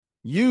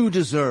You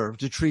deserve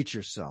to treat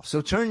yourself.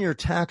 So turn your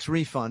tax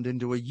refund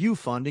into a U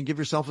fund and give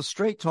yourself a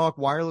Straight Talk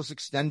Wireless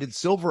Extended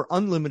Silver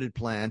Unlimited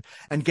plan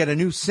and get a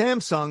new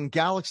Samsung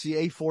Galaxy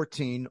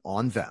A14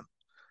 on them.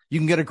 You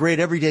can get a great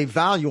everyday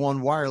value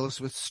on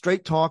wireless with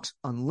Straight Talk's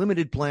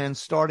unlimited plan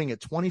starting at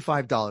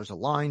 $25 a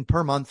line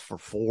per month for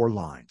 4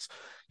 lines.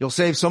 You'll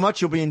save so much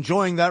you'll be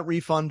enjoying that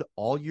refund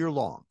all year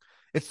long.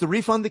 It's the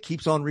refund that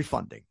keeps on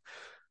refunding.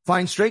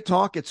 Find Straight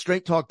Talk at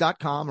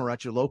straighttalk.com or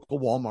at your local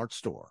Walmart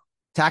store.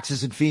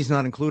 Taxes and fees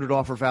not included.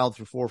 Offer valid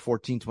through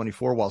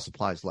 4/14/24 while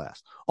supplies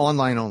last.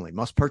 Online only.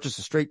 Must purchase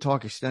a Straight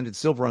Talk Extended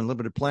Silver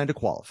Unlimited plan to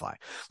qualify.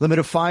 Limit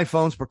of 5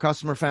 phones per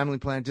customer. Family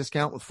plan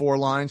discount with 4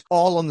 lines.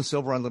 All on the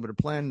Silver Unlimited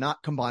plan.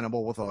 Not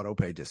combinable with auto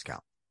pay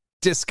discount.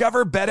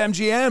 Discover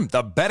BetMGM,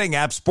 the betting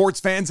app sports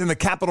fans in the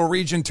capital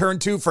region turn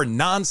to for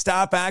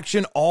nonstop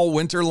action all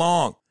winter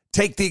long.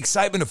 Take the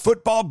excitement of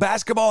football,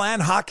 basketball,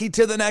 and hockey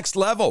to the next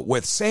level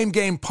with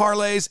same-game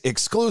parlays,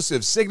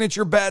 exclusive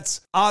signature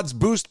bets, odds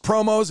boost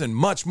promos, and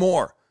much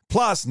more.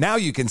 Plus, now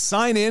you can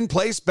sign in,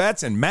 place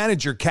bets, and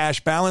manage your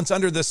cash balance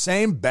under the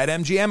same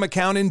BetMGM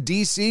account in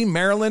D.C.,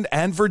 Maryland,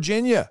 and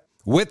Virginia.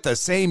 With the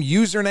same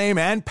username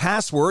and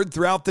password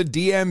throughout the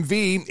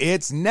DMV,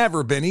 it's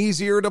never been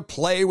easier to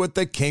play with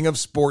the king of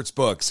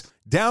sportsbooks.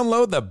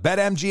 Download the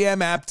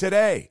BetMGM app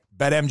today.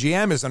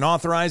 BetMGM is an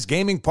authorized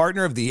gaming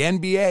partner of the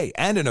NBA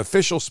and an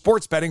official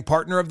sports betting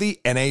partner of the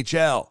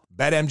NHL.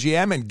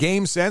 BetMGM and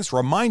GameSense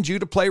remind you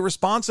to play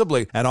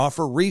responsibly and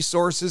offer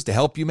resources to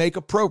help you make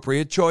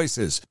appropriate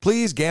choices.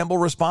 Please gamble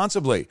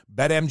responsibly.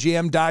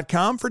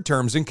 BetMGM.com for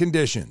terms and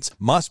conditions.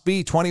 Must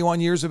be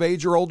 21 years of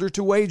age or older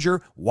to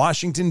wager.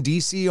 Washington,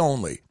 D.C.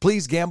 only.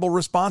 Please gamble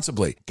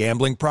responsibly.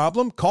 Gambling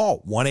problem?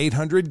 Call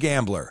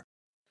 1-800-GAMBLER.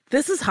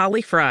 This is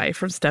Holly Fry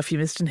from Stuff You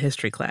Missed in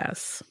History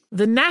class.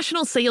 The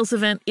national sales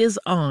event is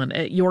on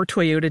at your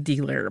Toyota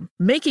dealer,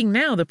 making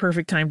now the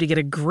perfect time to get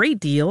a great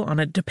deal on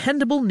a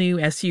dependable new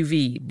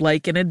SUV,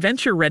 like an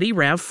adventure-ready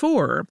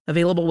RAV4.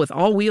 Available with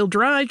all-wheel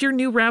drive, your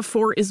new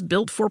RAV4 is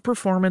built for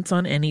performance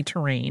on any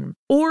terrain.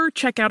 Or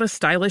check out a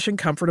stylish and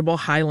comfortable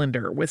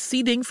Highlander with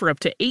seating for up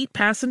to 8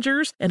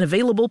 passengers and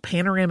available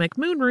panoramic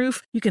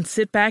moonroof. You can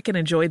sit back and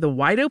enjoy the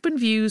wide-open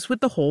views with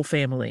the whole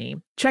family.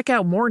 Check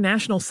out more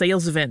national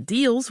sales event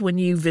deals when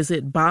you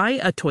visit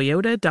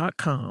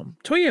buyatoyota.com.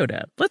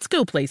 Toyota, let's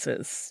go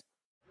places.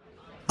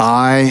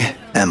 I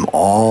am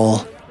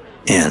all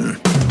in.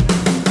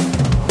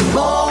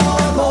 More,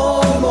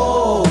 more,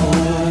 more.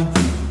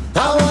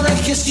 I wanna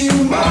kiss you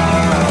more.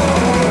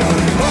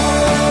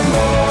 More,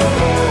 more,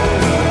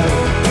 more.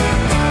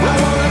 I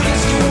wanna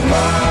kiss you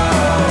more.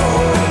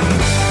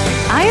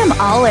 I am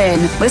all in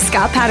with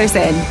Scott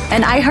Patterson,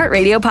 an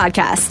iHeartRadio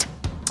podcast.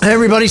 Hey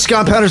everybody,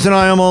 Scott Patterson,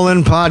 I Am All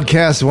In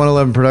Podcast,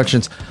 111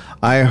 Productions,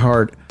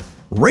 iHeart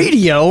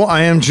Radio.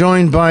 I am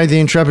joined by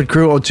the Intrepid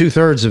crew,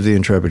 2/3 of the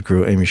Intrepid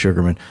crew, Amy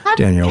Sugarman,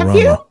 Danielle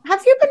Romo.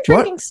 Have you been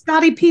drinking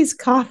Scotty P's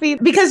coffee?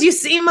 Because you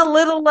seem a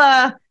little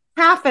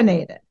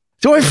caffeinated.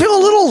 Do I feel a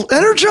little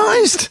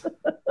energized?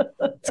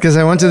 It's because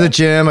I went to the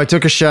gym, I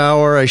took a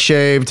shower, I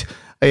shaved,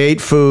 I ate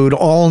food,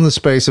 all in the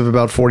space of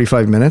about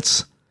 45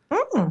 minutes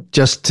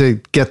just to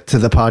get to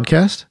the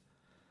podcast.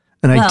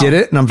 And I did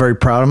it, and I'm very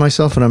proud of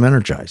myself, and I'm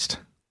energized.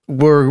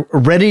 We're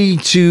ready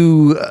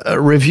to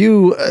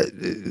review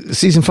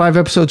Season 5,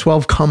 Episode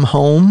 12, Come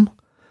Home.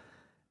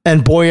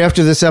 And boy,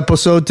 after this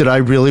episode, did I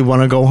really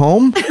want to go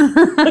home?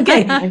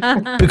 Okay.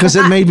 Because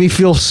it made me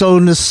feel so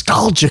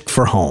nostalgic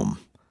for home.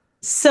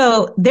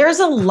 So there's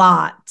a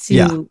lot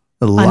to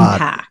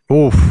unpack.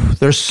 Oof,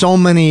 there's so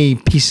many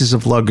pieces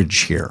of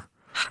luggage here.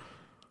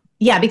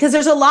 Yeah, because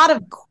there's a lot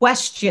of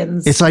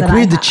questions. It's like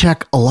we had to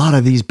check a lot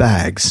of these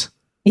bags.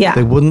 Yeah.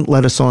 They wouldn't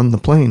let us on the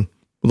plane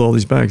with all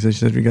these bags. They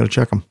said, we got to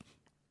check them.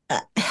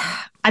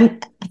 I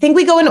think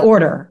we go in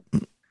order.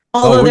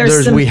 Although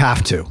we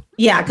have to.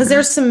 Yeah, because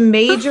there's some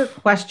major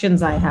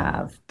questions I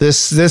have.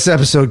 This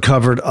episode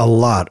covered a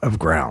lot of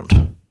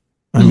ground.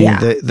 I mean,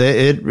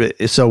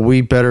 so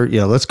we better,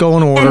 let's go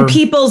in order. And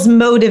people's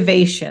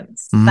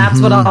motivations.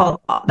 That's what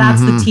that's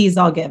the tease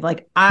I'll give.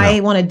 Like, I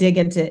want to dig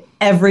into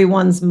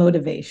everyone's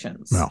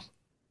motivations. No.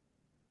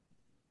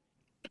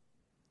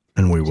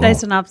 And we will. Should I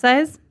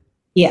synopsize?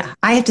 Yeah,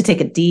 I have to take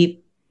a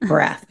deep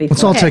breath.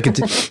 Let's all take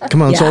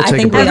come on, let's all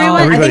take a breath.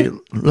 Everybody,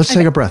 let's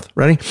take a breath.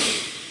 Ready?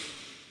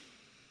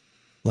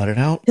 Let it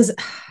out.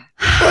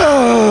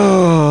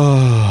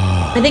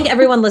 I think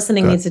everyone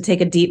listening needs to take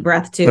a deep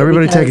breath too.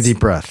 Everybody take a deep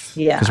breath.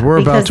 Yeah. Because we're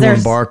about to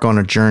embark on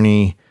a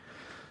journey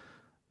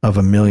of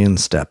a million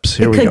steps.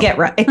 Here we go.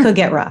 It could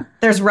get rough.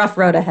 There's rough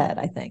road ahead,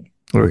 I think.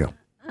 Here we go.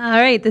 All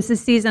right. This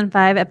is Season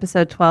 5,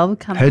 Episode 12.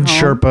 Come Head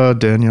home. Sherpa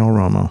Danielle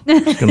Romo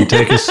is going to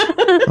take us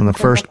on the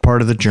first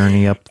part of the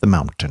journey up the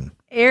mountain.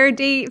 Air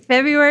date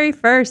February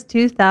 1st,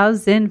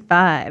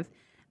 2005.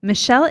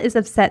 Michelle is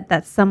upset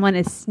that someone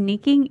is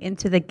sneaking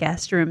into the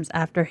guest rooms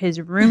after his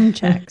room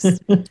checks.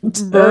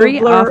 Rory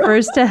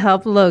offers to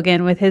help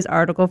Logan with his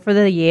article for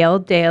the Yale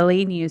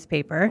Daily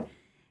newspaper.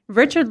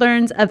 Richard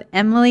learns of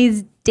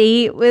Emily's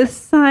date with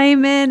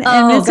Simon,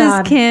 and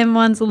Mrs. Kim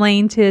wants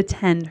Lane to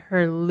attend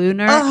her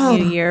Lunar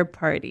New Year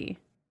party.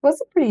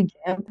 was a pretty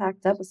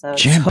jam-packed episode.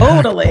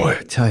 Totally. Boy,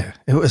 I tell you,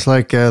 it was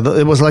like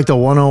the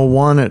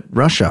 101 at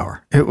rush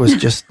hour. It was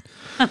just,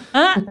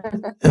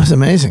 it was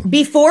amazing.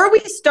 Before we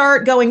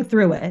start going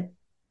through it,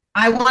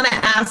 I want to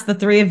ask the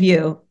three of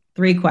you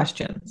 3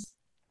 questions.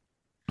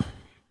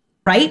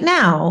 Right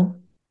now,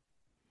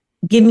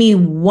 give me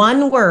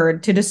one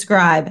word to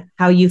describe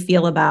how you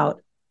feel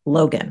about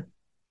Logan.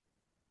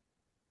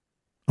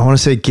 I want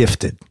to say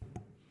gifted.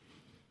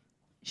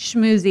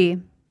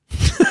 Schmoozy.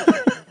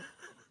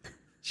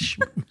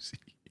 Schmoozy.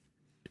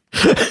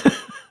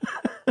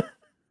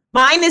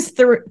 Mine is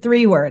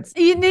 3 words.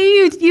 You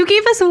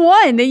gave us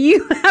one.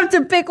 You have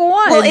to pick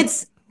one. Well,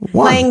 it's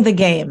playing the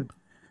game.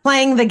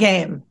 Playing the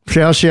game. See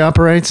how she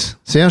operates?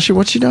 See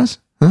what she does?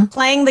 Huh?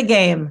 Playing the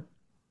game.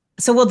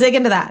 So we'll dig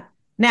into that.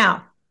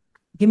 Now,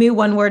 give me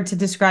one word to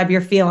describe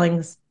your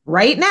feelings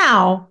right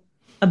now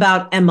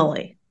about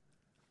Emily.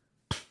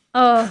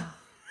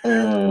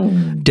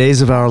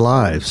 Days of our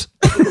lives.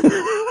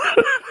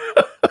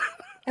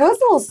 It was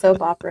a little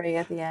soap opera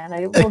at the end.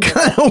 It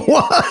kind of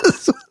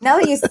was. Now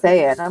that you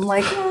say it, I'm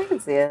like, I can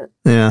see it.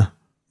 Yeah, a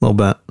little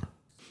bit.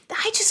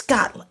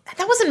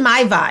 That wasn't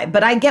my vibe,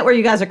 but I get where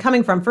you guys are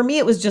coming from. For me,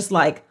 it was just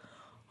like,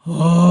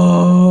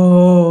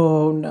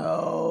 oh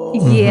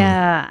no.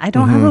 Yeah, I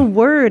don't have a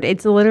word.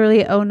 It's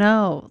literally, oh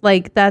no.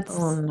 Like that's.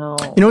 Oh no.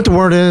 You know what the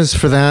word is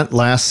for that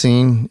last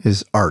scene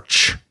is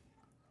arch.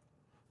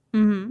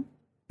 Mm-hmm.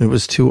 It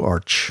was too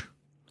arch.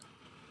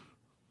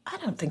 I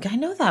don't think I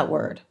know that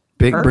word.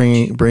 Big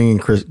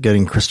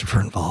getting Christopher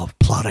involved,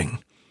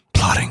 plotting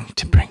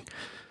to bring.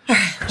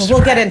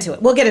 We'll get into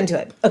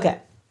it. Okay.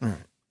 Right.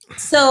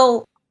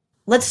 So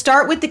let's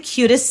start with the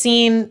cutest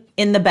scene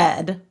in the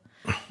bed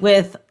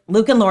with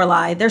Luke and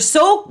Lorelai. They're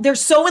so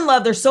in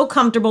love. They're so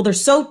comfortable. They're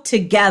so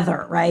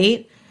together,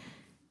 right?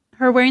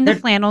 Her wearing the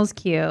flannel's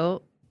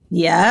cute.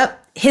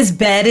 Yep. His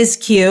bed is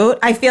cute.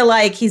 I feel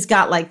like he's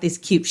got like these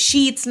cute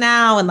sheets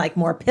now and like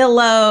more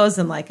pillows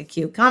and like a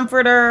cute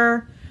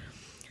comforter.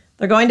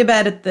 They're going to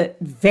bed at the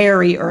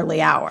very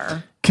early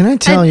hour. Can I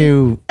tell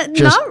you?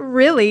 Not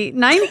really.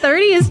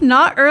 9:30 is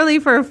not early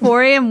for a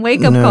 4 a.m.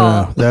 wake up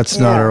call. No, that's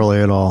not early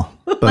at all.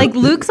 But, like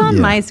Luke's on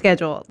my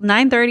schedule.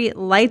 9:30,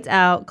 lights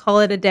out, call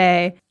it a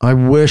day. I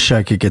wish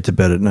I could get to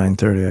bed at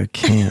 9:30. I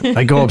can't.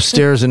 I go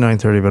upstairs at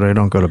 9:30, but I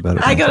don't go to bed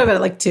at 9:30. I go to bed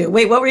at like 2.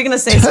 Wait, what were you going to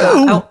say,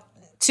 Scott? Oh,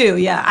 2,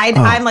 yeah.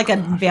 I'm like a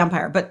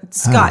vampire. But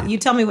Scott, you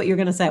tell me what you're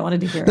going to say. I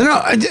wanted to hear it.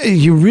 No,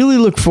 you really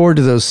look forward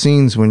to those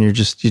scenes when you're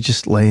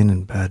just laying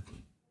in bed.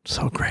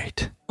 So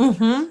great.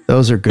 Mm-hmm.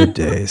 Those are good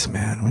days,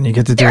 man. When you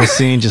get to do a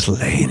scene just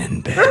laying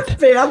in bed.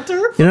 Banter.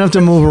 You don't have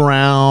to move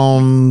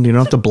around. You don't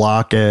have to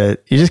block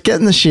it. You just get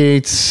in the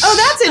sheets. Oh,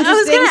 that's interesting. I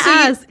was going to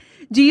ask,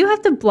 do you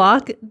have to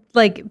block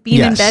like being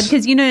in bed?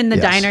 Because in the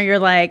diner, you're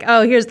like,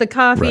 oh, here's the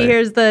coffee,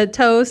 here's the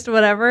toast,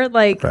 whatever.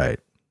 Like,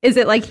 is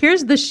it like,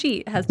 here's the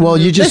sheet?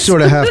 You just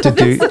sort of have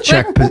to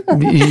check.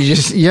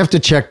 You have to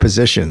check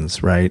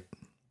positions, right?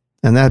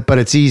 But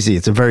it's easy.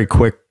 It's a very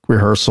quick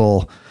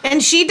rehearsal.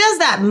 And she does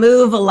that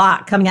move a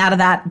lot coming out of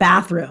that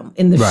bathroom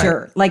in the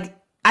shirt. Like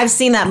I've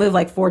seen that move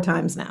like 4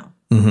 times now.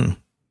 Mm-hmm.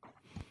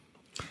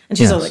 And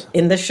she's like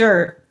in the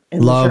shirt.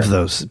 Love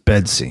those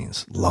bed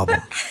scenes. Love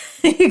them.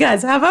 You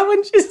guys, how about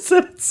when she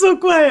said it's so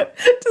quiet?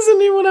 Does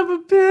anyone have a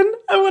pin?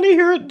 I want to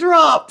hear it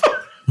drop.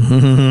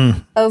 Mm-hmm.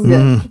 That was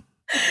good.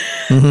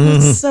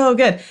 That's so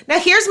good. Now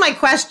here's my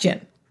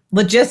question.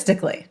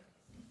 Logistically.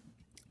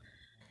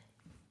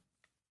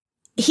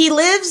 He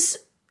lives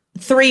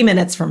 3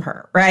 minutes from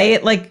her,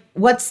 right? Like,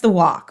 what's the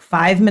walk?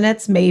 5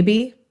 minutes,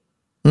 maybe?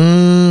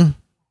 Well,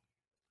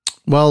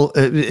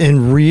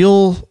 in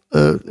real,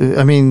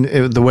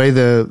 the way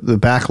the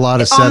back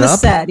lot is set up. On the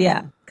set,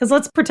 yeah. Because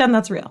let's pretend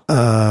that's real.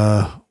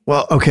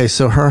 Well, okay,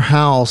 so her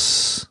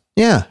house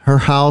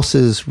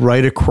is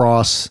right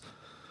across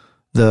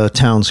the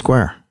town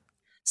square.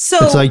 So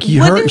it's like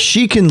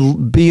she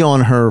can be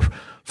on her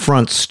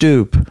front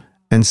stoop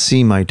and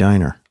see my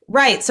diner.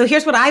 Right. So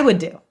here's what I would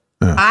do.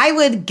 I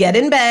would get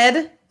in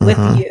bed with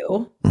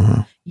you.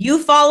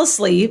 You fall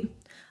asleep.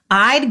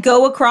 I'd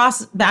go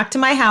across back to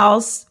my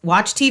house,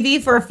 watch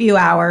TV for a few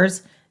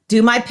hours,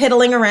 do my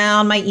piddling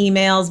around, my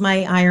emails,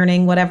 my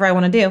ironing, whatever I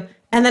want to do,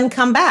 and then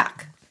come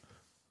back.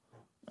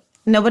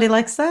 Nobody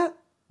likes that?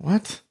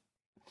 What?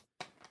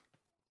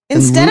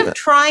 Instead of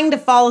trying to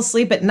fall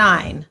asleep at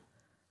 9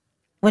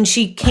 when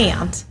she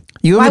can't.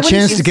 You have a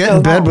chance to get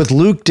in bed with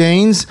Luke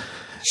Danes.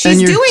 She's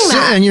doing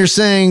that. And you're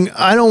saying,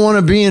 I don't want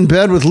to be in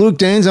bed with Luke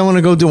Danes. I want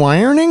to go do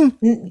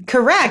ironing?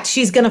 Correct.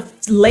 She's going to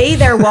lay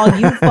there while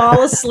you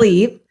fall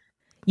asleep.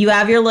 You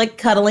have your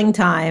cuddling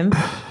time.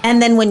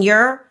 And then when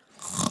you're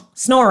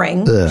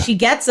snoring, she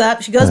gets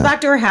up, she goes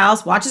back to her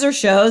house, watches her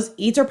shows,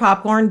 eats her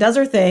popcorn, does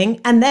her thing.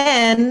 And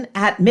then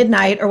at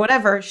midnight or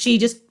whatever, she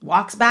just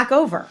walks back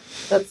over.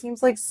 That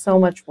seems like so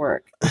much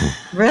work.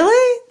 Really?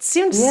 It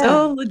seems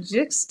so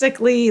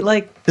logistically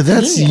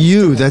That's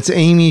you. That's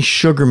Amy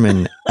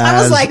Sugarman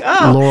I was like,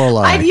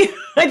 Lorelai.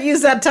 I'd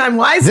use that time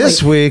wisely.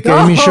 This week,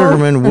 Amy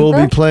Sugarman will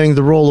be playing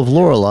the role of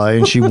Lorelai,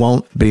 and she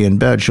won't be in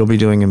bed. She'll be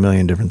doing a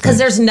million different things. Because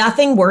there's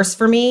nothing worse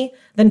for me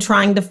than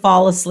trying to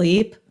fall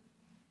asleep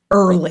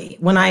early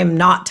when I am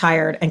not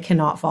tired and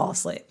cannot fall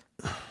asleep.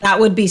 That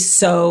would be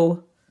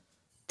so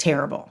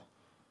terrible.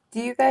 Do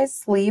you guys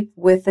sleep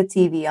with the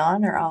TV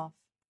on or off?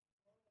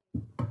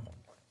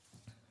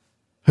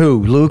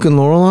 Who, Luke and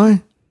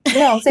Lorelai?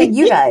 No, I'm saying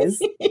you guys.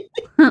 We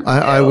don't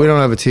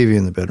have a TV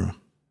in the bedroom.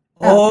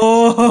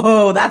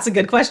 Oh, that's a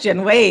good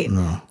question. Wait,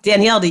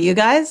 Danielle, do you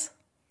guys?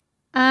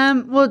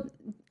 Well,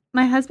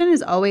 my husband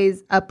is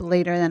always up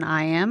later than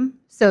I am,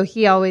 so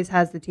he always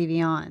has the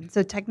TV on.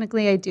 So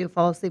technically, I do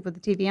fall asleep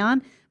with the TV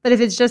on. But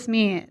if it's just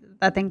me,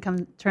 that thing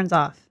turns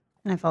off,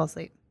 and I fall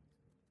asleep.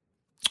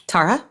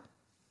 Tara?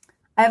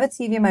 I have a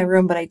TV in my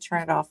room, but I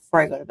turn it off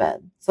before I go to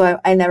bed. So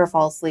I never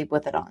fall asleep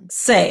with it on.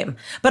 Same.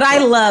 But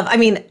I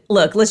mean,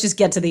 look, let's just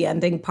get to the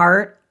ending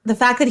part. The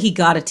fact that he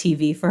got a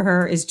TV for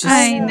her is just...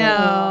 I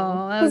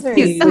know. That was Very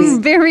cute. A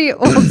very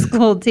old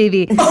school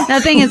TV.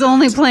 That thing is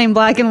only playing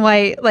black and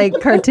white, like,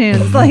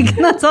 cartoons. Like,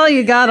 that's all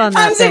you got on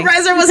that I'm thing.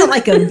 surprised there wasn't,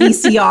 like, a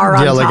VCR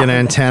on Yeah, like top an of it.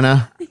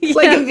 antenna.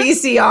 Like a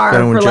VCR Got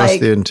to for, adjust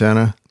like... the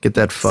antenna. Get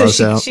that So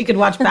fuzz out. she could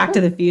watch Back to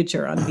the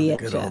Future on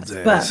Good old VHS.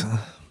 days.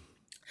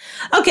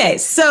 But, okay,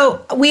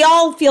 so we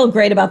all feel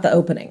great about the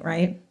opening,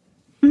 right?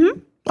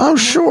 Oh,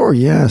 sure.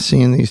 Yeah.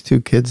 Seeing these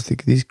two kids,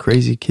 these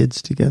crazy kids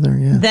together.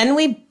 Yeah. Then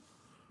we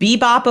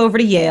bebop over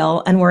to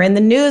Yale, and we're in the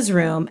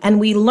newsroom,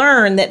 and we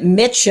learn that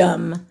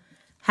Mitchum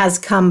has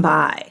come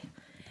by.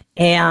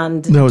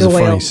 And That was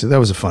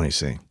a funny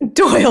scene.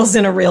 Doyle's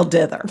in a real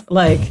dither.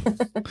 Like,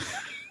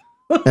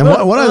 And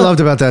what I loved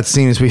about that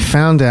scene is we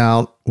found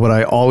out what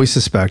I always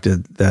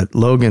suspected, that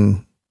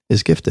Logan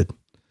is gifted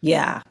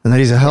yeah. and that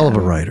he's a hell of a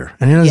writer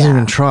and he doesn't Yeah.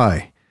 even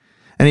try.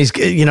 And he's,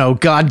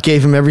 God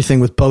gave him everything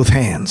with both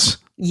hands,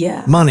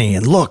 Yeah. money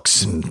and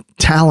looks and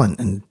talent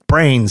and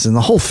brains and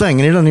the whole thing.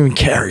 And he doesn't even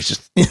care. He's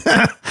just,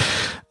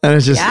 and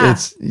it's just,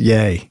 it's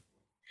yay.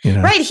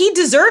 Right. He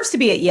deserves to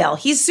be at Yale.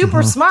 He's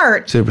super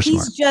smart. Super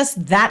He's smart.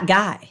 just that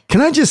guy.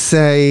 Can I just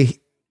say,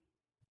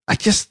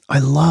 I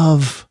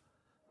love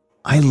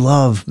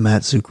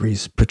Matt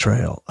Zucker's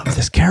portrayal of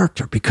this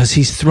character because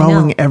he's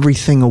throwing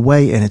everything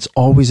away and it's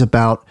always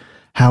about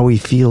how he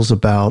feels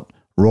about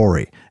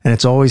Rory. And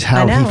it's always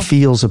how he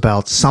feels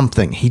about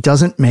something. He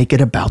doesn't make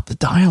it about the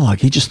dialogue.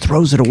 He just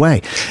throws it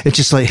away. It's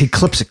just like he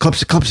clips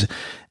it.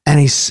 And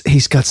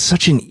he's got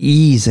such an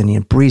ease and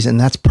a breeze, and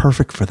that's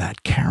perfect for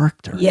that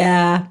character.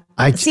 Yeah.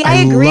 I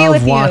agree love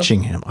with you.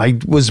 watching him. I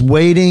was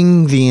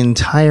waiting the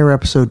entire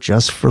episode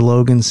just for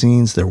Logan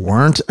scenes. There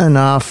weren't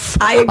enough.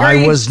 I agree.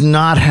 I was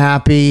not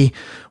happy.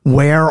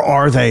 Where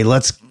are they?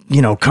 Let's,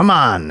 come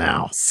on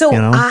now. So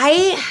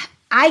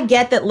I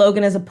get that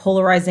Logan is a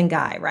polarizing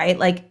guy, right?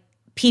 Like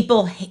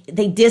people,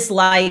 they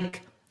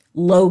dislike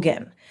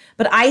Logan.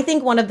 But I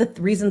think one of the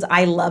reasons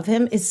I love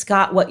him is,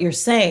 Scott, what you're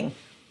saying.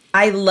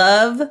 I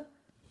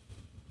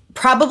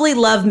probably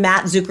love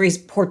Matt Zucker's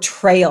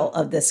portrayal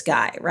of this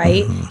guy,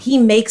 right? He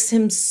makes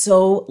him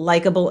so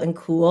likable and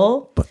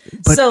cool. But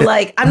so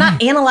like, I'm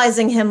not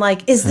analyzing him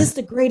like, is this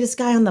the greatest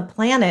guy on the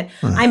planet?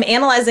 I'm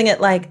analyzing it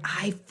like,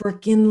 I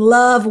freaking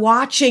love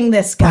watching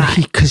this guy.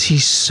 Because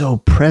he's so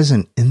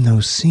present in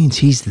those scenes.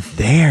 He's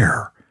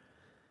there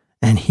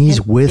and he's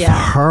with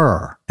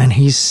her and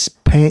he's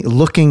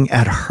looking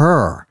at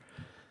her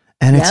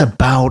and it's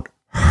about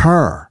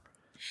her.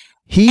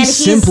 He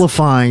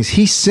simplifies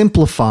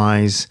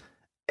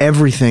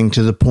everything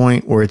to the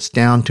point where it's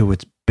down to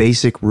its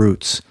basic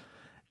roots.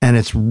 And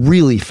it's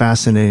really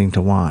fascinating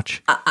to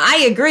watch.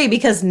 I agree,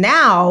 because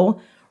now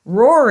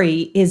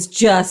Rory is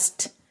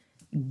just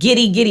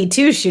giddy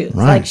two-shoes.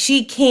 Right. Like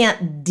she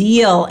can't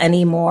deal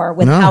anymore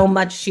with how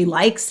much she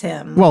likes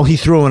him. Well, he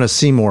threw in a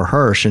Seymour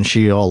Hersh and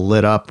she all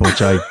lit up,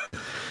 which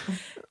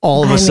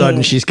all of a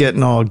sudden she's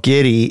getting all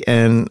giddy.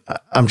 And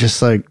I'm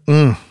just like,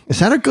 is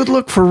that a good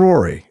look for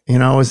Rory?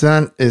 It's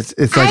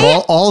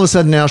like all of a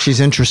sudden now she's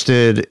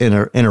interested in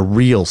a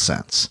real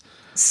sense.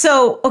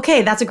 So,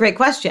 okay, that's a great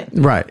question.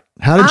 Right.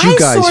 How did you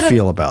guys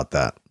feel about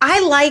that? I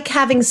like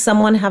having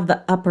someone have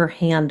the upper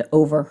hand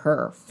over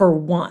her for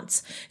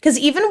once. Because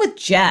even with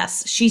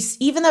Jess,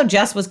 even though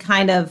Jess was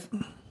kind of,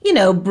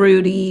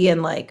 broody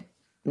and like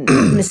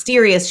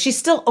mysterious, she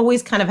still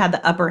always kind of had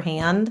the upper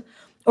hand,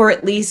 or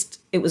at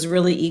least it was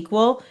really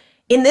equal.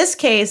 In this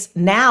case,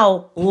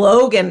 now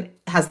Logan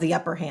has the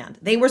upper hand.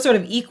 They were sort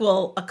of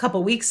equal a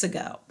couple weeks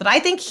ago, but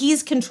I think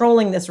he's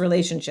controlling this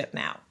relationship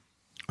now.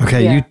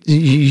 Okay,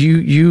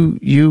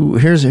 you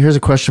here's a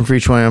question for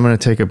each one. I'm going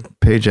to take a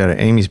page out of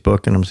Amy's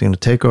book and I'm just going to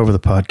take over the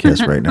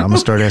podcast right now. I'm going to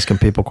start asking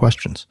people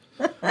questions.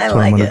 That's what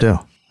I'm going to do.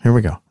 Here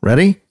we go.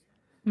 Ready?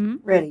 Mm-hmm.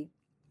 Ready.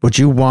 Would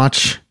you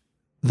watch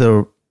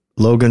the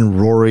Logan,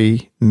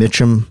 Rory,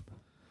 Mitchum,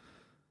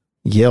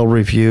 Yale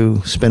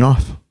Review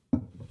spinoff?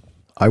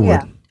 I would.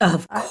 Yeah.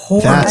 Of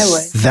course. I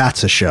would.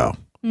 That's a show.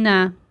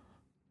 Nah.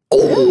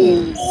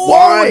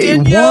 Why?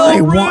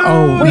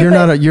 Oh, you're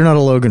not a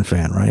Logan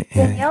fan, right?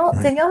 Danielle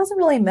right. hasn't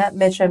really met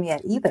Mitchum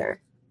yet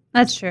either.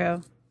 That's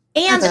true.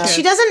 And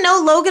she doesn't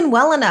know Logan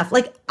well enough.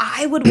 Like,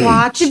 I would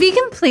watch. To be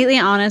completely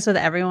honest with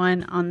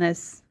everyone on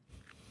this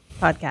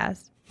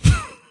podcast,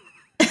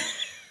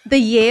 the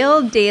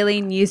Yale daily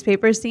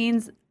newspaper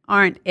scenes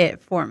aren't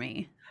it for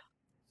me.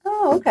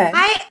 Oh, okay.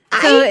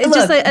 So it's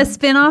just like a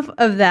spin-off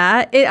of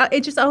that.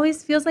 It just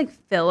always feels like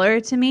filler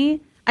to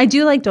me. I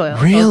do like Doyle.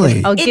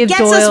 Really? I'll it give gets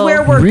Doyle. us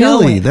where we're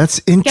Really? going. That's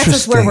Gets us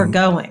interesting. where we're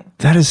going.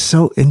 That is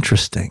so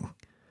interesting.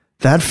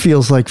 That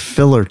feels like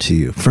filler to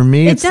you. For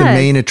me, it's the does.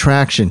 main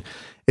attraction.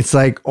 It's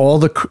like all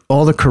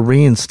the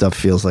Korean stuff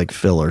feels like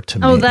filler to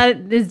me. Oh,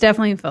 that is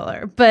definitely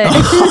filler. But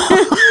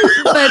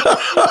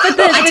but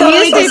the I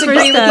totally newspaper disagree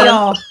with stuff,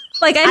 y'all.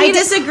 like I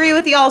disagree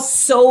with y'all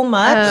so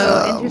much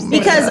interesting.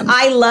 because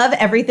I love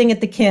everything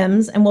at the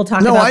Kims, and we'll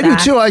talk No, about I that.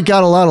 do too. I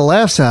got a lot of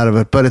laughs out of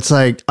it, but it's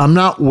like I'm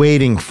not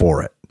waiting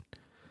for it.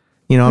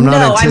 You know, I'm not No,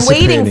 I'm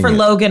anticipating waiting for it.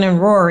 Logan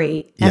and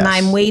Rory, and Yes.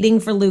 I'm waiting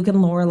for Luke and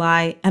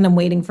Lorelai, and I'm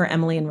waiting for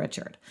Emily and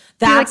Richard.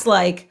 That's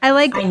like I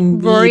like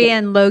need Rory it.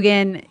 and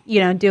Logan,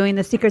 doing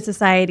the secret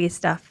society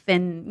stuff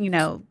and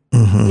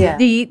Yeah.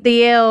 the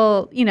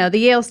Yale, the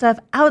Yale stuff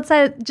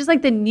outside, just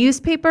like the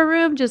newspaper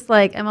room. Just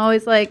like I'm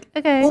always like,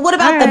 okay. Well, what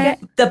about all right.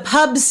 the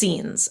pub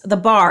scenes, the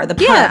bar, the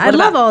pub? Yeah, I What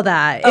love about- all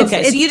that.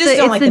 Okay, so you just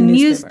don't it's like the the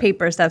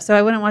newspaper stuff. So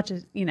I wouldn't watch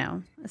a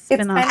It's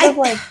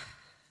spin-off.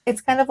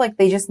 kind of like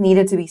they just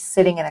needed to be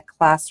sitting in a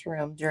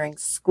classroom during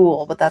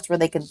school, but that's where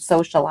they can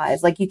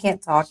socialize. Like you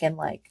can't talk in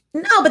like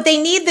No, but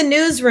they need the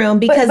newsroom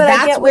because but I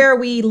that's get what- where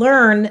we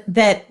learn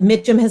that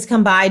Mitchum has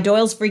come by.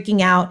 Doyle's freaking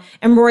out,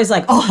 and Rory's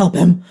like, "I'll help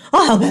him.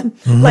 I'll help him."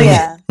 Like,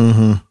 yeah.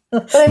 Mm-hmm.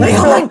 But I mean,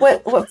 for like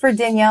what for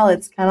Danielle,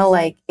 it's kind of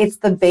like it's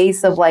the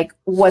base of like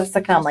what's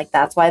to come. Like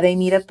that's why they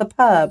meet at the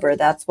pub, or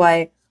that's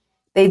why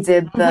they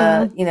did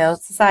the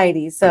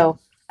society. So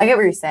I get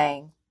what you're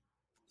saying.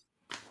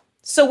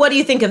 So what do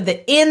you think of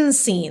the inn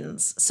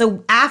scenes?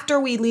 So after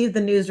we leave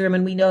the newsroom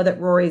and we know that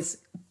Rory's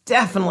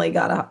definitely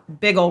got a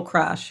big old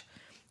crush,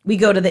 we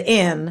go to the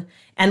inn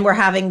and we're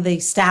having the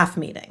staff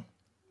meeting.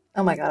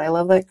 Oh my god, I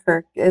love that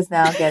Kirk is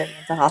now getting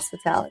into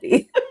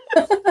hospitality.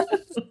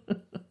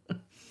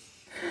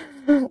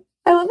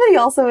 I love that he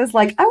also is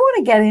like, I want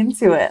to get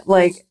into it.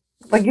 Like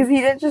he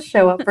didn't just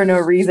show up for no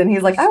reason.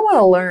 He's like, I want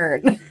to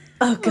learn.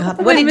 Oh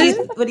God, what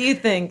do you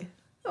think?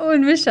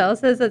 When Michelle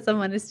says that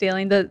someone is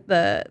stealing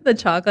the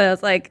chocolate, I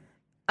was like,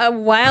 a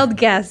wild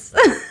guess.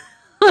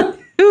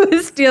 Who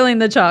is stealing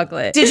the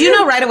chocolate? Did you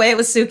know right away it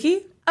was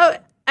Suki? Oh,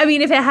 I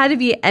mean, if it had to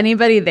be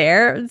anybody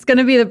there, it's going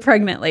to be the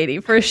pregnant lady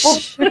for sure.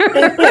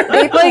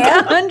 They like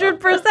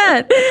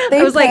 100%. They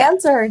I was like,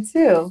 to her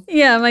too.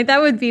 yeah, I'm like,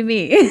 that would be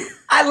me.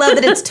 I love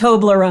that it's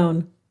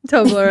Toblerone.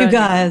 Toblerone. You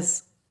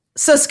guys.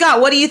 So Scott,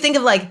 what do you think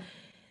of like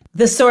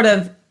the sort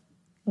of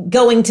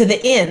going to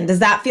the inn? Does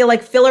that feel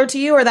like filler to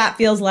you, or that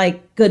feels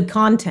like good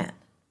content?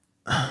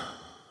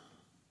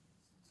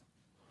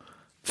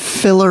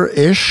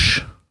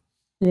 Filler-ish,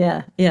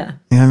 Yeah. you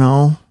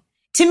know.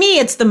 To me,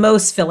 it's the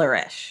most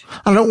filler-ish.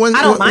 I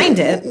don't mind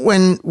it.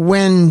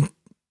 When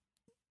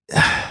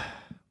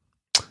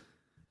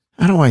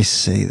how do I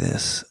say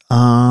this?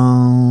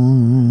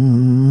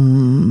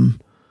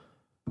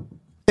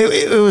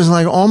 It was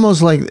like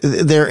almost like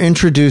they're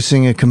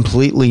introducing a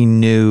completely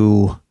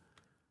new.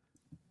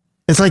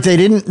 It's like they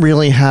didn't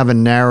really have a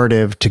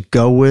narrative to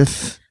go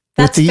with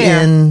the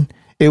fair. inn.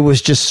 It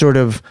was just sort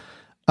of,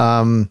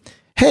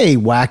 hey,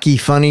 wacky,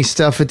 funny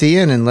stuff at the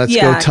end, and let's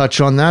go touch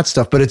on that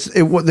stuff. But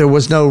there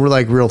was no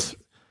like real.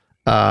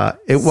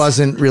 It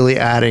wasn't really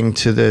adding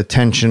to the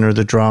tension or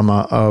the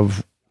drama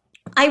of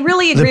I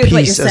really the agree with what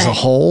you're piece as saying. a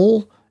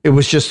whole. It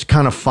was just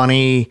kind of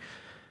funny,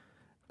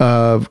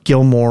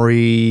 Gilmore-y,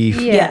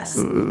 Yes.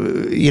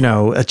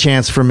 a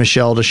chance for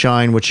Michelle to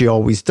shine, which he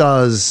always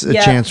does. A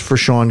Yep. chance for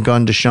Sean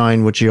Gunn to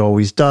shine, which he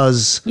always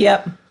does.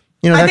 Yep.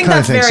 I That think kind of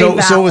that's thing. very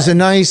So it was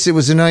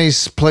valid. a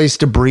nice place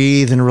to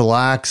breathe and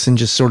relax and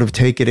just sort of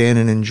take it in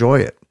and enjoy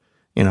it.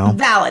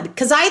 Valid.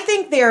 Because I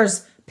think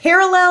there's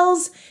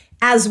parallels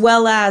as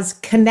well as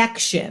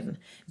connection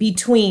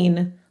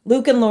between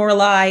Luke and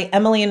Lorelai,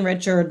 Emily and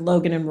Richard,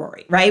 Logan and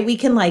Rory, right? We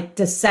can like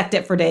dissect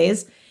it for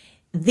days.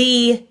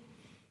 The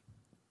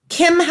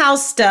Kim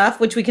House stuff,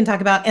 which we can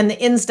talk about, and the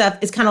inn stuff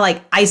is kind of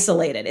like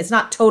isolated. It's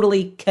not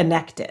totally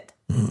connected.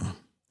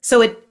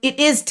 So it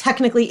is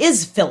technically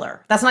is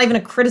filler. That's not even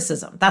a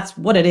criticism. That's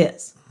what it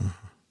is.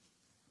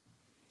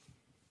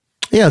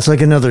 Yeah, it's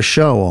like another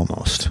show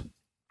almost.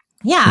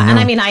 Yeah, and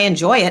I mean, I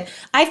enjoy it.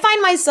 I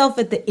find myself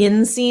at the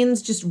inn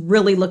scenes just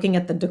really looking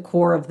at the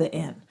decor of the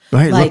inn.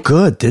 Right, it Like, looked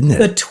good, didn't it?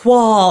 The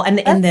toile and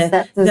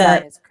That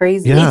design is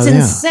crazy. Yeah. it's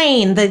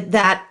insane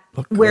that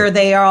where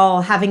they are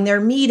all having their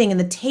meeting and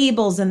the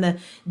tables and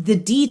the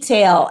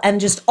detail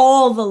and just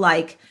all the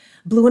like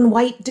blue and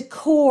white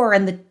decor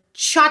and the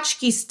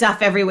tchotchke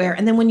stuff everywhere.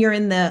 And then when you're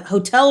in the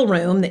hotel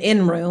room, the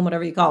inn room,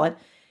 whatever you call it,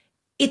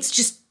 it's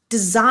just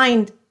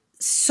designed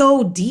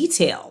so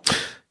detailed.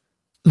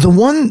 The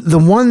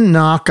one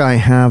knock I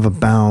have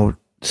about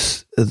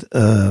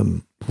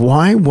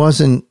why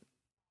wasn't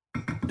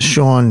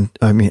Sean?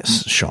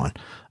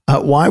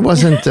 Why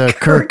wasn't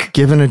Kirk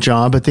given a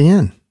job at the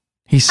inn?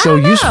 He's so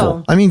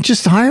useful. I mean,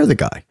 just hire the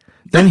guy.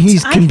 Then he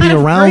can be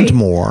around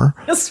more.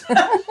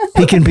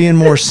 He can be in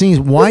more scenes.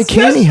 Why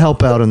can't he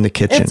help out in the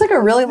kitchen? It took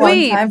a really long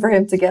Wait. time for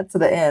him to get to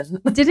the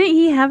inn. Didn't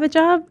he have a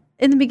job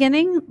in the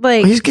beginning?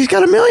 Like he's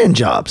got a million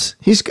jobs.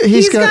 He's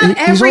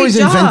every always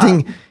job.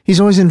 inventing. He's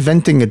always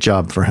inventing a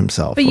job for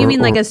himself. But you mean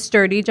like a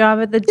sturdy job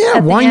at the Yeah,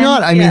 at the why end?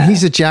 not? I mean,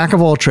 he's a jack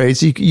of all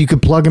trades. You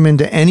could plug him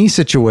into any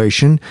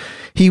situation.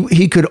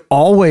 He could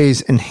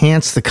always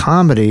enhance the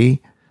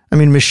comedy. I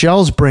mean,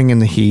 Michelle's bringing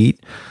the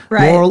heat.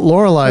 Right.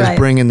 Lorelai's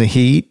bringing the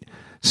heat.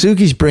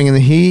 Suki's bringing the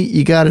heat.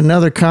 You got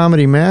another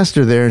comedy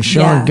master there, and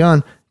Sean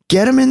Gunn.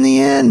 Get him in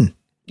the end.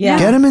 Yeah.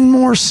 Get him in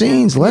more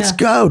scenes. Let's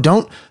go.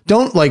 Don't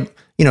like,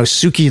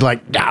 Suki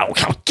like, no,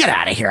 get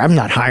out of here. I'm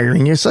not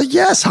hiring you. It's like,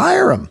 yes,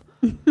 hire him.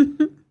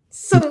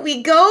 So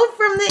we go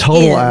from the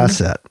Total inn.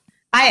 asset.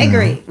 I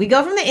agree. We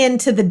go from the inn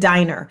to the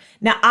diner.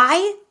 Now,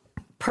 I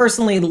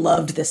personally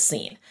loved this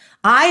scene.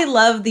 I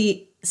love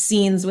the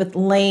scenes with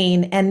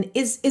Lane. And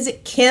is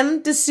it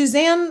Kim? Does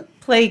Suzanne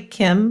play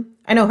Kim?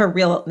 I know her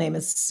real name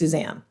is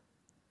Suzanne.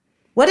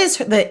 What is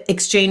the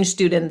exchange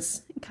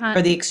students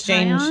or the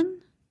exchange? Kion?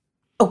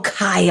 Oh,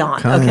 Kion.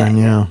 Kion, Okay.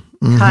 yeah.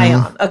 Mm-hmm.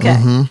 Kion. Okay.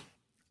 Mm-hmm.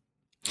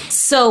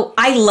 So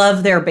I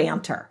love their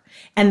banter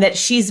and that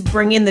she's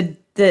bringing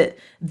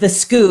the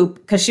scoop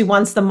because she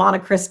wants the Monte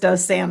Cristo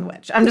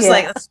sandwich. I'm just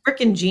like, that's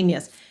freaking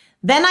genius.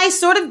 Then I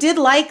sort of did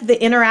like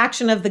the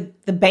interaction of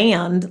the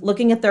band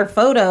looking at their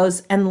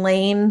photos, and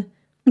Lane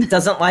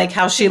doesn't like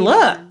how she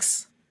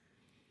looks.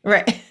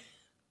 Right.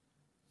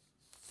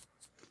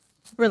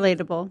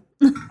 Relatable.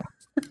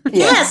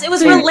 Yes, it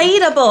was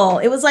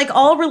relatable. It was like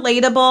all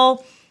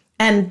relatable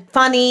and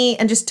funny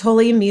and just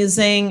totally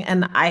amusing.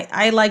 And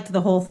I liked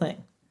the whole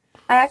thing.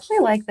 I actually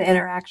like the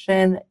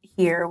interaction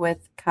here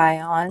with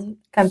Kion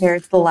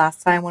compared to the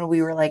last time when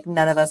we were like,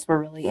 none of us were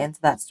really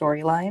into that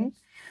storyline.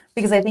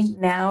 Because I think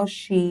now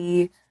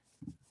she's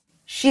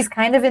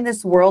kind of in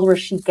this world where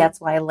she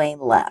gets why Lane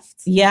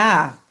left.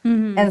 Yeah.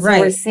 Mm-hmm. And so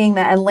we're seeing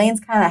that. And Lane's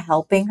kind of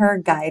helping her,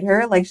 guide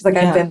her. Like, she's like,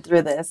 I've been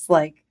through this.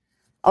 Like,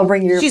 I'll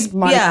bring your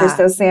Monte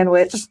Cristo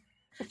sandwich.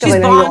 She's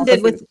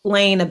bonded with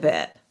Lane a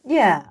bit.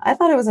 Yeah. I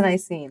thought it was a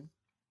nice scene.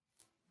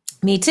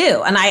 Me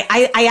too. And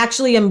I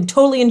actually am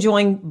totally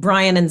enjoying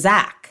Brian and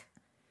Zach.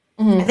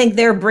 I think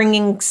they're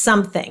bringing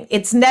something.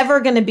 It's never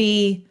going to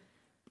be,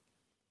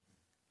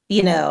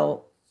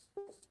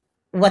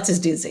 what's his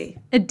doozy?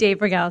 Dave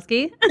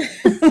Rogowski.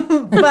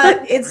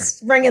 But it's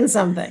bringing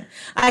something.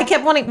 I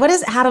kept wanting, what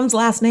is Adam's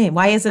last name?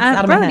 Why is it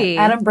out of my head?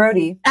 Adam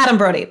Brody. Adam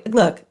Brody.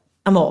 Look,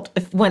 I'm old.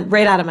 It went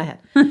right out of my head.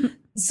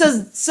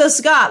 So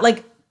Scott,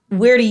 like,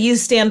 where do you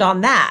stand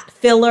on that?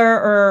 Filler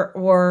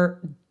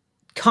or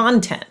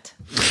content?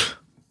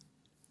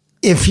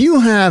 If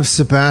you have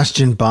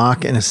Sebastian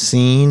Bach in a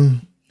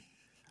scene,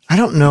 I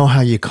don't know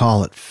how you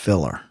call it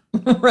filler.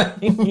 Right.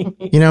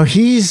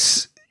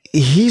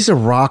 He's a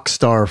rock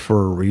star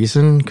for a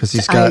reason because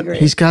he's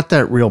got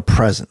that real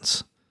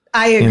presence.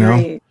 I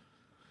agree.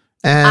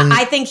 And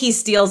I think he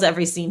steals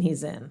every scene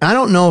he's in. I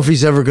don't know if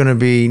he's ever going to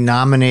be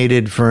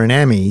nominated for an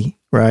Emmy,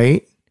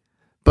 right?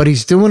 But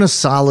he's doing a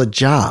solid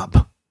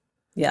job.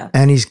 Yeah.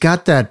 And he's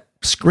got that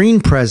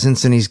screen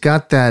presence and he's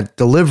got that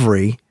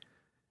delivery,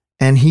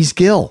 and he's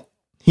Gil.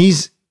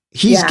 He's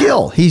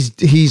Gil. He's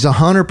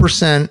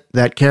 100%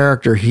 that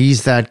character.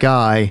 He's that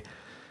guy.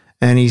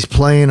 And he's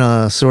playing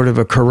a sort of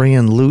a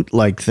Korean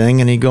lute-like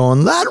thing, and he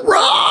going, that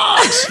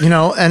rocks, and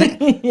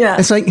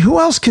it's like, who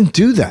else can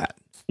do that?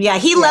 Yeah,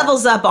 he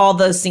levels up all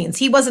those scenes.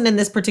 He wasn't in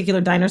this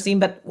particular diner scene,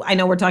 but I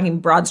know we're talking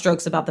broad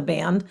strokes about the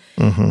band.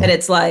 And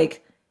it's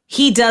like,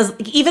 he does,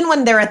 even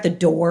when they're at the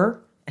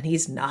door and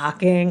he's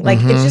knocking, like,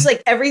 it's just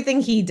like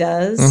everything he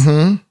does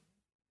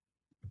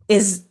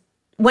is,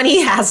 when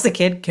he asks the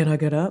kid, can I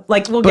get up?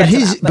 Like, we'll get to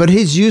that. But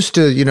he's used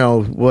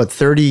to,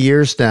 30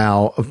 years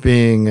now of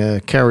being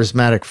a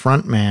charismatic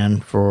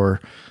frontman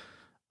for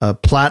a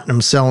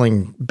platinum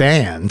selling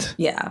band.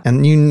 Yeah.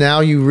 And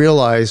you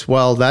realize,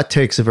 well, that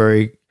takes a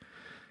very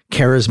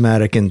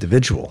charismatic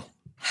individual.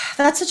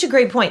 That's such a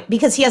great point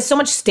because he has so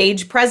much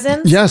stage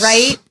presence, yes,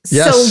 right?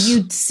 Yes. So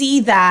you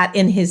see that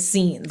in his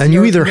scenes. And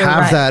you either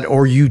have that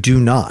or you do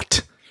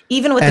not.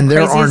 Even with and the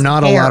there are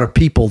not hair. a lot of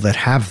people that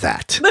have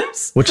that,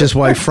 which is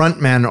why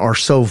frontmen are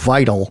so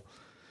vital.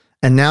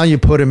 And now you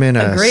put him in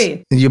a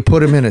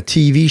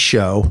TV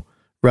show,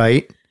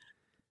 right?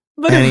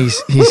 But and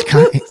he's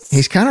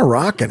kind of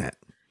rocking it.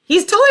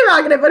 He's totally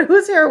rocking it, but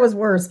whose hair was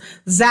worse?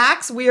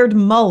 Zach's weird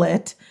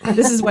mullet.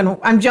 This is when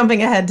I'm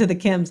jumping ahead to the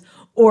Kims,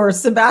 or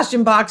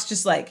Sebastian Bach's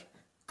just like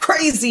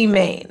crazy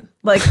mane.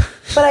 Like,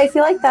 but I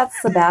feel like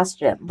that's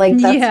Sebastian. Like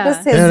that's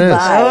just his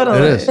vibe.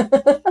 It is.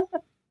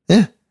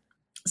 Yeah.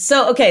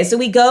 So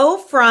we go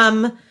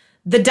from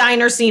the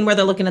diner scene where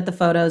they're looking at the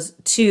photos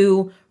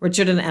to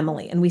Richard and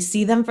Emily, and we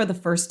see them for the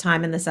first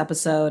time in this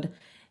episode.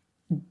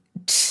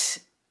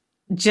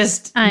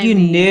 You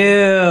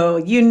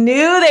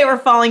knew they were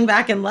falling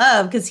back in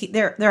love because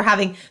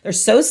they're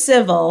so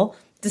civil,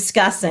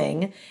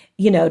 discussing,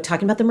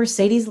 talking about the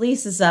Mercedes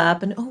lease is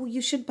up and, oh,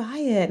 you should buy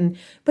it.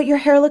 But your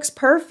hair looks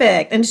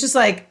perfect. And it's just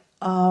like,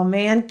 oh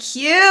man,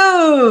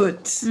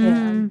 cute.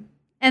 Mm.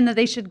 And that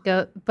they should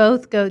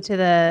both go to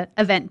the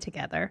event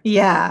together.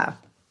 Yeah.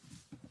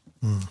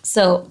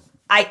 So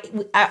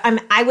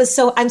I'm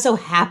so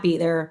happy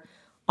they're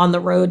on the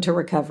road to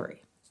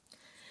recovery.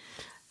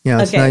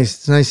 Yeah, it's nice.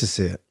 It's nice to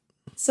see it.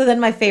 So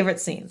then my favorite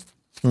scene.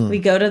 We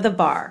go to the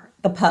bar,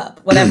 the pub,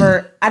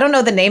 whatever. I don't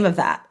know the name of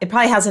that. It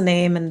probably has a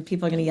name and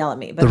people are going to yell at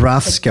me. But the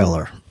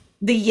Rathskeller.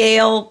 The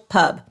Yale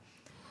pub.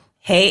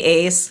 Hey,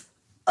 Ace.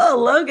 Oh,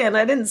 Logan,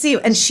 I didn't see you.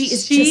 And she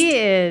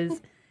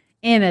is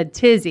in a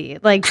tizzy.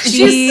 Like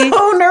she's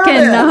so nervous.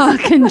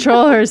 Cannot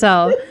control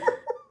herself.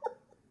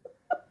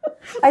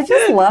 I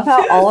just love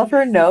how all of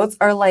her notes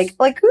are like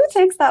who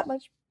takes that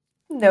much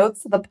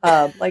notes to the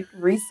pub? Like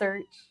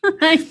research.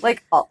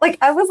 like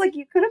I was like,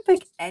 you could have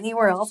picked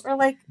anywhere else, or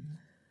like,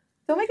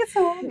 don't make it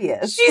so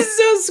obvious. She's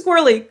so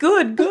squirrely.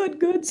 Good, so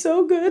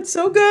good,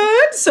 so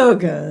good, so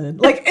good.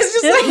 Like it's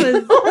just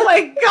like, oh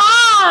my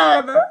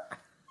God.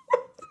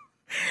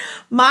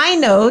 My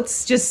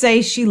notes just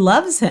say she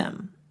loves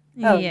him.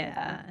 Oh.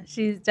 Yeah,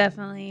 she's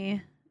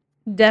definitely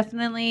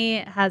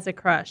has a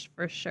crush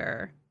for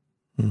sure.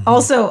 Mm-hmm.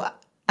 Also,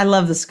 I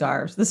love the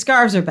scarves. The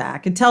scarves are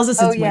back. It tells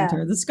us it's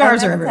winter. The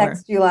scarves are everywhere. I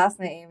texted you last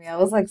night, Amy. I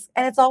was like,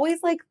 and it's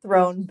always like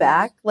thrown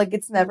back. Like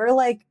it's never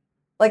like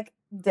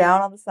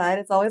down on the side.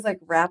 It's always like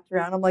wrapped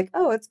around. I'm like,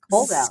 oh, it's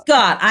cold out.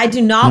 Scott, I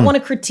do not want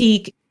to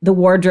critique the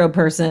wardrobe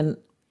person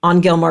on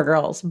Gilmore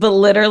Girls, but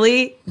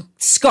literally,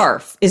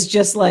 scarf is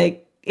just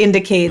like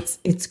indicates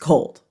it's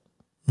cold.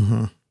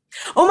 Mm-hmm.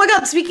 Oh my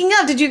God. Speaking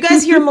of, did you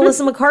guys hear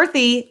Melissa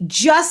McCarthy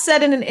just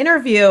said in an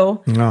interview,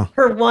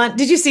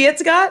 did you see it,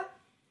 Scott?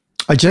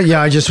 I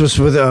just was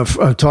with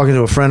talking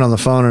to a friend on the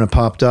phone and it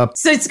popped up.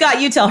 So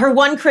Scott, you tell her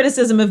one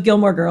criticism of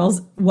Gilmore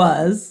Girls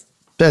was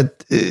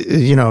that,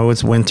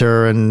 it's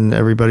winter and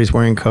everybody's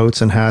wearing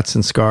coats and hats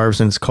and scarves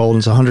and it's cold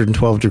and it's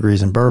 112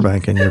 degrees in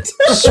Burbank and you're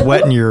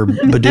sweating your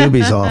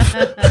badoobies off.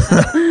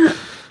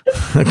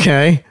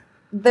 Okay.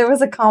 There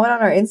was a comment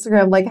on our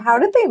Instagram, like, how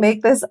did they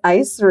make this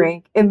ice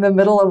rink in the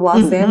middle of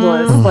Los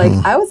Angeles? Like,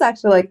 I was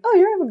actually like, oh,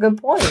 you have a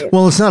good point.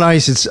 Well, it's not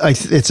ice.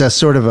 It's a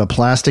sort of a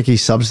plasticky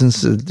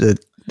substance that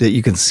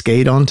you can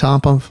skate on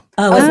top of.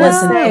 Oh, it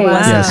wasn't.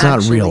 Yeah, it's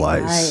not real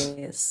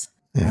ice.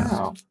 Yeah.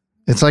 Wow.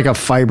 It's like a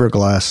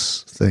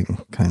fiberglass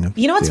thing, kind of.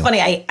 You know what's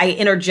funny? I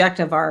interject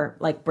of our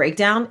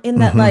breakdown in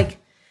that,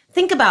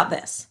 think about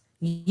this.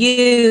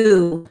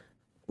 You,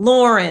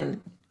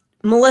 Lauren,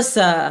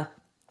 Melissa,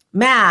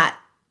 Matt,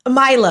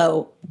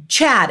 Milo,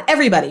 Chad,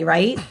 everybody,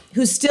 right?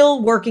 Who's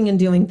still working and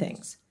doing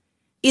things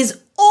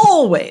is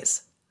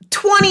always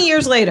 20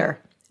 years later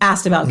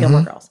asked about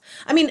Gilmore Girls.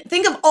 I mean,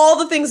 think of all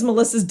the things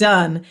Melissa's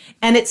done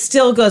and it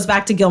still goes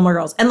back to Gilmore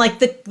Girls. And like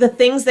the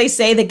things they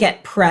say that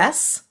get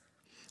press,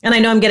 and I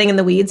know I'm getting in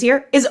the weeds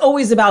here, is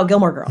always about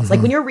Gilmore Girls.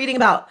 Like when you're reading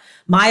about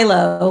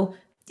Milo,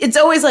 it's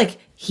always like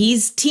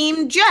he's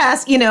Team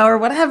Jess, or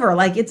whatever.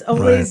 Like it's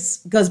always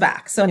goes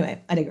back. So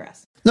anyway, I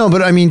digress. No,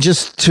 but I mean,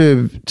 just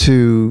to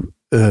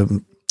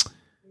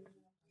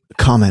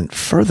comment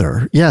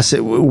further, yes,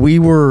 we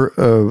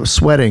were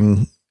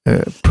sweating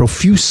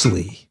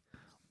profusely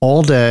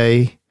all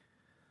day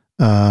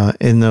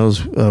in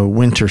those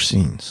winter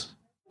scenes,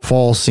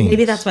 fall scenes.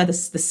 Maybe that's why the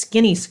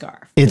skinny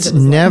scarf. It's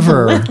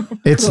never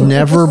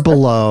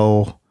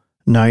below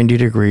 90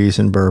 degrees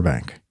in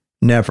Burbank.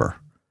 Never.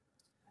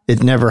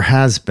 It never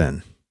has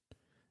been,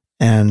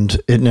 and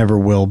it never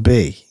will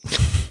be.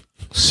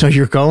 So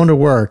you're going to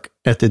work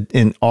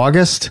in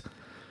August?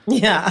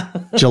 Yeah.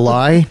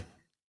 July?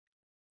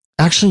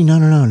 Actually, no,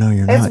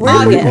 you're it's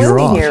not. You're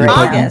off.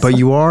 Right but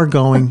you are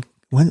going.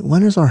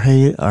 When is our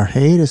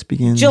hiatus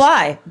begins?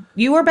 July.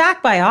 You were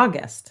back by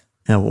August.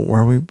 Yeah, well,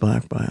 were we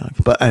back by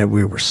August? But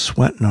we were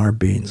sweating our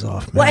beans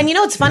off, man. Well, and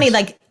it's funny,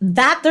 like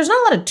that, there's not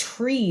a lot of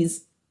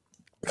trees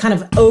kind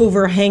of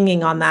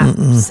overhanging on that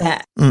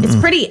set. It's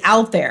pretty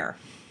out there.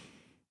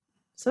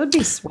 So it'd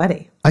be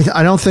sweaty.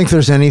 I don't think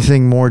there's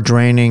anything more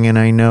draining, and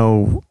I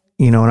know,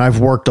 and I've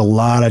worked a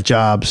lot of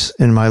jobs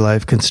in my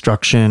life,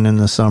 construction in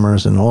the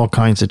summers and all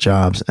kinds of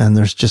jobs, and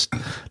there's just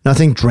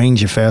nothing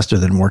drains you faster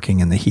than working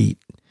in the heat.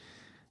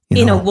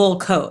 In a wool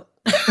coat.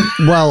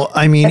 Well,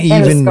 I mean,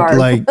 even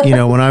like,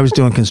 when I was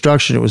doing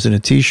construction, it was in a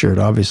t-shirt,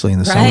 obviously in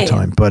the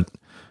summertime, but,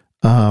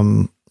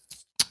 man,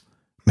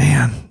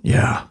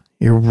 yeah,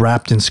 you're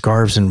wrapped in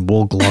scarves and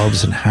wool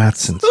gloves and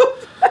hats and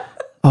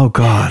oh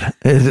God,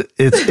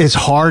 it's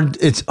hard.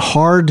 It's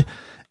hard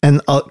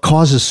and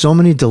causes so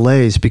many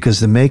delays because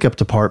the makeup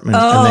department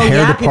and the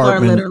hair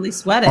department are literally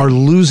sweating. Are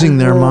losing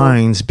their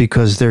minds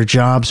because their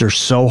jobs are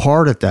so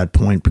hard at that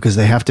point because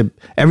they have to,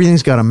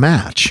 everything's got to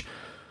match.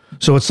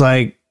 So it's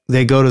like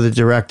they go to the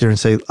director and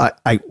say,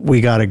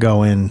 we got to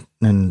go in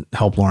and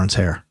help Lauren's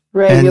hair.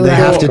 Right, and they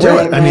have to do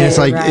it. I mean, it's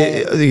like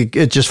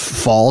it just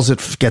falls,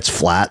 it gets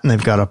flat and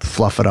they've got to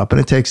fluff it up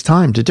and it takes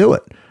time to do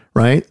it.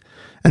 Right.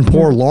 And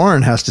poor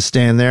Lauren has to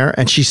stand there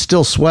and she's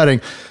still sweating.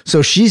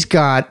 So she's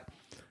got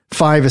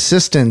 5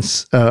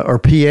 assistants or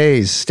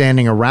PAs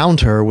standing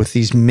around her with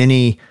these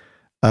mini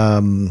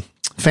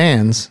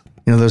fans,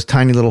 those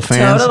tiny little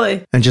fans.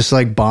 Totally. And just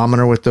like bombing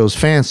her with those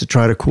fans to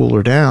try to cool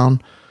her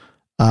down.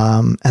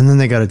 And then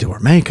they got to do her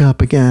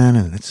makeup again.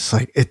 And it's just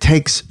like, it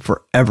takes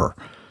forever.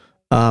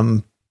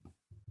 And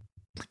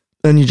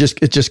it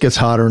just gets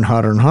hotter and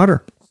hotter and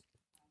hotter.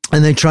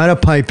 and they try to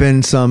pipe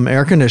in some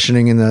air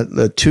conditioning in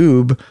the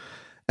tube.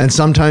 And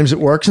sometimes it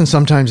works and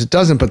sometimes it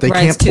doesn't, but they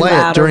can't play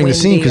it during the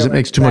scene because it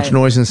makes too much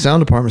noise, and the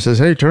sound department says,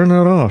 hey, turn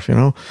that off, you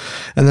know?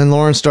 And then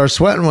Lauren starts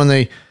sweating when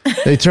they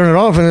turn it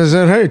off, and they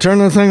said, hey, turn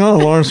the thing on.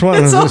 Lauren's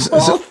sweating.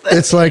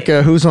 It's like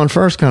a who's on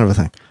first kind of a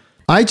thing.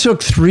 I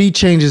took 3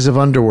 changes of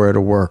underwear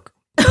to work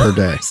per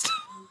day.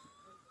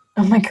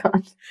 Oh my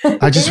God.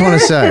 I just want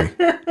to say,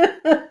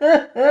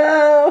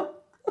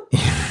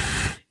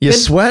 you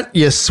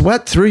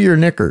sweat through your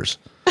knickers.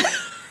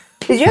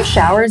 Did you have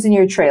showers in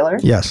your trailer?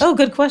 Yes. Oh,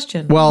 good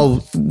question.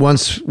 Well,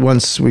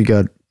 once we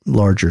got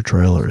larger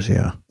trailers,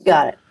 yeah.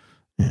 Got it.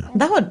 Yeah.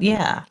 That would,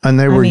 yeah. And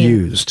they were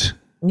used.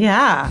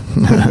 Yeah.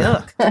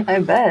 Yuck. I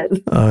bet.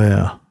 Oh,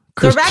 yeah.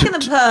 So we're back in the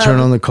pub. Turn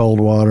on the cold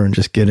water and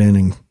just get in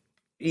and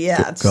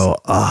go,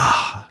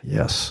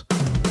 yes.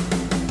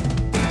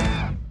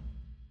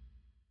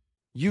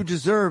 You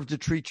deserve to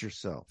treat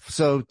yourself.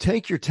 So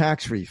take your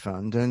tax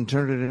refund and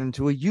turn it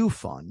into a U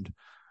fund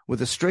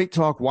with a Straight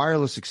Talk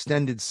Wireless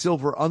Extended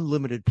Silver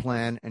Unlimited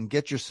plan and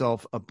get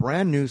yourself a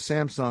brand new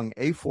Samsung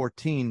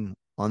A14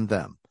 on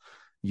them.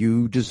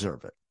 You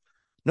deserve it.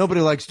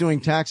 Nobody likes doing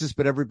taxes,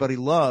 but everybody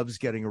loves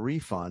getting a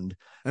refund.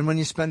 And when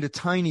you spend a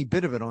tiny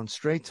bit of it on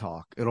Straight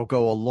Talk, it'll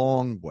go a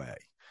long way.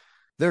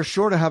 They're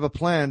sure to have a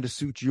plan to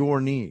suit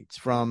your needs,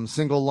 from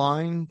single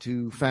line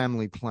to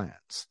family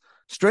plans.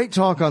 Straight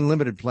Talk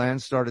Unlimited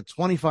plans start at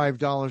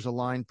 $25 a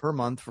line per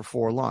month for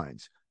 4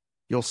 lines.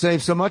 You'll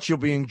save so much you'll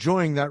be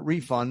enjoying that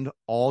refund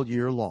all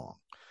year long.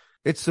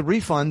 It's the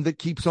refund that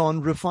keeps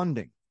on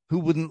refunding. Who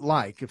wouldn't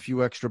like a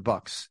few extra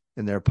bucks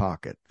in their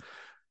pocket?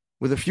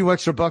 With a few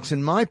extra bucks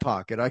in my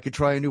pocket, I could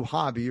try a new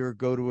hobby or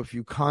go to a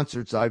few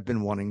concerts I've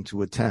been wanting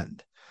to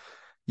attend.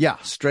 Yeah,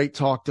 Straight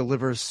Talk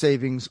delivers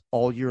savings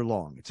all year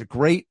long. It's a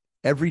great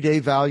everyday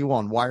value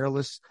on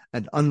wireless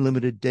and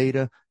unlimited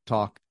data,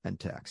 talk, and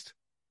text.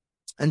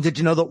 And did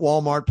you know that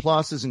Walmart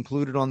Plus is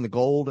included on the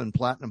Gold and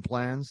Platinum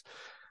plans?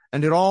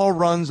 And it all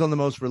runs on the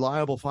most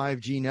reliable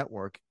 5G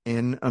network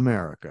in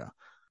America.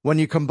 When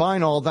you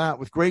combine all that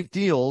with great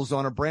deals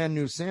on a brand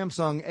new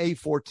Samsung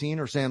A14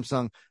 or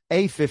Samsung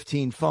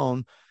A15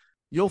 phone,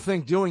 you'll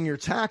think doing your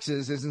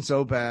taxes isn't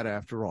so bad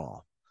after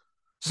all.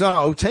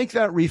 So take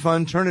that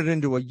refund, turn it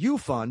into a U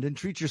fund, and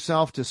treat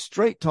yourself to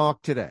Straight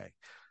Talk today.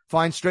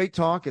 Find Straight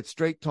Talk at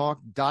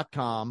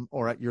straighttalk.com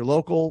or at your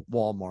local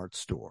Walmart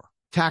store.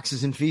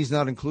 Taxes and fees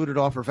not included.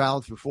 Offer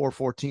valid through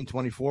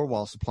 4/14/24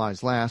 while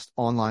supplies last.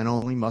 Online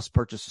only. Must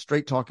purchase a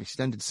Straight Talk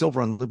Extended Silver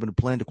Unlimited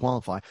plan to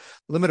qualify.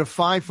 Limit of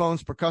 5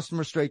 phones per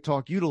customer. Straight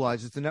Talk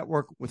utilizes the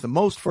network with the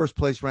most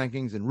first-place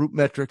rankings in Root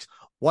Metrics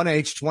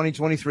 1H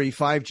 2023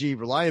 5G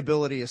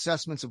reliability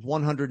assessments of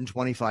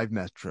 125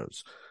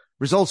 metros.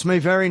 Results may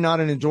vary. Not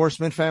an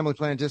endorsement. Family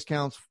plan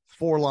discounts.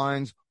 4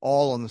 lines,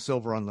 all on the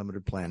Silver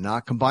Unlimited plan.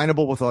 Not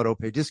combinable with auto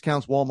pay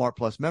discounts. Walmart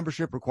Plus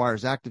membership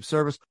requires active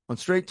service on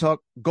Straight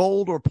Talk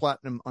Gold or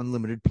Platinum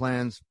Unlimited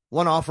plans.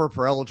 1 offer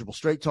per eligible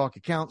Straight Talk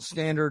account.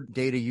 Standard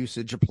data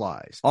usage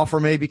applies.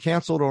 Offer may be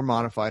canceled or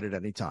modified at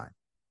any time.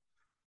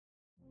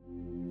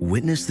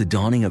 Witness the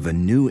dawning of a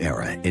new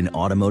era in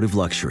automotive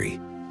luxury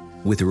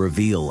with a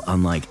reveal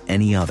unlike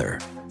any other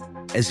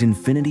as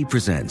Infiniti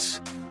presents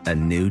a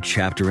new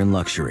chapter in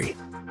luxury.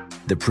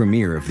 The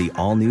premiere of the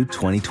all-new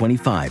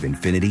 2025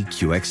 Infiniti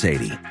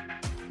QX80.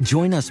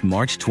 Join us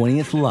March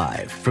 20th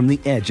live from the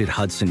Edge at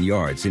Hudson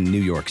Yards in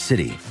New York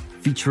City,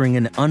 featuring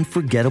an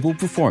unforgettable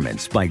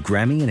performance by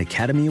Grammy and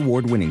Academy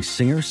Award-winning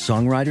singer,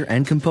 songwriter,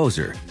 and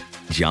composer,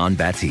 Jon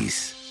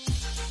Batiste.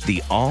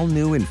 The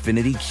all-new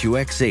Infiniti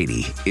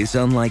QX80 is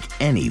unlike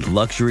any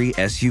luxury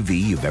SUV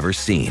you've ever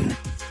seen.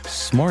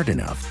 Smart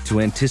enough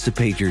to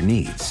anticipate your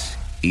needs,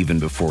 even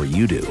before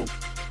you do.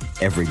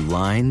 Every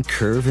line,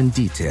 curve, and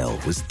detail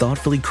was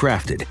thoughtfully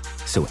crafted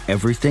so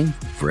everything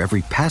for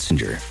every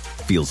passenger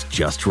feels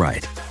just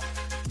right.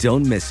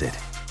 Don't miss it.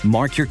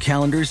 Mark your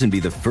calendars and be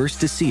the first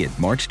to see it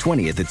March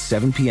 20th at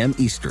 7 p.m.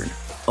 Eastern,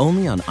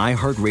 only on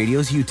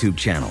iHeartRadio's YouTube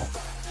channel.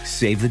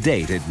 Save the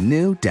date at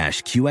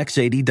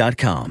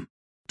new-QX80.com.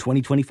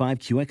 2025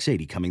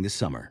 QX80 coming this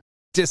summer.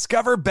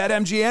 Discover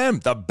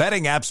BetMGM, the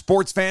betting app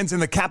sports fans in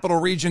the capital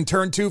region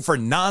turn to for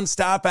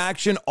nonstop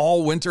action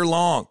all winter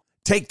long.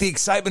 Take the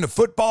excitement of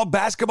football,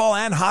 basketball,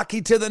 and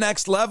hockey to the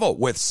next level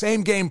with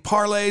same-game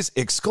parlays,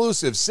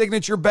 exclusive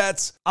signature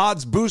bets,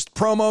 odds boost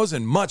promos,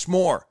 and much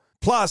more.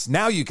 Plus,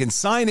 now you can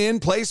sign in,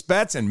 place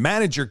bets, and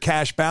manage your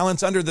cash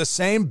balance under the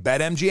same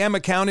BetMGM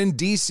account in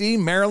D.C.,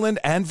 Maryland,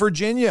 and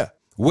Virginia.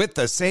 With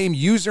the same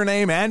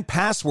username and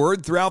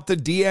password throughout the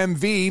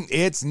DMV,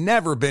 it's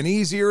never been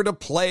easier to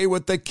play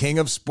with the king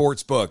of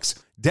sportsbooks.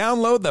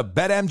 Download the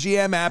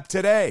BetMGM app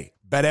today.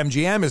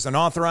 BetMGM is an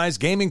authorized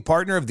gaming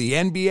partner of the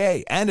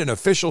NBA and an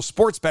official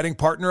sports betting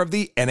partner of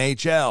the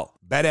NHL.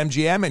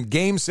 BetMGM and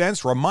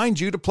GameSense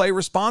remind you to play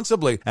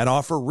responsibly and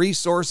offer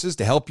resources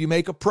to help you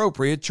make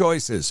appropriate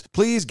choices.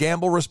 Please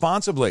gamble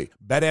responsibly.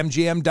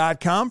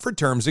 BetMGM.com for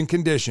terms and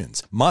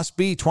conditions. Must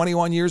be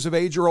 21 years of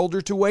age or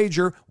older to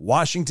wager.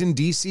 Washington,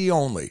 D.C.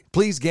 only.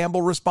 Please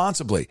gamble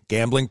responsibly.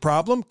 Gambling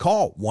problem?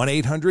 Call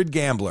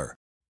 1-800-GAMBLER.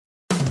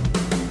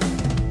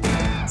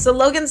 So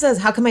Logan says,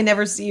 how come I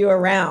never see you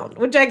around?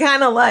 Which I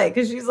kind of like,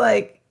 because she's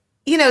like,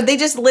 they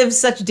just live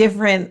such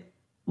different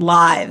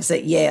lives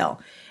at Yale.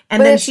 And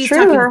but then it's she's true.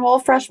 talking, her whole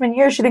freshman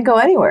year, she didn't go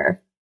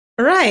anywhere.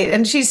 Right.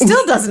 And she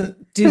still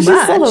doesn't do much. She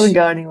still doesn't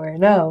go anywhere.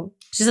 No.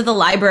 She's at the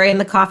library and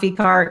the coffee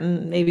cart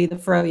and maybe the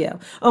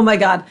froyo. Oh my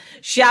God.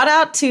 Shout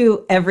out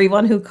to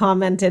everyone who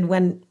commented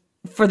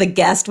for the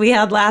guest we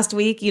had last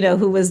week,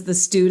 who was the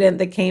student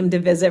that came to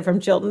visit from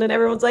Chilton, and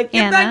everyone's like,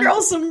 give that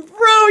girl some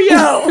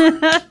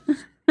froyo.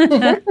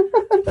 I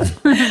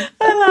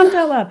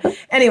laughed.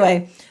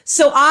 Anyway,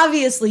 so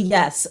obviously,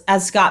 yes,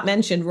 as Scott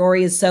mentioned,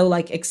 Rory is so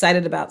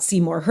excited about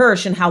Seymour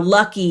Hersh and how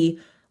lucky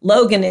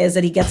Logan is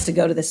that he gets to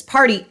go to this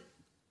party.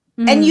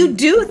 And you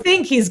do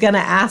think he's going to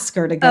ask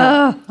her to go.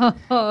 I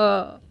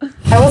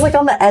was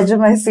on the edge of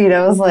my seat.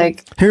 I was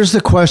like, here's the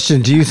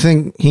question. Do you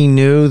think he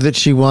knew that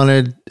she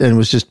wanted and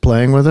was just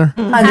playing with her?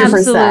 100%.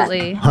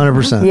 Absolutely.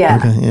 100%. Yeah.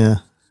 Okay, yeah.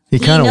 He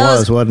kind of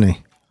was, wasn't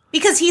he?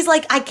 Because he's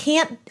like, I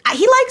can't,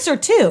 he likes her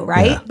too,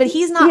 right? Yeah. But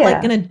he's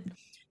not going to,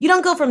 you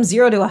don't go from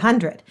 0 to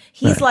 100.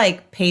 He's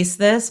like, pace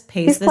this,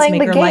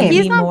 make her like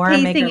me more.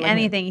 He's not pacing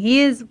anything.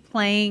 He is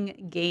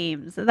playing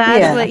games.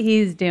 That's what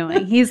he's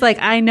doing. He's like,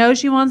 I know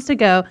she wants to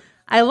go.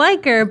 I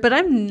like her, but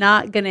I'm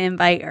not going to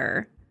invite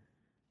her.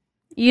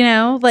 So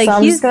I'm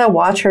just going to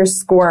watch her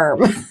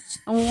squirm.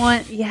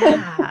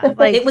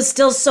 It was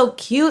still so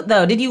cute,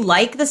 though. Did you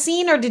like the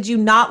scene, or did you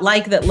not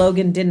like that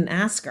Logan didn't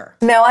ask her?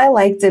 No, I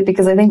liked it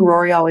because I think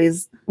Rory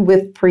always,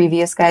 with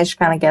previous guys, she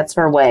kind of gets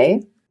her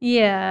way.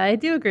 Yeah, I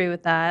do agree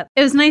with that.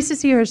 It was nice to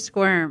see her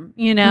squirm,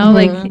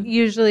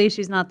 usually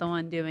she's not the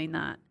one doing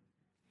that.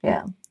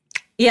 Yeah.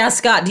 Yeah,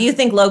 Scott, do you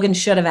think Logan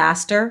should have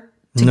asked her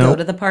to go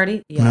to the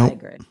party? Yeah, I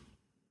agree.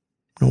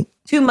 Nope.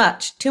 Too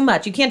much.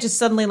 You can't just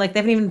suddenly they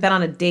haven't even been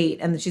on a date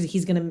and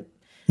he's going to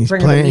He's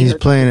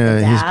playing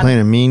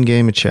a mean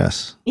game of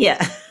chess.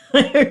 Yeah. I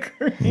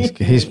agree.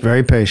 He's a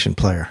very patient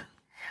player.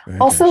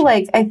 Also,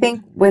 I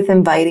think with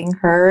inviting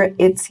her,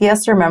 he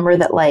has to remember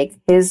that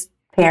his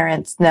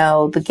parents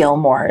know the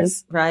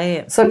Gilmores.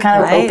 Right. So it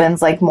kind of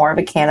opens more of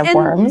a can of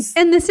worms.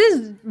 And this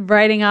is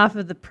writing off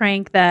of the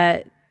prank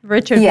that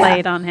Richard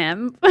played on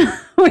him. Where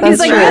he's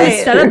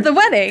set up the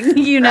wedding,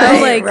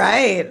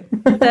 Right.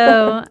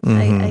 So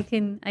I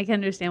can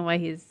understand why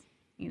he's,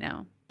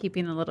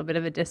 keeping a little bit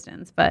of a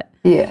distance, but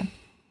yeah.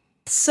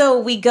 So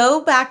we go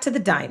back to the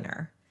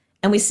diner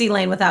and we see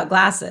Lane without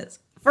glasses.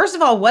 First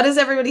of all, what does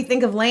everybody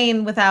think of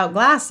Lane without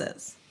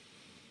glasses?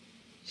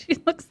 She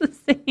looks the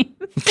same.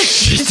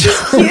 She's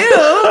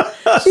cute.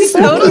 She's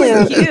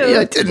totally cute.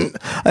 Yeah,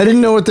 I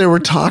didn't know what they were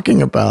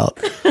talking about.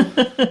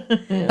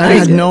 I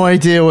had no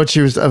idea what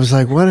she was. I was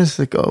like, what is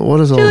all this?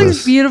 She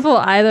looks beautiful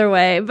either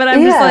way, but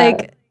I'm just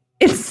like,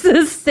 it's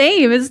the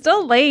same. It's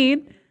still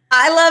Lane.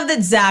 I love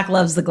that Zach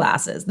loves the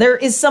glasses. There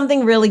is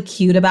something really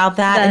cute about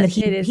that, and that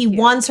he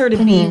wants her to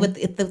be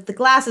with the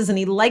glasses, and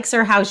he likes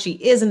her how she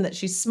is, and that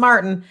she's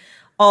smart and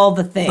all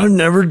the things. I've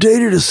never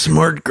dated a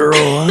smart girl.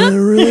 I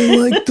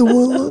really like the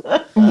one.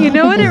 You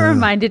know what it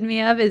reminded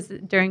me of is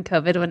during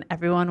COVID when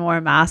everyone wore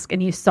a mask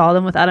and you saw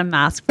them without a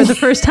mask for the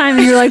first time,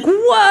 and you're like,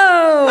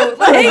 whoa!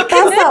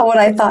 That's not what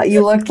I thought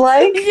you looked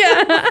like.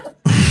 Yeah.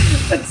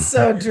 It's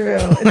so true.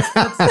 It's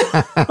so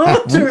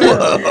true.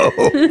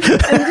 And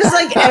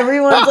just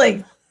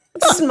everyone's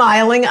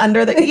smiling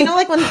under the,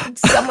 when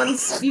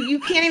someone's, you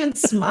can't even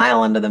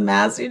smile under the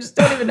mask. You just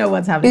don't even know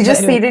what's happening. You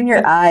just see it in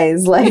your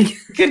eyes.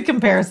 Good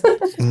comparison.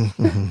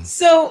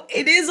 So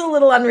it is a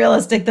little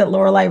unrealistic that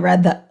Lorelai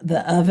read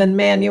the oven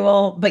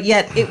manual, but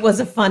yet it was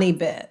a funny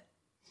bit.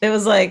 It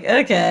was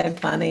okay,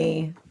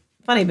 funny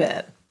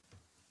bit.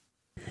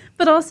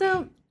 But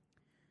also,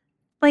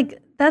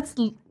 that's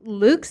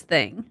Luke's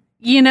thing.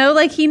 He knows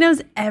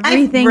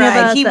everything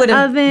about the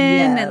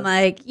oven and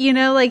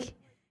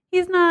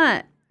he's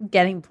not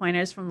getting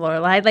pointers from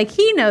Lorelai.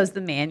 He knows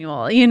the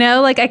manual,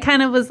 I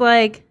kind of was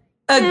like,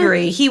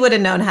 agree. He would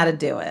have known how to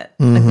do it.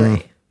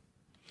 Agree.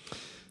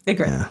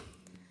 Yeah.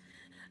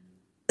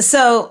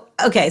 So,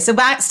 okay. So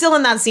back still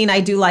in that scene, I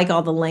do like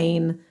all the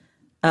Lane,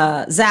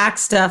 Zach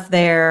stuff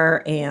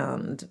there.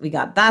 And we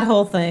got that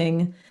whole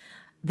thing.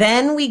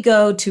 Then we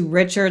go to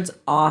Richard's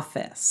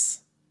office.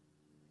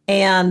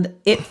 And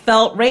it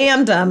felt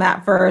random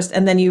at first.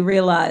 And then you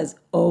realize,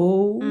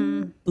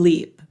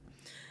 bleep.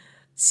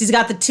 She's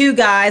got the two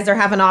guys. They're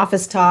having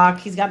office talk.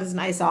 He's got his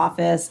nice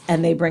office.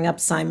 And they bring up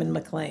Simon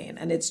McLean.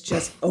 And it's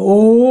just,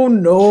 oh,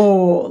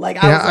 no.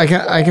 I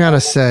got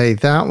to say,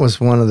 that was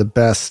one of the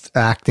best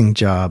acting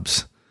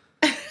jobs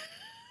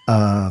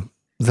that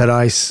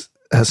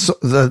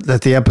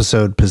the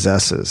episode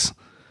possesses.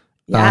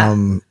 Yeah.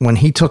 When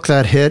he took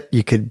that hit,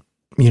 you could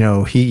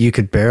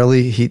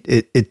barely,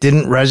 it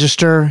didn't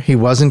register. He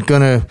wasn't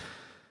going to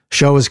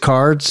show his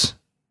cards,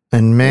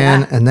 and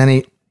and then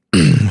he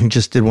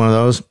just did one of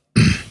those.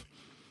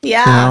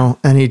 Yeah. You know,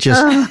 and he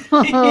just,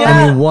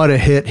 I mean, what a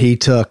hit he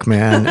took,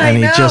 man. And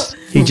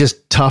he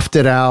just toughed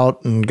it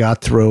out and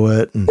got through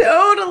it. And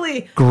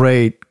totally.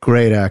 Great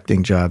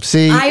acting job.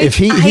 See, if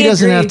he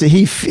doesn't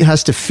agree. have to,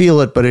 has to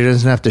feel it, but he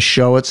doesn't have to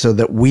show it so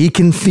that we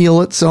can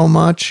feel it so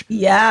much.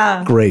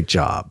 Yeah. Great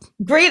job.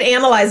 Great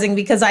analyzing,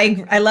 because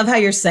I love how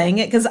you're saying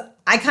it, because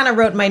I kind of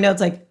wrote in my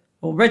notes like,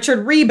 well,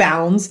 Richard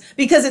rebounds,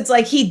 because it's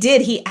like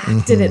he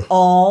acted it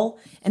all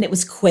and it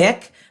was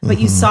quick, but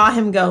you saw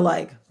him go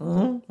like,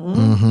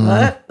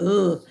 what?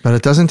 Ugh. But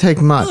it doesn't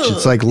take much. Ugh.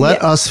 It's like,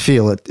 let us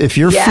feel it. If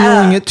you're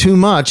feeling it too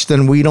much,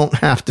 then we don't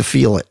have to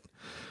feel it.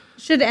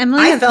 Should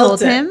Emily have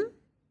told him?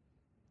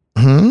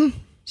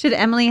 Should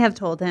Emily have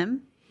told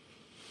him?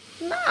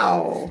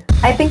 No.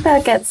 I think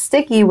that gets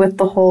sticky with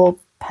the whole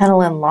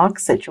Pennell and Locke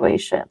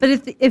situation.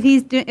 But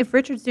if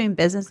Richard's doing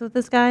business with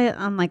this guy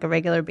on like a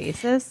regular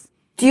basis,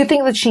 do you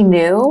think that she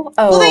knew?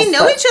 Well, they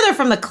know each other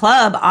from the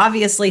club,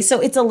 obviously, so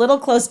it's a little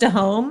close to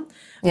home.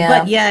 Yeah.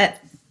 But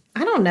yet,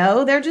 I don't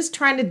know. They're just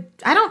trying to.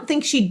 I don't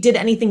think she did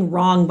anything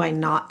wrong by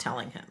not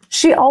telling him.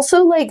 She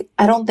also I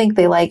don't think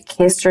they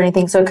kissed or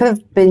anything, so it could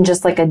have been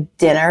just like a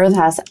dinner.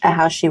 That's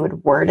how she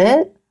would word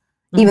it.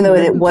 Even though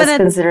it was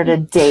considered a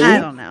date. I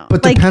don't know.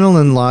 But the Pennell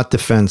and Lott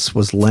defense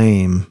was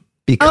lame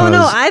because... Oh,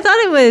 no, I thought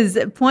it was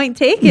point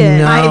taken.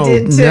 No, I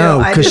did too.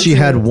 No, because she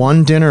had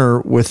one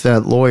dinner with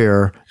that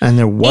lawyer and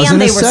there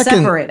wasn't a second... And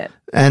they were separated.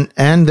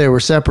 And they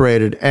were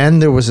separated.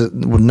 And there was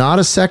not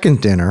a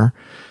second dinner.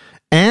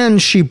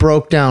 And she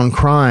broke down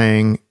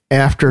crying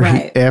after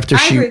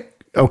she... agree.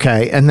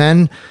 Okay, and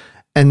then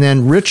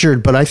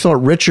Richard, but I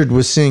thought Richard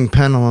was seeing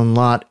Pennell and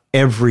Lott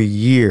every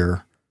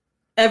year.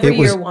 Every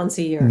year, once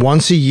a year.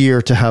 Once a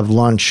year to have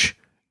lunch.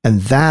 And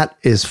that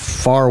is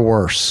far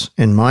worse,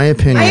 in my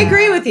opinion. I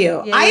agree with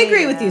you. I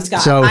agree with you,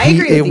 Scott. So I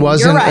agree with you.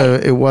 You're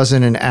right. It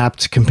wasn't an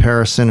apt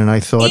comparison, and I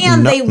thought...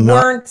 And they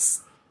weren't...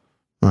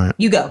 Right.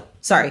 You go.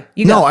 Sorry.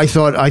 You go. No, I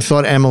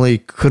thought Emily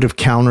could have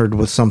countered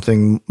with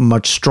something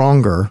much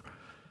stronger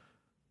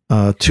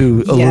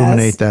to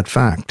illuminate that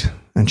fact.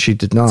 And she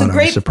did not. I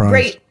was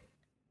surprised.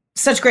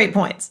 Such great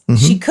points.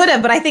 Mm-hmm. She could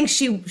have, but I think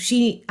she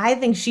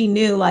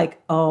knew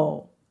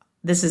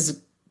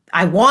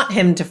I want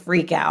him to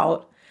freak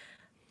out.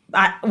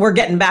 We're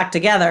getting back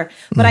together.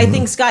 But I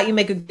think, Scott, you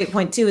make a good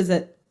point too, is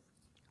that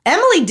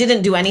Emily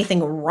didn't do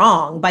anything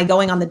wrong by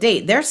going on the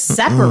date. They're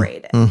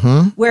separated.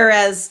 Mm-hmm.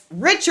 Whereas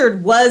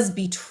Richard was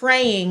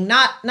betraying,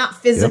 not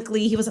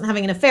physically, he wasn't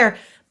having an affair,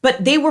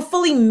 but they were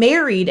fully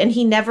married, and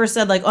he never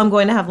said I'm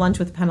going to have lunch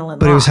with Pennell and Locke.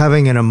 But he was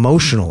having an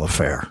emotional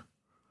affair.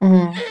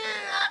 Mm-hmm.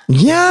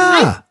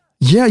 Yeah.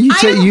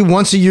 You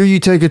once a year you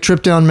take a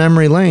trip down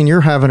memory lane.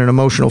 You're having an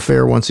emotional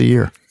affair once a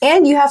year,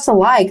 and you have to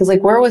lie because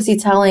where was he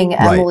telling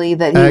Emily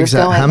that he was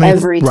going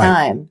every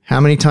time? How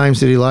many times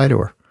did he lie to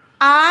her?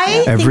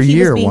 Every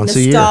year, he was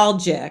being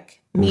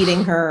nostalgic,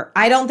 meeting her.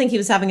 I don't think he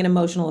was having an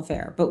emotional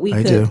affair, but we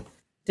could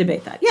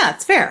debate that. Yeah,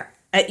 it's fair.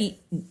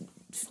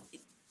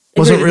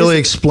 Wasn't really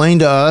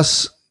explained to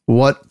us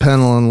what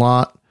Pennell and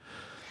Lott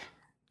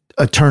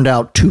turned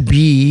out to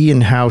be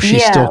and how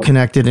she's still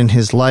connected in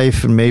his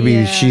life, and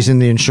maybe she's in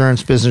the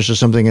insurance business or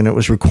something, and it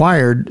was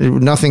required.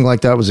 Nothing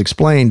like that was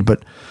explained,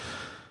 but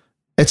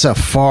it's a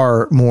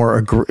far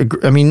more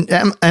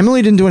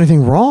Emily didn't do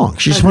anything wrong.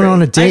 She just went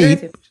on a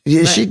date.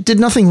 She did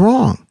nothing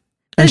wrong,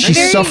 and she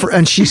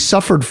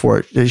suffered for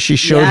it. She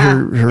showed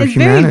her it's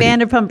humanity. Very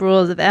Vanderpump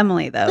Rules of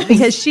Emily, though,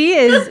 because she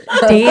is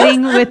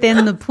dating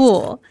within the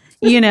pool.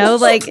 You know,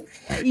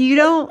 you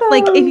don't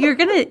if you're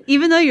gonna,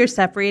 even though you're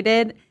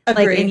separated, and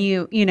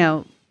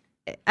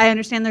I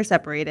understand they're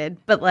separated,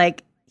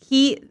 but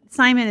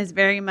Simon is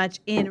very much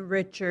in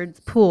Richard's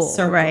pool,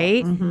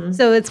 right? Mm-hmm.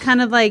 So it's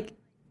kind of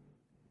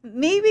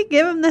maybe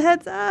give him the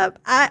heads up.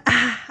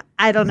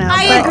 I don't know.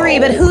 I agree,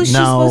 but who's she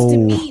supposed to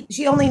meet?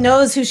 She only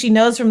knows who she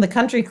knows from the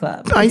country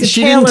club.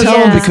 She didn't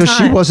tell him because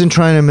she wasn't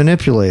trying to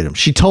manipulate him.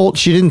 She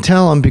didn't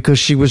tell him because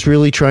she was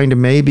really trying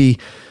to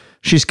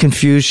she's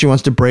confused. She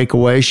wants to break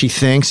away. She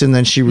thinks, and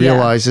then she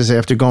realizes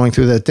after going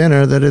through that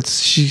dinner that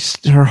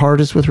her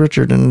heart is with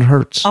Richard, and it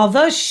hurts.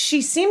 Although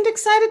she seemed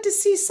excited to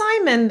see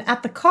Simon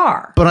at the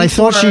car. But I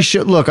thought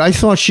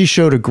she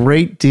showed a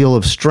great deal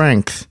of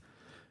strength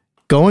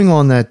going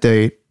on that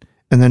date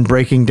and then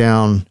breaking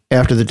down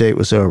after the date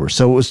was over.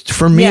 So it was,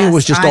 for me, it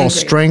was just all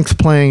strength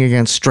playing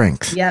against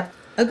strength. Yep.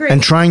 Agreed.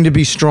 And trying to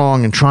be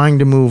strong and trying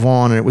to move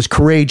on. And it was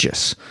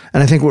courageous.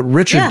 And I think what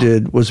Richard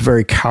did was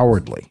very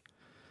cowardly.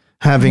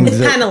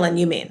 With Pennell,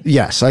 you mean?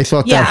 Yes, I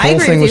thought that whole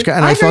thing was...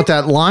 And I thought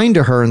that line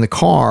to her in the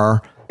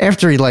car,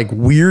 after he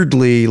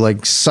weirdly,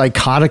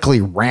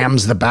 psychotically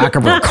rams the back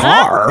of her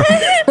car.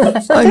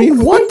 I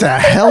mean, what the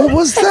hell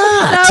was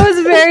that? That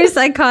was very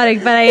psychotic,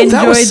 but I enjoyed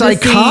that was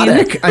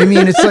psychotic. The I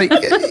mean,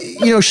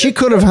 it's she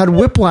could have had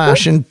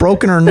whiplash and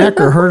broken her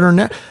neck or hurt her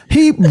neck.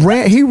 He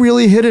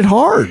really hit it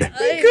hard.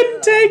 He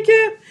couldn't take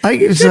it.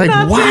 It's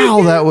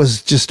wow, that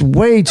was just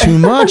way too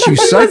much, you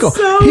psycho.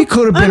 He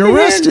could have been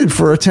arrested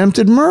for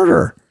attempted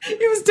murder.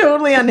 He was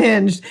totally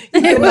unhinged.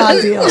 He could not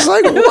deal. I was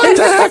like, what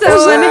the heck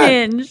was that?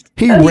 Unhinged.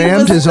 He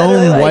rammed his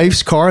own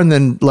wife's car and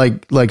then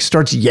like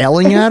starts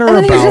yelling at her And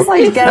then he's about just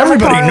like, "Get out of the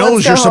everybody car, knows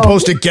let's you're go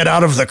supposed to get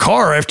out of the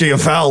car after you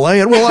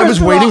valet it. Well, I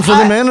was waiting for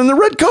the man in the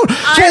red coat.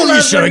 Well, you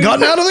love should have when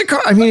gotten out of the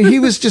car. I mean, he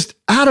was just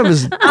out of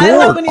his gourd, I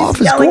love when off he's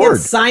his yelling gourd.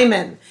 at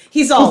Simon.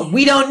 He's all,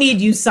 "We don't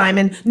need you,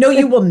 Simon. No,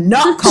 you will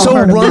not call So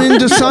her." to run me."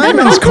 into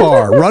Simon's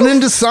car. Run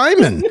into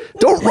Simon.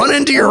 Don't run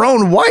into your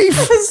own wife.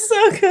 It's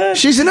so good.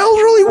 She's an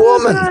elderly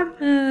woman.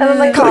 And then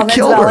like Could've comments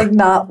killed about her. like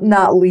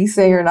not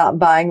leasing or not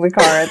buying the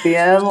car at the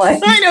end.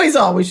 Like I know he's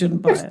all, "We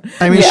shouldn't buy it."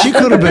 I mean, she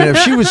could have been, if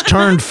she was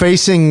turned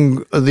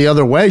facing the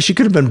other way, she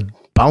could have been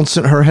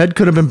bouncing, her head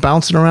could have been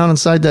bouncing around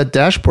inside that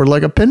dashboard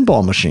like a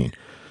pinball machine.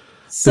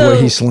 The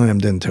way he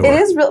slammed into it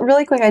her. is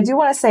really quick. I do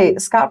want to say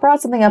Scott brought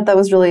something up that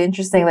was really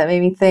interesting that made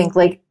me think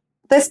like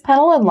this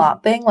pedal and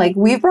lot thing. Like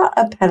we brought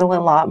a pedal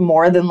and lot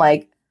more than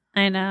like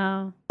I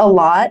know. a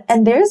lot,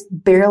 and there's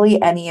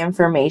barely any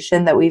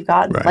information that we've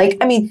gotten. Right. Like,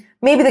 I mean,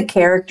 maybe the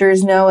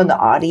characters know and the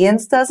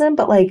audience doesn't,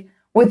 but like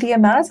with the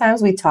amount of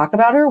times we talk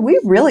about her, we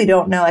really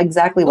don't know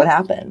exactly what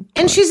happened.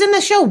 And she's in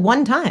the show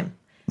one time.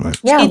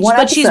 Yeah,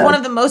 But she's one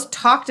of the most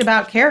talked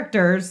about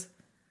characters,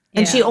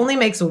 and Yeah. she only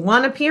makes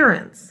one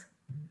appearance.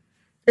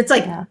 It's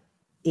like,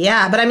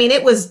 yeah, but I mean,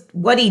 it was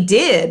what he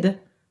did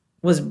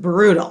was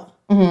brutal.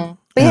 Mm-hmm.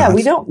 But yeah,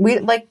 we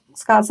like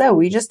Scott said,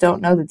 we just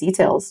don't know the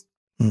details.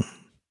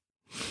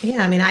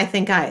 Yeah, I mean, I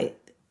think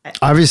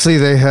Obviously,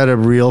 they had a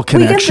real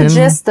connection. We get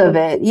the gist of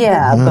it,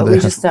 but we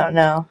just don't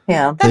know.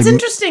 Yeah, that's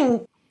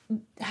interesting.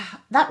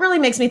 That really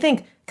makes me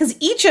think, because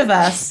each of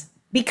us,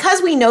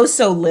 because we know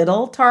so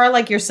little, Tara,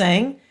 like you're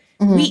saying,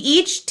 we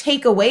each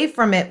take away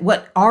from it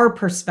what our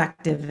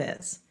perspective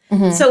is.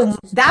 So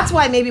that's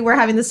why maybe we're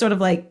having this sort of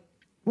like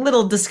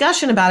little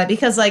discussion about it,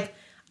 because like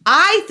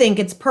I think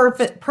it's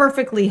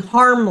perfectly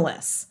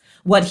harmless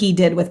what he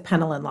did with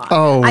Pennell and Lott.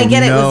 Oh, I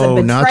get it was a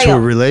betrayal. not to a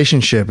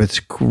relationship. It's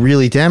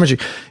really damaging.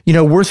 You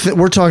know, we're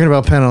talking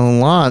about Pennell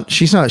and Lott.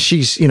 She's,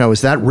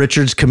 is that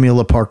Richard's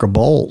Camilla Parker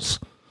Bowles?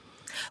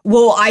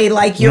 Well, I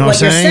like what you're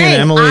saying.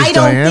 Emily's I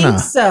don't Diana. think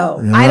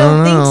so. I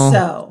don't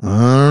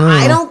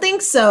I don't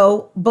think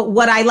so. But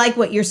what I like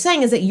what you're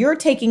saying is that you're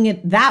taking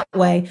it that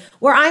way,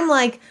 where I'm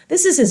like,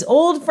 this is his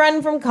old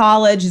friend from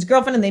college, his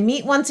girlfriend, and they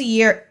meet once a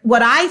year.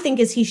 What I think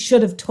is he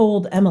should have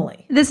told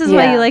Emily. This is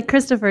why you like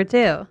Christopher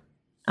too.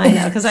 I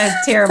know, because I have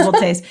terrible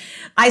taste.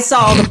 I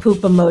saw all the poop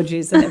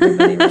emojis that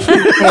everybody wrote.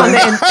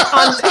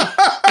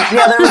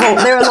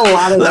 There was a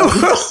lot of them.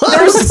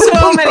 There's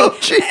so many.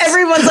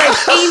 Everyone's like,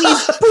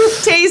 Amy's poop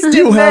taste in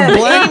You men. have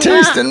black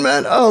taste in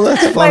men. Oh,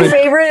 that's funny. My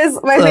favorite is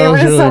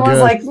really someone's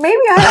good. like,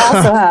 maybe I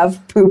also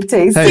have poop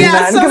taste. Hey. in Yeah,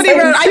 men, somebody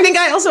 'cause wrote, I think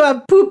I also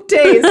have poop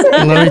taste.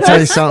 Let me tell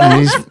you something.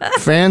 These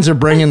fans are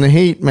bringing the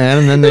heat, man,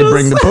 and then they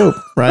bring the poop,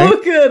 right?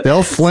 So good.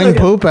 They'll fling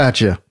poop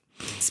at you.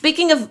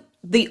 Speaking of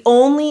the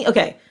only,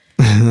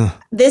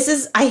 this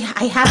is, I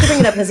have to bring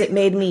it up because it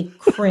made me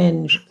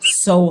cringe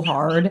so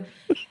hard.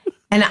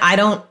 And I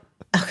want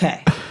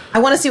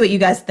to see what you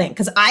guys think,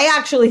 because I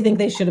actually think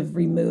they should have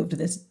removed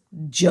this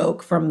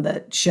joke from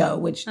the show,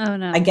 which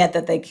I get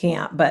that they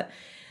can't. But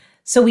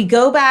so we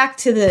go back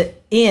to the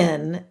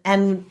inn,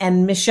 and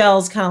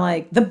Michelle's kind of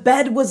like, the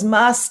bed was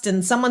mussed,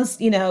 and someone's,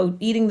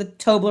 eating the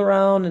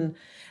Toblerone, and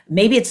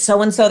maybe it's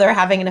so-and-so, they're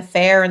having an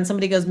affair, and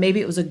somebody goes,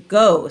 maybe it was a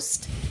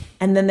ghost.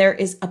 And then there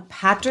is a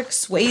Patrick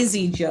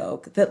Swayze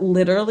joke that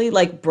literally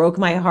like broke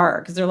my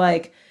heart, because they're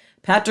like,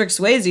 Patrick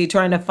Swayze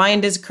trying to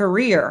find his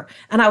career.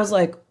 And I was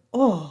like,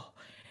 oh.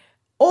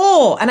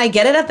 And I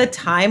get it at the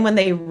time when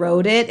they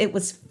wrote it, it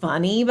was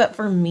funny. But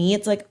for me,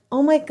 it's like,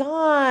 oh my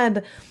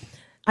God.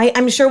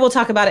 I'm sure we'll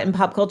talk about it in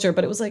pop culture,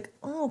 but it was like,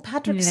 oh,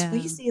 Patrick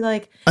Swayze.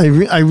 Like, I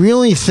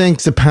really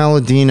think the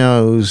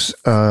Palladinos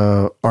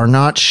are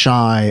not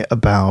shy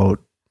about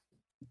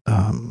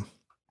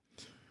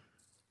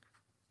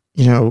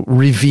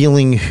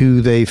revealing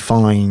who they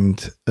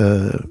find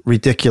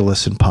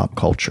ridiculous in pop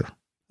culture.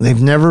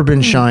 They've never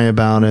been shy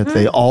about it.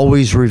 They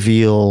always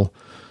reveal,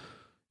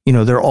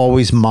 they're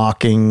always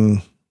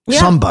mocking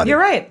somebody. You're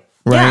right.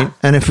 Right. Yeah.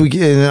 And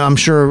I'm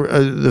sure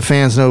the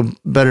fans know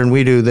better than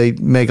we do. They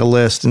make a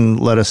list and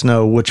let us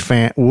know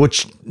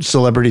which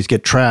celebrities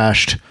get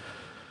trashed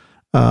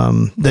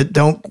that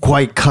don't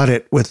quite cut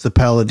it with the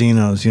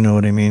Palladinos. You know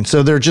what I mean?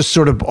 So they're just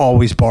sort of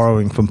always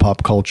borrowing from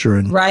pop culture.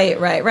 And Right.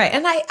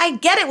 And I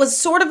get it was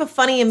sort of a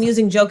funny,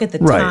 amusing joke at the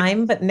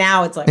time, but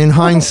now it's like, in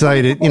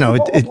hindsight, it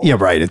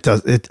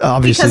does. It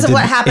obviously because of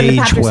what didn't happened to age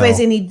Patrick well.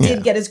 Swayze, and he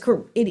did get his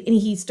career, and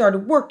he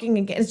started working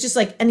again. It's just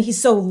like, and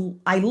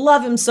I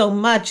love him so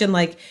much, and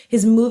like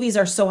his movies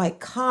are so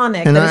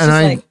iconic. And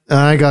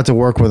I got to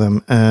work with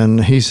him,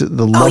 and he's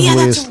the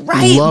loveliest,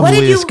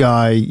 loveliest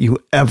guy you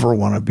ever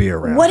want to be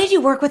around. What did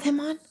you work with him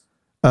on?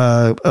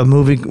 A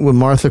movie with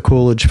Martha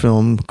Coolidge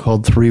film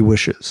called 3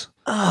 Wishes.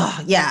 Oh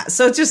yeah.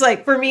 So it's just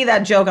like, for me, that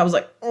joke, I was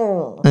like,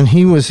 oh. And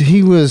he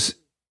was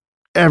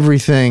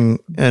everything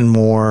and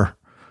more.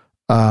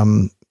 I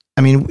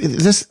mean,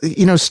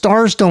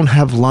 stars don't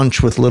have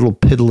lunch with little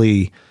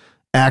piddly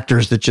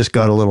actors that just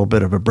got a little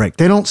bit of a break.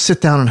 They don't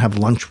sit down and have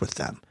lunch with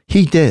them.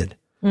 He did.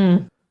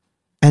 And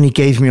he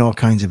gave me all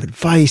kinds of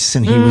advice,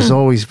 and he was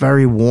always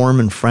very warm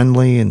and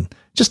friendly and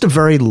just a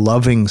very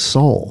loving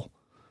soul.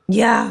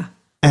 Yeah.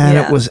 And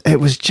it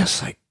was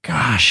just like,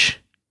 gosh,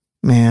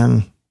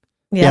 man.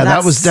 Yeah,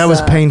 that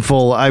was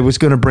painful. I was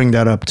going to bring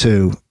that up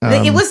too.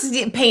 It was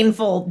a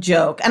painful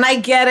joke. And I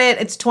get it.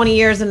 It's 20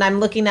 years and I'm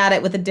looking at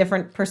it with a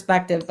different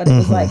perspective, but it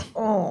was like,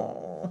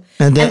 oh.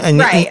 And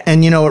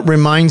it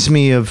reminds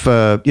me of,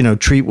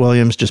 Treat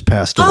Williams just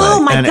passed away.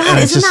 Oh my God. God. And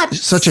it's Isn't just that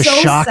such a so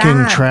shocking,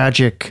 sad?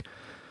 tragic,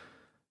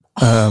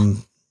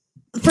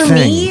 For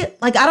me,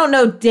 like, I don't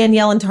know,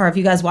 Danielle and Tara, if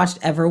you guys watched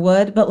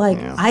Everwood, but like,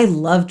 I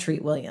love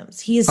Treat Williams.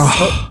 He is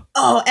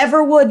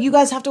Everwood. You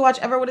guys have to watch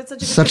Everwood.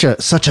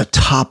 It's such a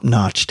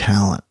top-notch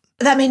talent.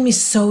 That made me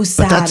so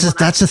sad. But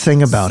that's the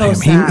thing about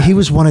him. He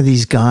was one of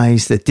these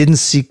guys that didn't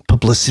seek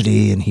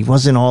publicity, and he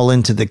wasn't all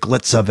into the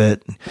glitz of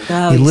it.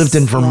 He lived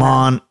in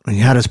Vermont, and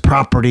he had his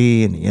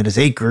property, and he had his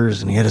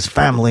acres, and he had his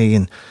family,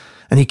 and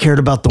he cared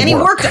about the work. And he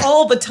worked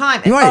all the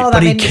time. Right,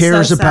 but he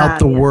cares so about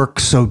the work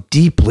so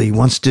deeply.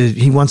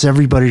 He wants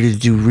everybody to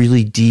do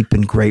really deep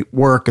and great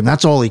work, and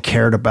that's all he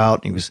cared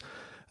about. He was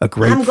a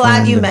great I'm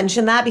glad you friend.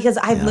 mentioned that because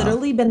I've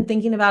literally been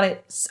thinking about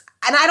it,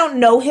 and I don't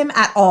know him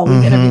at all.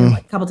 We've interviewed him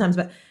like a couple times,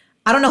 but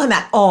I don't know him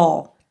at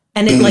all.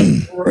 And it like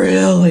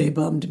really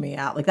bummed me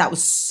out. Like that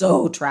was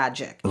so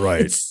tragic.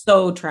 Right. It's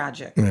so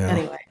tragic. Yeah.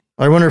 Anyway.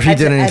 I wonder if he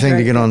did anything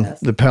to get on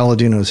the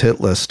Palladino's hit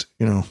list.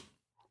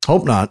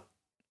 Hope not.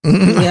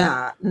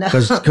 Yeah. No.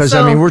 Because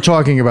I mean, we're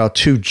talking about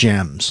two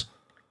gems.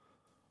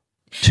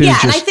 And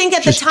I think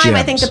at the time,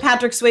 I think the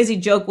Patrick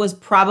Swayze joke was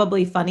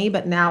probably funny,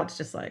 but now it's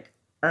just like.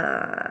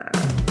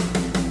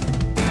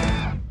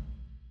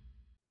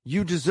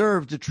 You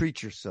deserve to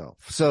treat yourself.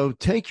 So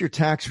take your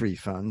tax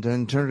refund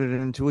and turn it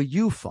into a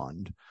U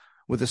fund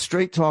with a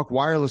Straight Talk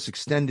Wireless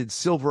Extended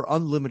Silver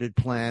Unlimited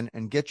plan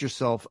and get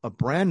yourself a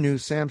brand new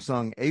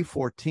Samsung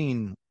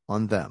A14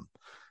 on them.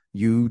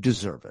 You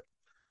deserve it.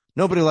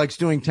 Nobody likes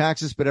doing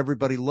taxes, but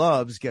everybody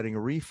loves getting a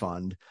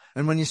refund.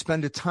 And when you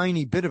spend a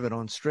tiny bit of it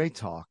on Straight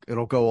Talk,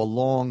 it'll go a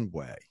long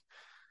way.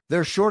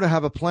 They're sure to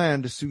have a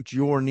plan to suit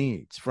your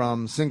needs,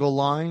 from single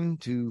line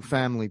to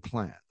family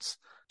plans.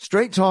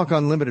 Straight Talk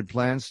Unlimited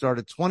plans start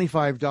at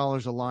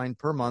 $25 a line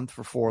per month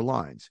for 4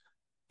 lines.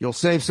 You'll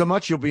save so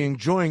much you'll be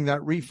enjoying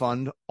that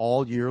refund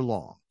all year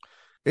long.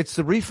 It's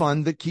the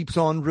refund that keeps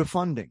on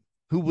refunding.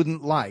 Who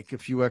wouldn't like a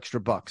few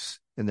extra bucks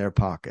in their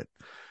pocket?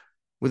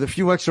 With a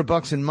few extra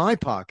bucks in my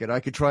pocket,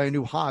 I could try a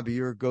new hobby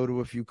or go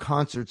to a few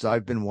concerts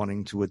I've been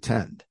wanting to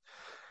attend.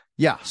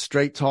 Yeah,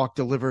 Straight Talk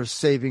delivers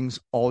savings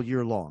all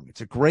year long.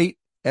 It's a great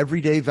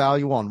everyday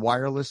value on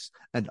wireless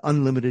and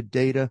unlimited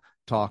data,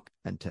 talk,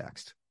 and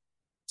text.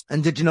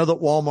 And did you know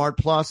that Walmart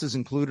Plus is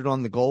included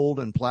on the Gold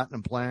and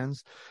Platinum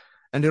plans?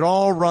 And it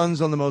all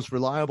runs on the most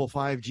reliable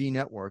 5G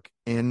network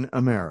in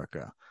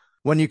America.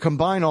 When you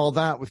combine all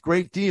that with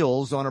great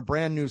deals on a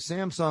brand new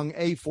Samsung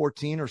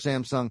A14 or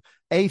Samsung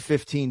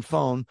A15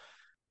 phone,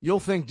 you'll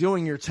think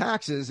doing your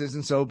taxes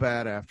isn't so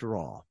bad after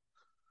all.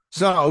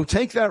 So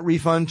take that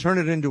refund, turn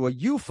it into a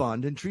U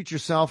fund, and treat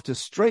yourself to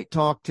Straight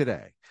Talk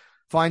today.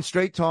 Find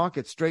Straight Talk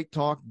at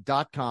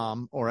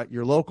straighttalk.com or at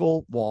your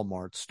local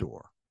Walmart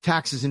store.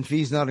 Taxes and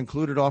fees not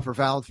included. Offer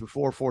valid through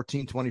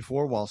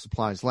 4/14/24 while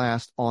supplies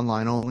last.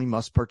 Online only.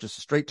 Must purchase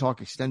a Straight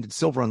Talk Extended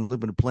Silver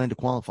Unlimited plan to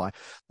qualify.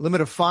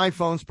 Limit of 5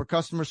 phones per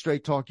customer.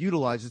 Straight Talk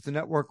utilizes the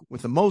network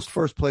with the most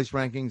first-place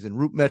rankings in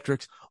Root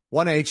Metrics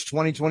 1H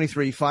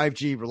 2023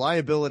 5G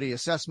reliability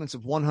assessments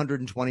of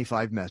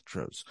 125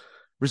 metros.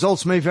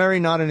 Results may vary.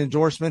 Not an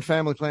endorsement.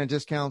 Family plan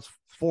discounts,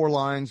 4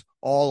 lines,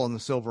 all on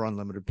the Silver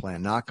Unlimited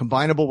plan. Not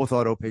combinable with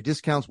auto pay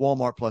discounts.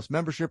 Walmart Plus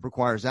membership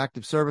requires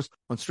active service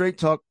on Straight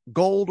Talk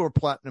Gold or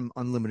Platinum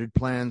Unlimited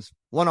plans.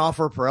 1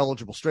 offer per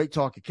eligible Straight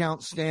Talk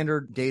account.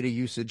 Standard data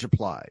usage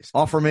applies.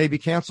 Offer may be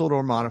canceled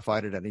or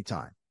modified at any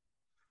time.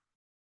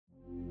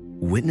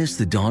 Witness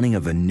the dawning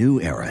of a new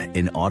era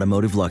in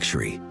automotive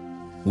luxury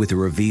with a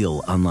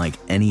reveal unlike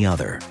any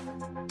other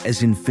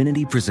as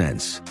Infiniti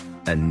presents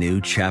a new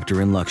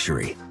chapter in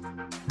luxury,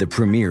 the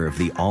premiere of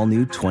the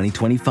all-new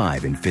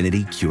 2025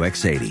 Infiniti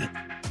QX80.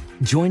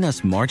 Join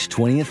us March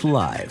 20th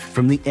live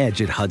from the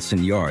Edge at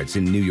Hudson Yards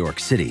in New York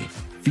City,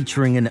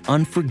 featuring an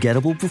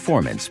unforgettable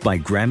performance by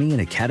Grammy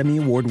and Academy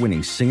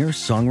Award-winning singer,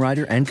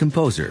 songwriter, and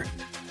composer,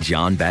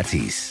 Jon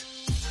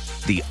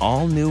Batiste. The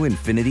all-new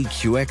Infiniti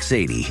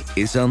QX80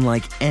 is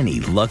unlike any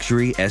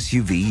luxury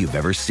SUV you've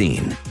ever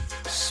seen.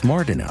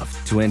 Smart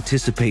enough to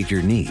anticipate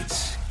your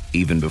needs,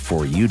 even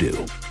before you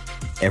do.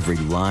 Every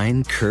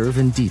line, curve,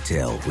 and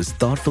detail was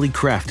thoughtfully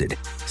crafted,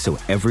 so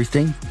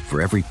everything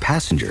for every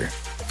passenger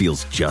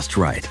feels just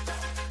right.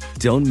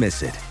 Don't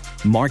miss it.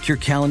 Mark your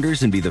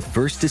calendars and be the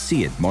first to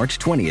see it March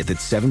 20th at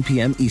 7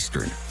 p.m.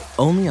 Eastern,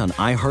 only on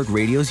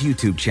iHeartRadio's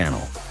YouTube channel.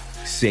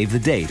 Save the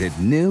date at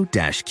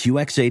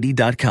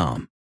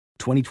new-QX80.com.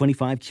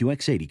 2025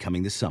 QX80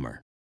 coming this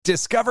summer.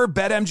 Discover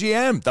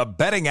BetMGM, the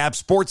betting app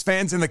sports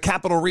fans in the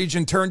capital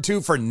region turn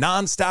to for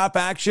nonstop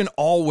action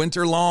all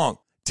winter long.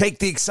 Take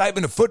the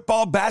excitement of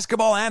football,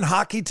 basketball, and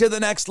hockey to the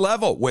next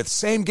level with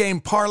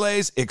same-game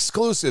parlays,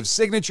 exclusive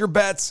signature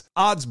bets,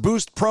 odds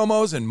boost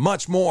promos, and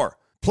much more.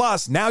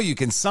 Plus, now you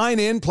can sign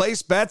in,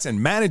 place bets,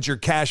 and manage your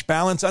cash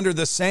balance under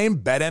the same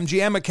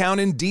BetMGM account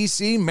in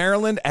D.C.,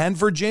 Maryland, and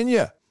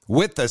Virginia.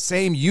 With the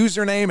same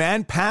username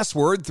and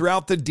password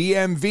throughout the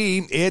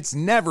DMV, it's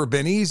never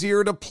been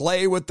easier to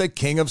play with the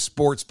king of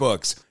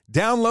sportsbooks.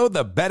 Download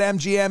the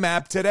BetMGM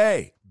app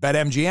today.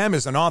 BetMGM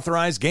is an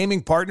authorized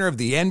gaming partner of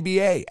the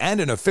NBA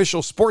and an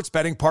official sports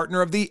betting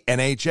partner of the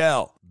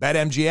NHL.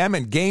 BetMGM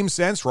and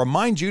GameSense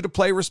remind you to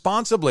play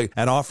responsibly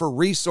and offer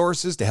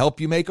resources to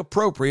help you make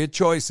appropriate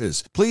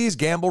choices. Please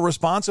gamble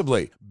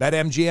responsibly.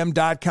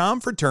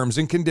 BetMGM.com for terms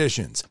and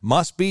conditions.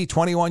 Must be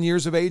 21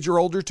 years of age or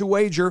older to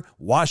wager.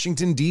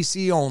 Washington,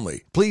 D.C.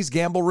 only. Please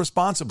gamble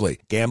responsibly.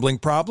 Gambling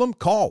problem?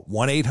 Call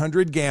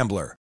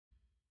 1-800-GAMBLER.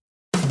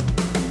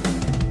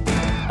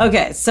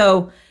 Okay,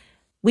 so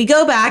we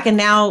go back and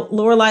now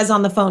Lorelai's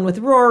on the phone with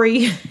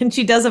Rory and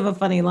she does have a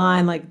funny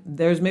line like,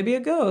 there's maybe a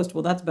ghost.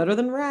 Well, that's better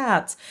than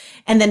rats.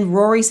 And then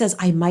Rory says,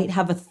 I might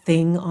have a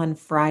thing on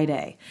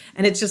Friday.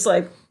 And it's just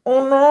like,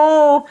 oh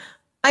no,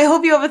 I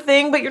hope you have a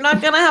thing, but you're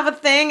not going to have a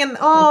thing. And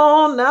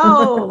oh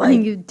no.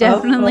 Like, you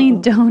definitely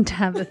don't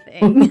have a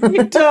thing.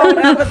 You don't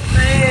have a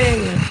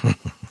thing.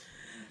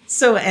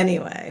 So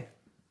anyway.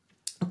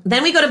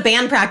 Then we go to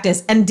band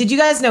practice. And did you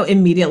guys know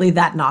immediately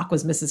that knock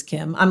was Mrs.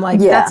 Kim? I'm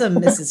like, that's a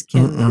Mrs.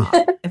 Kim knock.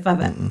 If I've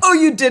had, oh,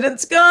 you didn't,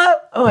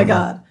 Scott? Oh my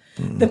God.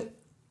 That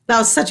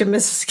was such a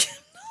Mrs. Kim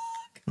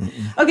knock.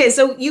 Okay,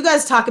 so you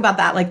guys talk about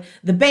that, like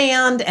the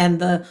band and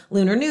the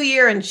Lunar New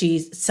Year, and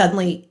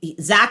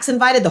Zach's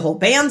invited, the whole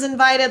band's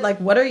invited. Like,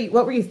 what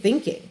were you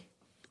thinking?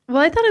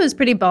 Well, I thought it was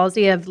pretty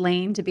ballsy of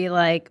Lane to be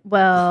like,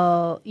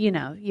 well, you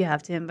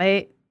have to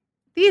invite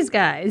these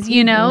guys,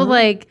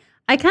 like,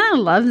 I kind of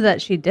love that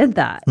she did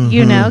that,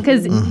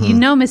 because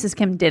Mrs.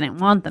 Kim didn't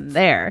want them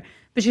there.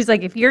 But she's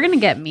like, if you're going to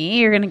get me,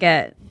 you're going to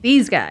get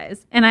these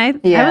guys. And I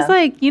was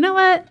like, you know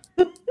what?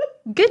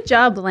 Good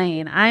job,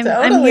 Lane. I'm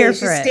here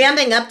for it. She's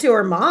standing up to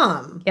her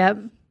mom. Yep.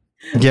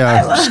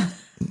 Yeah.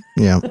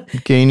 Yeah.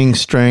 Gaining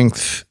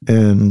strength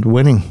and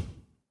winning.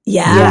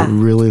 Yeah. I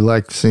really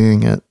liked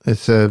seeing it.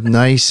 It's a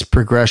nice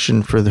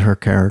progression for her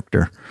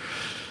character.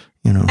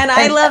 And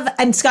I love,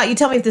 and Scott, you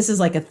tell me if this is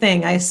like a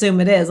thing. I assume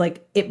it is.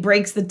 Like, it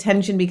breaks the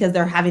tension because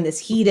they're having this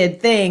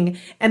heated thing.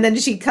 And then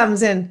she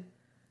comes in,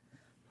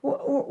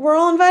 we're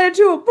all invited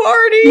to a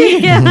party.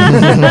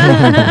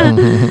 Yeah.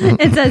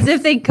 It's as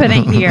if they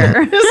couldn't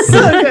hear. It's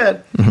so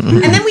good.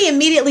 And then we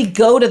immediately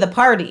go to the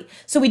party.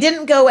 So we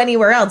didn't go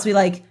anywhere else. We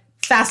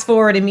fast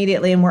forward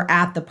immediately and we're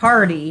at the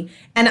party.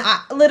 And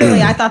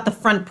I thought the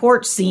front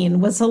porch scene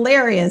was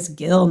hilarious.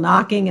 Gil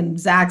knocking and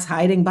Zach's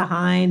hiding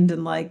behind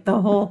and the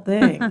whole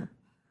thing.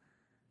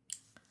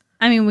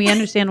 I mean, we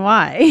understand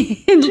why.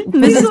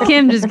 Mrs.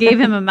 Kim just gave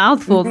him a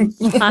mouthful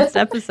last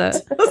episode.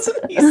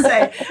 Doesn't he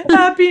say,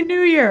 Happy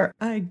New Year,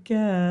 I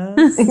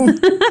guess.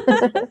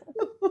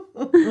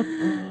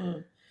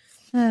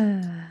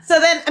 So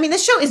then,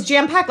 this show is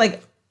jam-packed.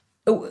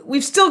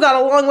 We've still got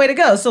a long way to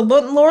go. So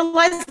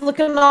Lorelai's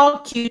looking all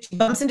cute. She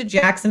bumps into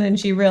Jackson and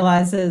she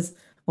realizes,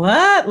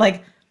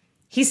 what?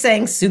 He's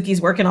saying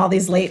Suki's working all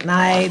these late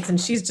nights and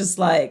she's just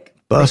like,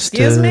 busted.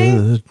 Excuse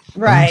me?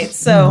 Right.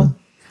 So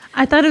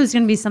I thought it was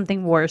going to be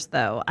something worse,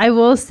 though. I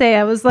will say,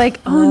 I was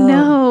like, oh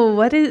no,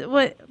 why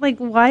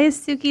is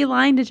Suki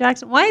lying to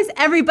Jackson? Why is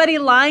everybody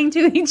lying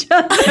to each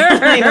other?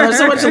 I know, there's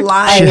so much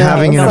lying. She's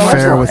having an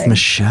affair with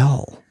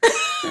Michelle.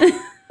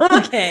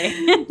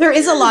 Okay. There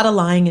is a lot of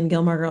lying in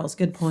Gilmore Girls.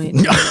 Good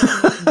point.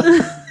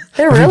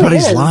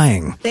 Everybody's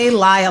lying. They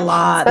lie a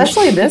lot.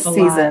 Especially this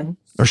season.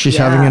 Or she's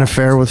having an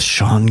affair with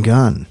Sean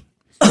Gunn.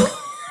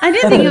 I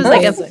didn't think it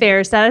was a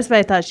fair status, but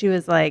I thought she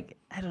was I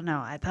don't know.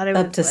 I thought it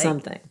was up to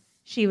something.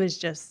 She was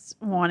just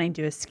wanting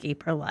to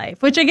escape her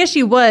life, which I guess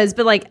she was,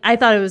 but I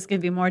thought it was going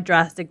to be more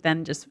drastic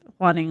than just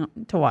wanting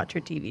to watch her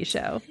TV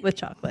show with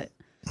chocolate.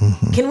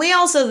 Mm-hmm. Can we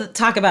also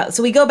talk about,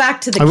 so we go back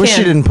to the I wish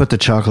she didn't put the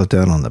chocolate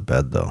down on the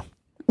bed, though.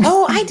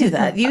 Oh, I do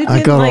that. You didn't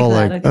I got all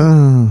that. okay.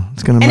 Oh,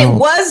 it's going to melt. And it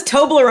was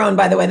Toblerone,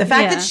 by the way. The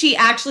fact that she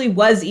actually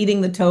was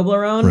eating the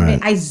Toblerone,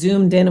 I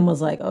zoomed in and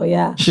was like, oh,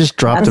 yeah. She just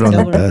dropped it on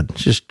the bed.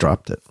 She just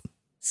dropped it.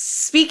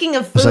 Speaking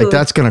of food. It's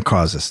that's going to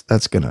cause us.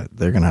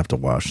 They're going to have to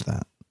wash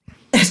that.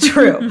 It's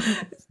true.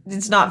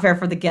 It's not fair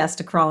for the guests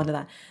to crawl into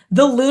that.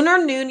 The Lunar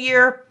New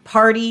Year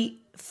party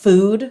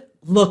food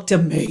looked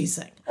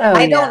amazing. Oh,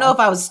 I don't know if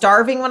I was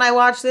starving when I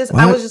watched this.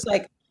 What? I was just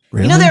like,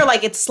 really? They're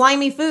like, it's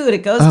slimy food. It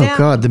goes down. Oh,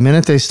 God. The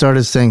minute they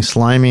started saying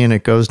slimy and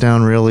it goes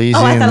down real easy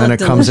and then it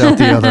comes out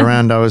the other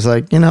end, I was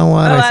like, you know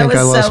what? I think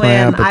I lost my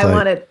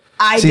appetite.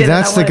 See,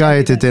 that's the guy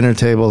at the dinner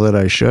table that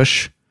I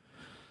shush.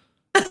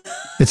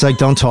 It's like,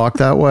 don't talk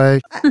that way.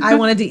 I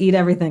wanted to eat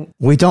everything.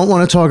 We don't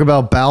want to talk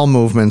about bowel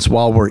movements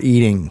while we're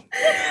eating.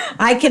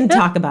 I can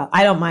talk about.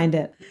 I don't mind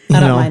it.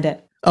 I don't mind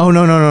it. Oh,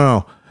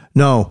 no.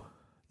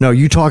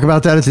 You talk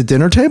about that at the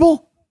dinner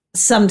table?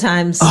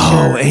 Sometimes.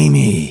 Oh, sure.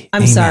 Amy.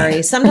 I'm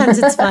sorry. Sometimes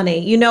it's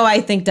funny. I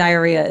think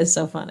diarrhea is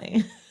so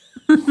funny.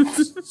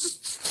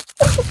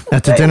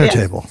 At the dinner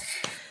table.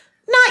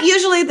 Not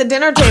usually at the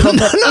dinner table,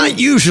 but Not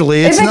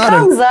usually. It's If it not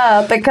comes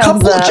up, it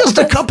comes up. just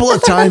a couple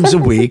of times a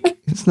week.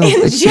 It's not,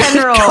 in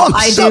general,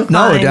 I do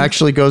No, it find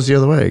actually goes the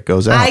other way. It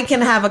goes out. I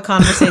can have a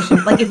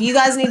conversation. Like if you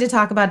guys need to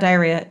talk about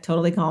diarrhea,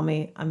 totally call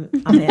me. I'm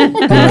in.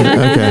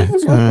 Okay.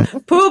 All right.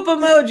 Poop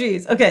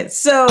emojis. Okay,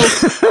 so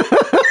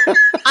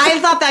I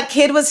thought that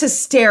kid was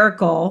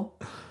hysterical.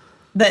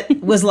 That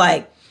was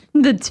like,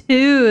 The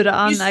dude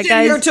on you that stay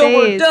guy's here till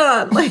we're face.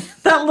 done. Like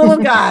that little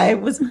guy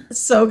was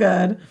so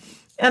good.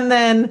 And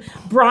then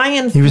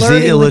Brian He was the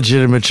flirting with,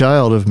 illegitimate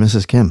child of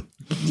Mrs. Kim.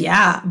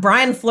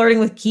 Brian flirting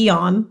with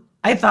Keon.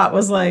 I thought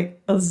was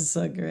like, oh, this is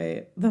so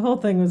great. The whole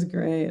thing was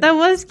great. That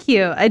was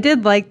cute. I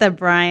did like that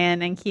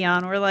Brian and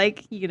Keon were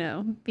like,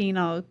 being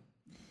all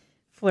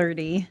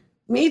flirty.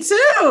 Me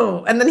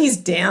too. And then he's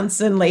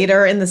dancing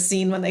later in the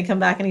scene when they come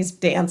back and he's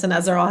dancing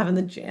as they're all having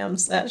the jam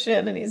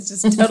session and he's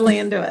just totally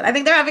into it. I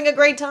think they're having a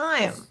great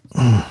time.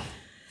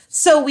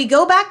 So we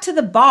go back to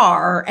the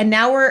bar and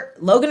now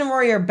Logan and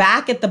Rory are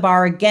back at the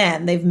bar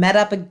again. They've met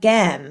up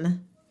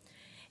again.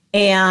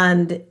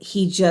 And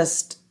he's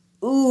just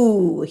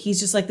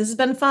like, this has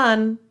been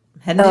fun.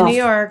 I'm heading to New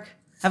York.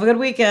 Have a good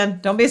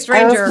weekend. Don't be a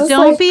stranger.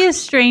 Don't be a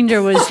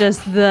stranger was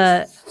just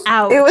the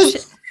ouch. It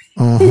was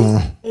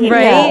right?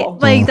 Yeah.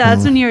 Like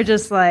that's when you're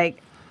just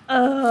like,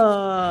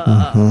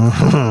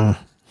 oh.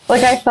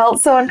 like I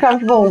felt so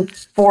uncomfortable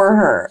for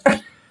her.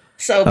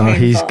 So painful. Oh,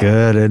 he's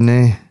good, isn't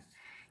he?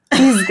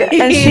 He's good.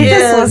 And she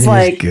just was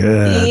like,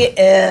 Good. He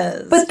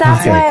is. but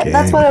that's why Okay.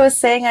 that's what I was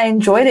saying. I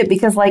enjoyed it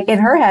because like in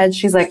her head,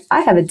 she's like,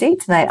 I have a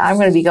date tonight. I'm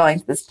going to be going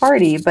to this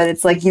party. But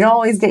it's like, you don't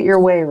always get your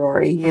way,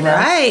 Rory, you know?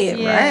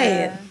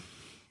 Right.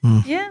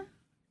 Yeah.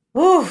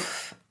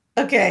 Oof.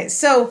 Okay,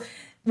 so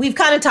we've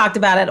kind of talked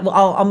about it.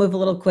 I'll move a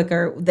little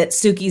quicker. That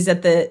Suki's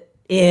at the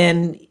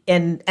inn,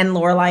 and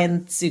Lorelai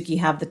and Suki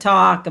have the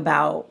talk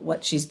about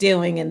what she's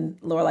doing, and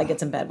Lorelai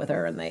gets in bed with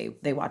her, and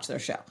they watch their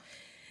show.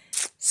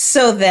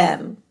 So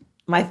then,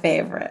 my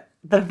favorite,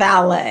 the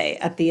valet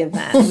at the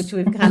event, which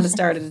we've kind of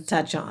started to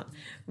touch on.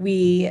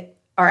 We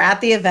are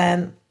at the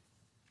event.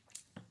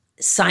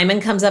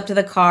 Simon comes up to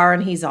the car,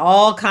 and he's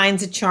all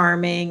kinds of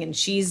charming, and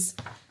she's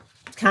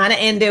kind of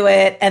into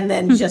it, and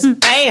then just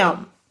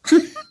bam.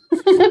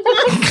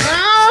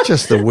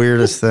 Just the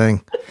weirdest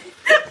thing.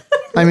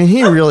 I mean,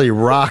 he really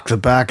rocked the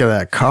back of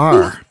that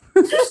car.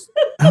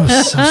 That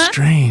was so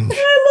strange.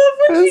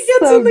 I love when she gets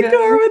so in the good.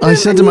 car with him. I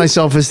said to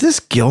myself, is this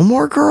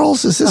Gilmore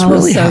Girls? Is this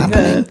really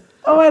happening? Good.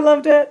 Oh, I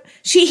loved it.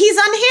 He's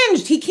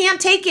unhinged. He can't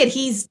take it.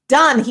 He's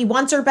done. He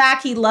wants her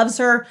back. He loves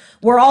her.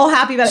 We're all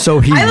happy about it. So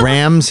he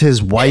rams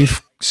his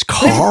wife's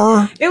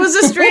car It was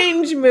a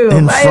strange move.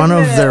 in I front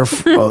of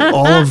admit.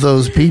 all of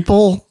those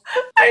people.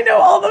 I know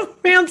all the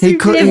fancy He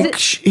could people.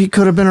 he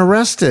could have been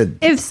arrested.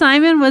 If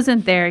Simon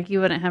wasn't there, he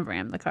wouldn't have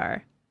rammed the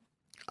car.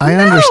 I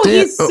understand.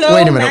 he's so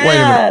Wait a minute.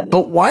 mad.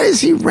 But why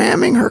is he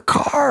ramming her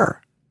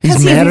car? He's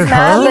 'Cause mad he's at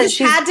mad her. that He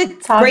she's had to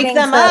talking break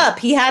them to- up.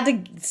 He had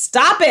to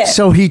stop it.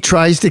 So he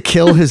tries to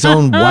kill his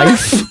own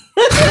wife.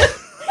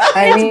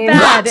 I mean,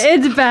 Bad.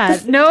 It's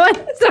bad. No one's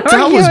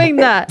arguing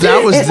that.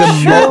 That was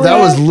that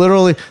was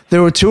literally.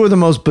 There were two of the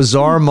most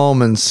bizarre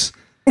moments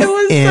It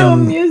was so in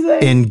amusing.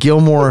 in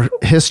Gilmore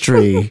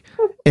history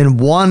in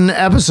one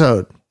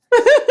episode.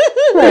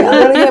 like, I'm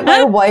going to get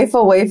my wife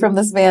away from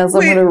this man, so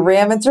I'm going to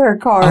ram into her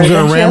car. I'm and going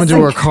then to she ram has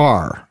into to- her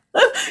car.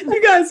 You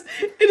guys,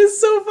 it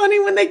is so funny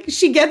when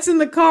she gets in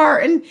the car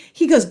and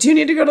he goes, "Do you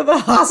need to go to the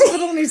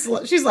hospital?"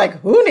 And she's like,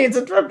 "Who needs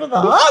a trip to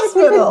the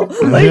hospital?"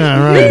 Like,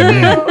 Yeah,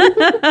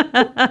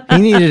 right. you.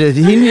 He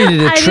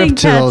needed a I trip didn't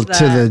to catch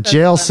to that. the That's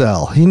jail funny.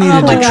 cell. He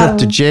needed my a trip God.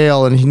 to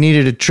jail, and he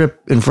needed a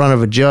trip in front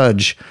of a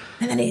judge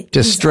And then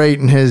to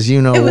straighten his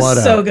it was what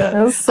so out. good.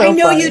 It was so I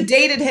know funny. you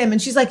dated him,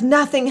 and she's like,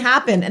 nothing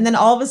happened, and then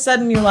all of a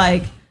sudden you're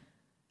like,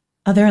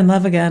 oh, they're in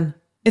love again.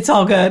 It's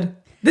all good.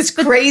 This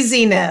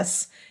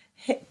craziness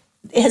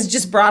has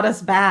just brought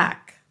us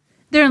back.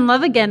 They're in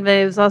love again, but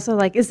it was also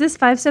like, is this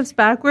 5 steps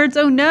backwards?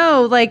 Oh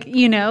no. Like,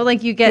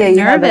 like you get Yeah, you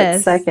have that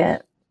nervous. second.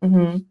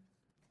 Mm-hmm.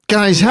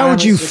 Guys, how I would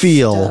was you just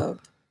feel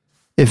stoked.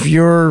 if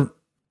your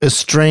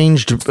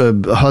estranged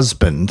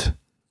husband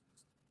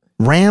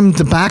rammed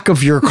the back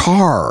of your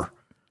car?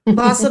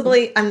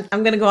 Possibly, I'm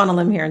going to go on a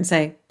limb here and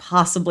say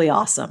possibly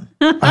awesome.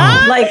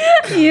 Like,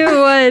 You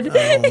would.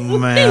 Oh You'd be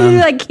man!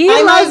 like, he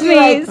I might loves be me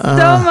like,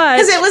 so much.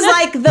 because it was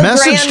like the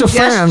Message grand to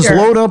fans: gesture.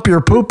 load up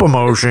your poop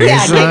emojis.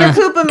 Yeah, get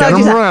your poop Get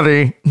emojis them out.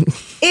 ready.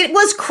 It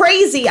was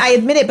crazy, I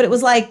admit it, but it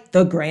was like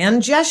the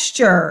grand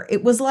gesture.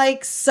 It was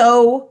like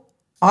so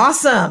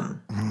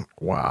awesome.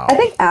 Wow! I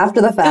think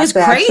after the was fact,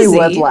 I actually crazy.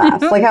 would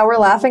laugh. Like how we're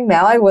laughing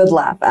now, I would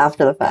laugh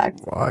after the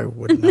fact. I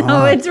would not.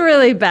 Oh, it's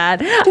really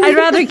bad. I'd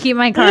rather keep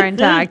my car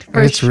intact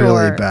for it's sure.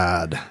 really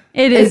bad.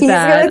 It If is he's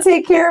bad. going to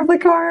take care of the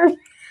car,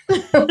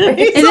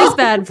 It is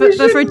bad, but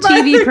for should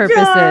buy TV the car.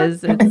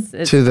 purposes,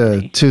 it's To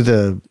funny.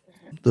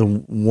 the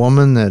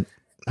woman that.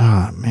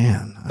 Oh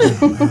man! I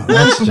don't know.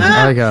 That's just,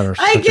 I got her.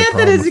 I such a get that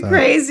problem it's with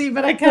crazy,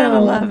 but I kind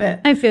of love it.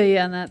 I feel you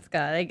on that,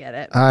 Scott. I get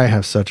it. I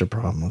have such a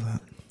problem with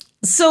that.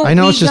 So I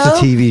know we it's just go- a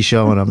TV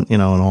show and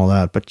and all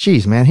that, but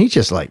geez, man, he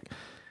just like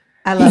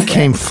I love He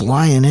came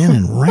flying in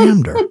and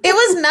rammed her. It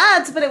was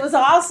nuts, but it was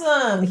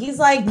awesome. He's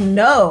like,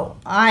 no,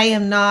 I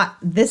am not.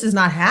 This is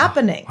not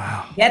happening.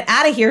 Wow. Get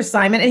out of here,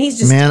 Simon. And he's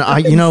just man.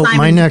 Simon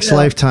My next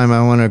lifetime,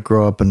 I want to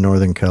grow up in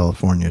Northern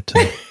California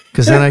too,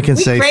 because then I can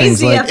say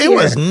things like, "It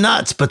was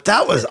nuts, but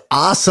that was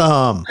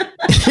awesome."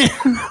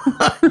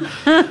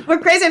 We're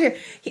crazy up here,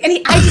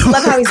 I just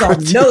love how he's all,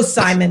 "No,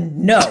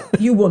 Simon, no,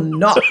 you will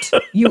not.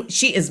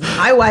 She is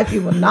my wife.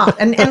 You will not."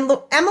 And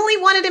Emily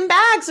wanted him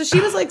back, so she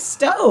was like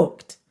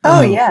stoked.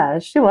 Oh yeah,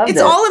 she loved it.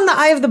 It's all in the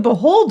eye of the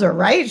beholder,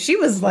 right? She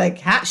was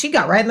like, she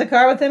got right in the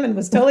car with him and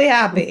was totally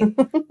happy.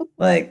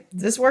 Like,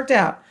 this worked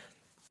out.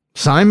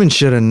 Simon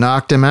should have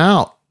knocked him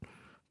out,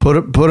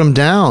 put him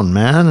down,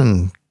 man,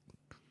 and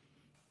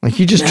like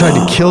you just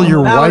tried to kill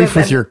your wife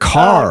with your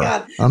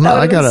car. Oh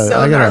I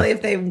gotta.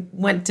 If they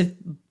went to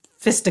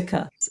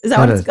fisticuffs, is that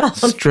what it's called?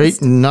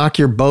 Straight and knock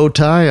your bow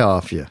tie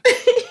off you.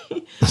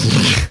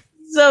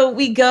 So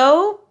we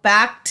go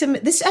back to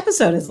this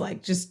episode is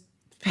like just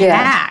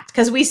packed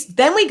because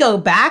we go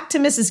back to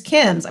Mrs.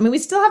 Kim's. I mean, we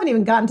still haven't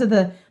even gotten to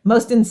the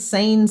most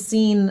insane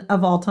scene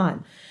of all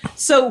time.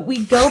 So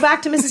we go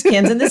back to Mrs.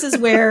 Kim's, and this is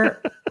where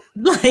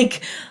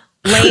like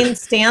Lane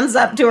stands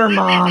up to her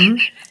mom,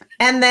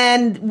 and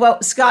then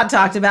what Scott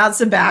talked about,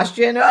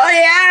 Sebastian. Oh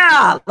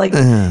yeah, like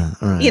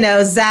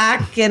right.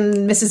 Zach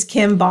and Mrs.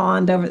 Kim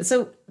bond over.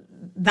 So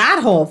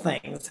that whole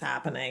thing's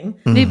happening.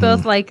 They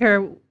both like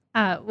her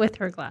with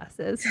her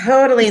glasses.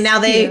 Totally. Now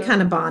they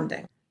kind of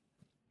bonding.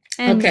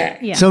 And, okay.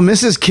 Yeah. So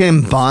Mrs.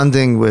 Kim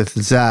bonding with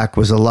Zach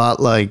was a lot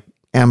like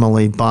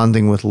Emily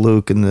bonding with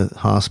Luke in the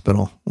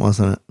hospital,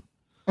 wasn't it?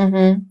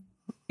 Mm-hmm.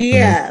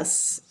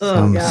 Yes.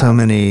 So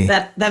many.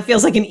 That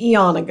feels like an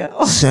eon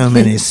ago. So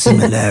many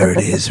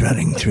similarities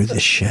running through the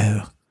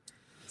show.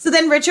 So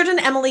then Richard and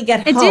Emily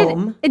get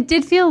home. It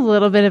did feel a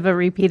little bit of a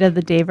repeat of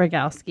the Dave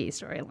Rogowski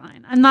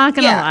storyline. I'm not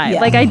going to lie.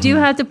 Yeah. Like, I do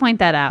have to point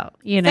that out,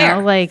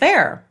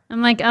 Fair.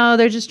 I'm like, oh,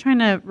 they're just trying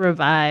to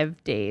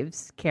revive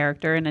Dave's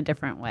character in a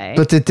different way.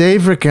 But the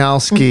Dave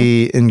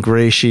Rogowski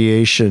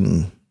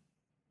ingratiation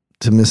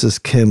to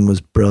Mrs. Kim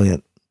was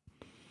brilliant.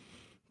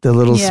 The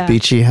little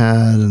speech he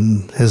had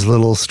and his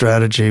little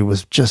strategy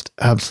was just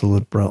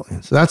absolute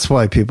brilliance. That's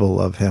why people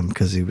love him,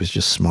 because he was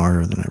just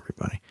smarter than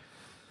everybody.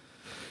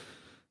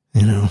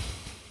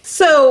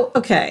 So,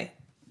 okay.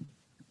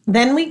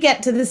 Then we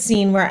get to the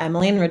scene where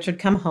Emily and Richard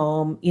come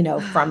home,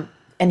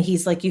 and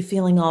he's like, "You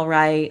feeling all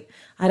right?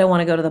 I don't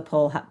want to go to the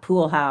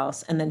pool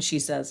house." And then she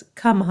says,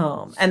 "Come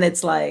home." And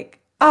it's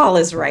like, all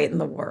is right in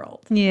the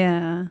world.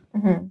 Yeah.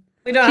 Mm-hmm.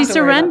 We don't she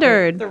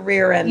surrendered. The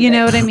rear end. You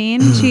know what I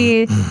mean?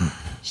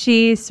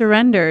 She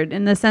surrendered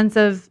in the sense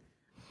of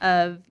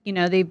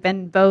they've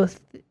been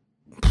both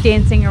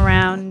dancing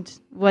around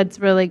what's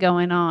really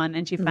going on,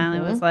 and she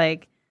finally was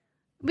like,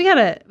 we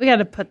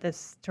gotta put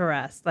this to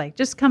rest. Like,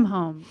 just come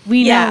home.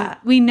 We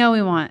know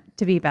we want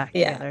to be back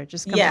together.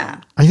 Just come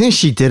home. I think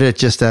she did it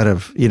just out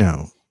of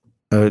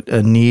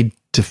a need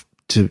to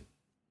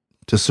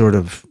sort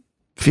of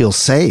feel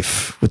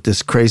safe with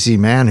this crazy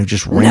man who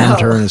just rammed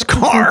her in his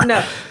car.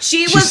 No,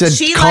 she said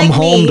come like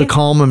home me, to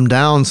calm him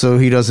down so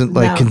he doesn't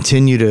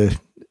continue to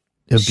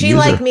abuse she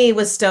like her. Me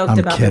was stoked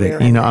about kidding. The rear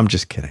ending. I'm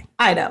just kidding.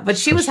 I know, but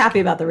she was happy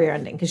about the rear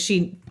ending because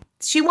she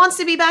wants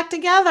to be back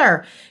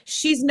together.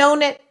 She's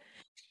known it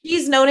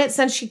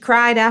since she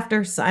cried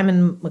after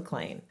Simon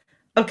McLean.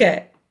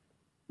 Okay,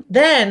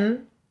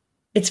 then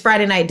it's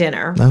Friday night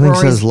dinner. Nothing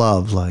says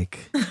love like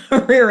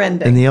rear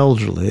ending in the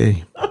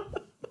elderly.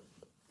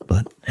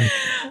 But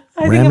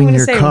ramming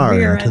your car into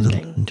rear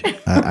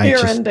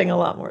ending a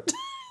lot more.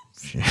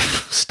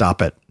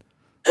 Stop it.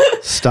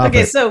 Stop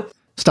okay, it. So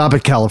stop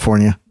it,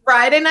 California.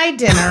 Friday night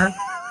dinner,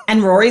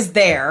 and Rory's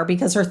there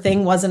because her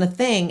thing wasn't a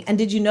thing. And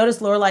did you notice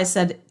Lorelai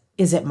said,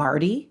 "Is it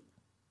Marty?"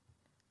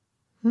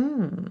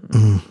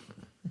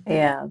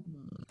 Yeah.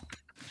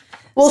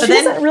 Well, she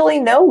doesn't really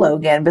know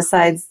Logan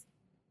besides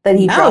that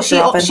he dropped her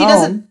off at home.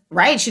 Doesn't.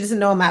 Right, she doesn't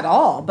know him at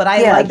all. But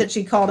I like that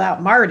she called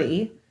out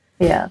Marty.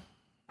 Yeah.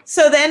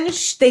 So then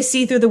they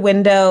see through the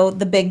window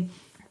the big,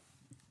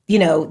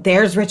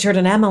 there's Richard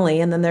and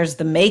Emily, and then there's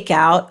the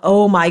makeout.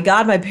 Oh my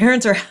God, my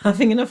parents are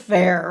having an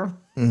affair.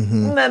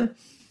 Mm-hmm. And then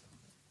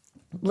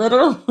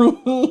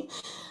literally,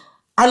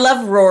 I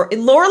love Rory.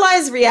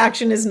 Lorelai's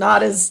reaction is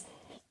not as,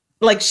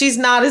 she's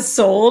not as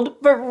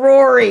sold, but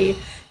Rory,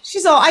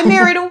 she's all, "I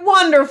married a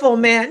wonderful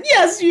man."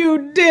 "Yes,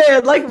 you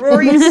did." Like,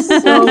 Rory's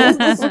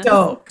so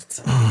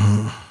stoked.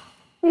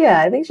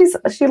 Yeah, I think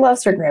she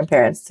loves her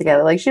grandparents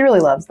together. Like, she really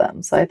loves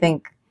them. So I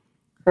think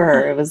for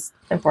her, it was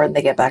important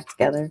they get back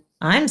together.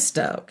 I'm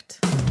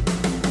stoked.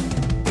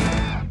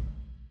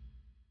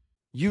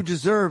 You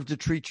deserve to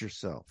treat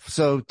yourself.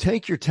 So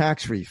take your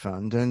tax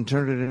refund and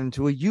turn it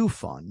into a U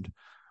fund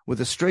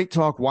with a Straight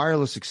Talk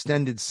Wireless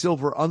Extended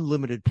Silver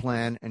Unlimited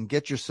plan and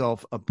get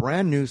yourself a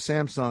brand new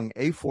Samsung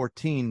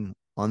A14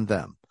 on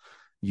them.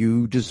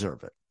 You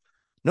deserve it.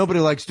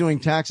 Nobody likes doing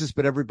taxes,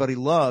 but everybody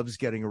loves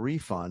getting a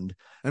refund.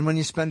 And when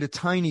you spend a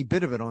tiny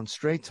bit of it on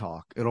Straight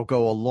Talk, it'll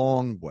go a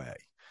long way.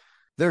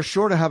 They're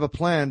sure to have a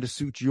plan to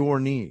suit your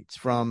needs,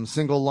 from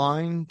single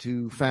line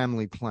to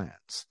family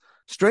plans.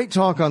 Straight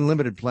Talk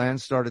Unlimited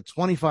plans start at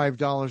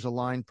 $25 a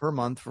line per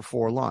month for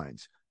 4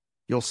 lines.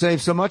 You'll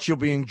save so much you'll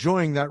be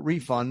enjoying that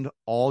refund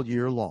all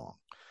year long.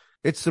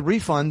 It's the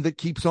refund that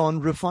keeps on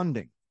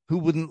refunding. Who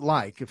wouldn't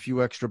like a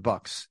few extra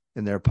bucks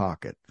in their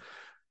pocket?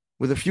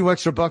 With a few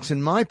extra bucks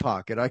in my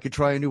pocket, I could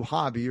try a new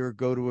hobby or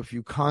go to a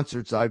few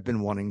concerts I've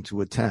been wanting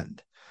to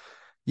attend.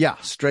 Yeah,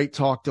 Straight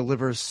Talk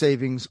delivers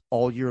savings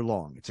all year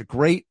long. It's a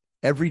great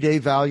everyday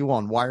value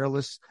on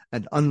wireless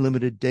and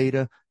unlimited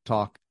data,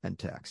 talk, and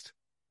text.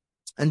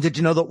 And did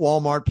you know that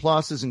Walmart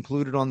Plus is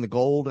included on the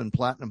Gold and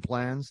Platinum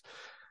plans?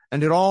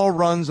 And it all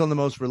runs on the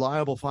most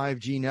reliable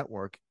 5G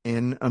network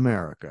in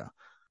America.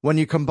 When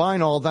you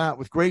combine all that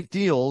with great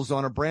deals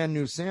on a brand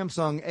new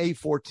Samsung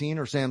A14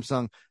 or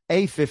Samsung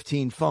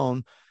A15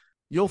 phone,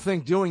 you'll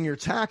think doing your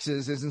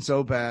taxes isn't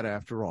so bad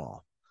after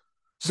all.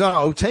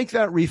 So take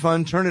that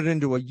refund, turn it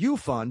into a U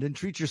fund, and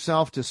treat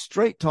yourself to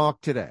Straight Talk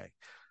today.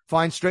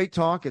 Find Straight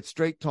Talk at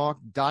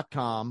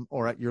straighttalk.com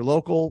or at your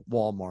local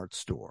Walmart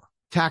store.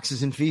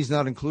 Taxes and fees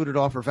not included.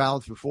 Offer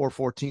valid through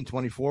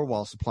 4/14/24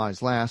 while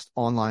supplies last.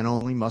 Online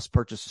only. Must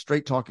purchase a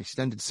Straight Talk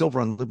Extended Silver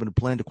Unlimited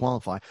plan to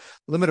qualify.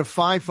 Limit of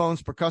 5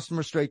 phones per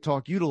customer. Straight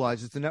Talk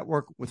utilizes the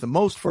network with the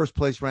most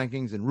first-place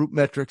rankings in Root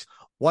Metrics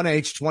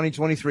 1H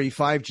 2023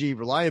 5G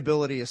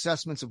reliability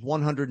assessments of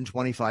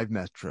 125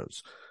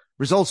 metros.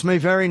 Results may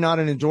vary. Not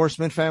an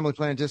endorsement. Family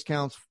plan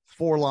discounts,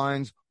 4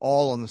 lines,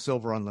 all on the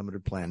Silver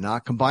Unlimited plan.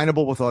 Not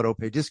combinable with auto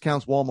pay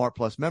discounts. Walmart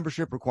Plus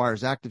membership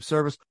requires active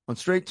service on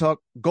Straight Talk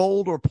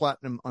Gold or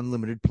Platinum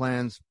Unlimited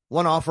plans.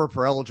 One offer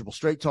per eligible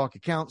Straight Talk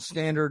account.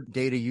 Standard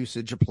data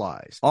usage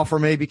applies. Offer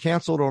may be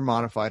canceled or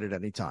modified at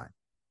any time.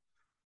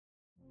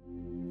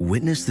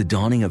 Witness the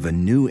dawning of a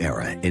new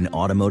era in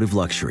automotive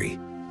luxury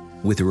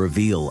with a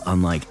reveal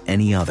unlike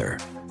any other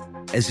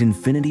as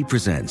Infiniti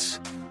presents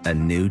a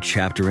new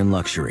chapter in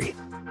luxury,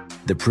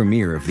 the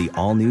premiere of the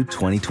all-new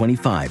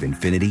 2025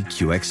 Infiniti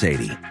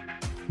QX80.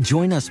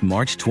 Join us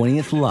March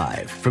 20th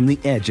live from the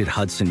Edge at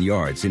Hudson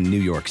Yards in New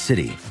York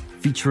City,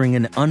 featuring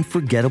an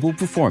unforgettable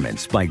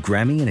performance by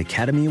Grammy and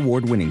Academy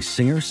Award-winning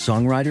singer,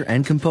 songwriter,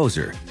 and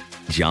composer,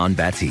 Jon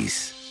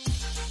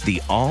Batiste.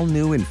 The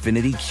all-new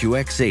Infiniti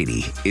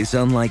QX80 is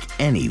unlike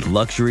any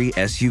luxury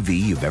SUV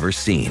you've ever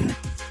seen.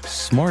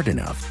 Smart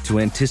enough to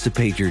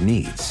anticipate your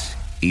needs,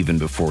 even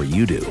before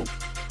you do.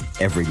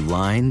 Every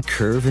line,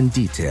 curve, and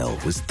detail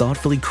was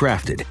thoughtfully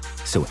crafted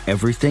so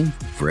everything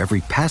for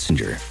every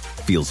passenger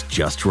feels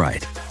just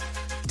right.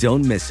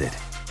 Don't miss it.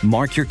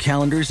 Mark your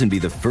calendars and be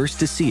the first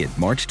to see it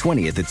March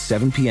 20th at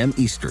 7 p.m.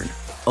 Eastern,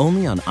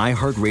 only on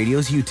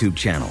iHeartRadio's YouTube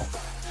channel.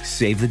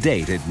 Save the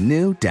date at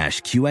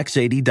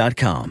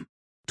new-QX80.com.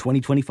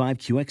 2025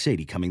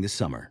 QX80 coming this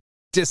summer.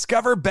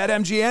 Discover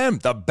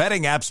BetMGM, the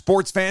betting app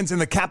sports fans in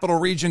the capital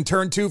region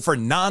turn to for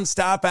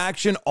nonstop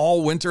action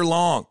all winter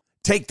long.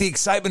 Take the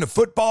excitement of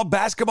football,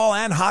 basketball,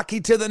 and hockey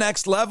to the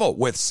next level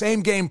with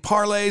same-game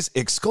parlays,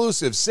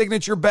 exclusive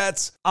signature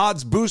bets,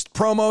 odds boost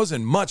promos,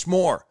 and much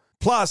more.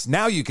 Plus,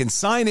 now you can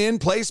sign in,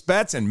 place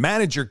bets, and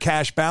manage your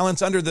cash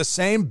balance under the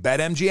same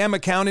BetMGM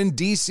account in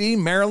D.C.,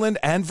 Maryland,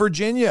 and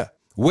Virginia.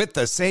 With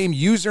the same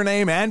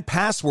username and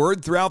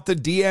password throughout the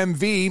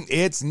DMV,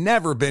 it's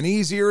never been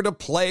easier to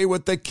play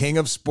with the king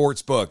of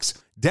sportsbooks.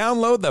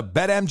 Download the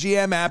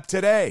BetMGM app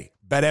today.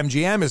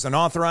 BetMGM is an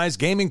authorized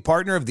gaming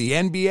partner of the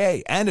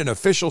NBA and an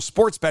official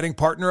sports betting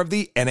partner of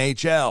the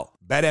NHL.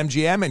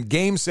 BetMGM and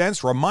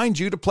GameSense remind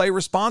you to play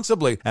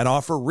responsibly and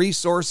offer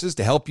resources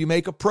to help you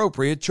make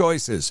appropriate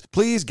choices.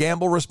 Please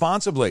gamble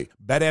responsibly.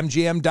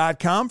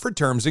 BetMGM.com for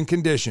terms and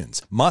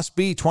conditions. Must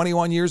be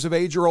 21 years of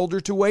age or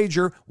older to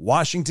wager.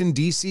 Washington,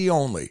 D.C.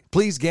 only.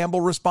 Please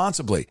gamble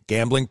responsibly.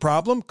 Gambling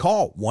problem?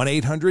 Call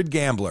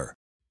 1-800-GAMBLER.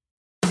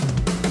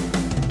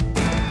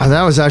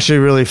 That was actually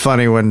really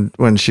funny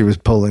when she was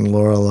pulling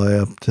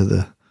Lorelai up to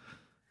the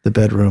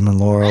bedroom,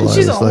 and Lorelai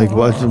was like,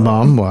 "What,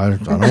 Mom? Why? I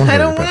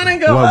don't want to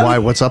go. Why?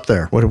 What's up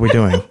there? What are we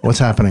doing? What's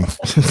happening?"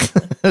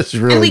 It's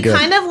really and we good.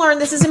 kind of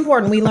learned, this is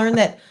important. We learned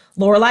that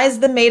Lorelai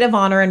is the maid of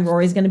honor, and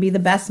Rory's going to be the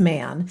best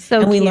man.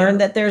 And we learned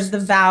that there's the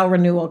vow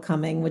renewal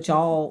coming, which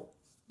all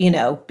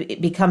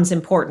becomes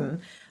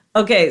important.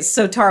 Okay,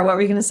 so Tara, what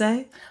were you going to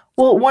say?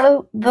 Well, one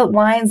of the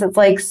lines that's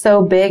like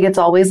so big, it's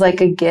always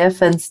like a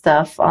GIF and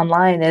stuff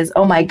online is,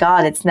 "Oh my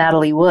God, it's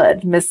Natalie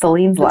Wood," Miss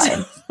Celine's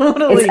line.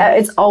 Totally.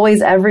 It's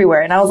always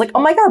everywhere. And I was like, oh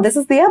my God, this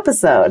is the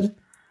episode.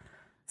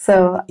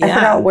 So I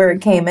forgot where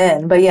it came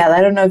in. But yeah,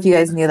 I don't know if you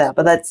guys knew that,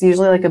 but that's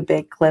usually like a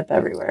big clip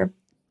everywhere.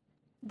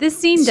 This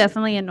scene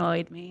definitely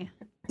annoyed me.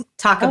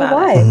 Talk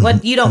about it.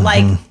 What you don't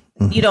like?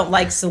 You don't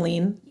like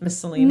Celine, Miss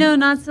Celine? No,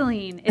 not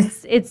Celine.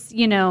 It's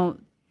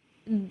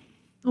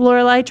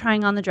Lorelai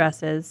trying on the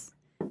dresses.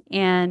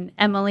 And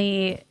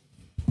Emily,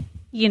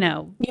 You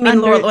mean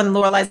when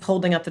Lorelai's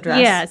holding up the dress?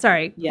 Yeah,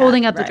 sorry.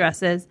 Holding up the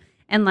dresses.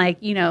 And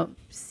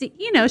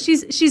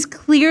she's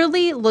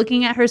clearly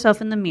looking at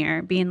herself in the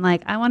mirror, being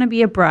like, I want to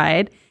be a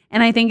bride.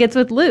 And I think it's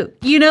with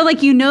Luke.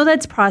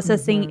 That's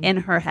processing in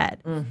her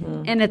head.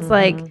 Mm-hmm, and it's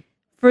like,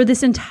 for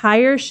this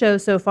entire show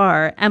so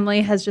far,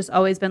 Emily has just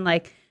always been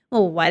like,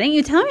 well, why didn't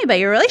you tell me about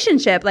your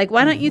relationship? Like,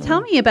 why don't you tell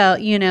me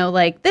about,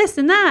 like this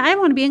and that? I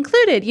want to be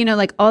included,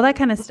 like all that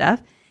kind of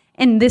stuff.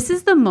 And this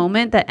is the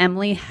moment that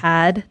Emily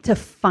had to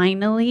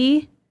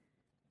finally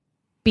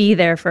be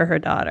there for her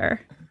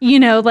daughter,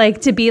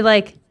 like to be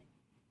like,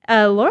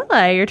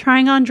 Lorelai, you're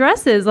trying on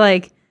dresses.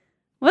 Like,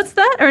 what's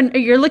that? Or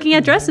you're looking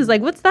at dresses.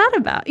 Like, what's that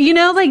about?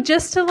 Like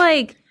just to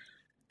like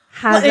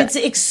have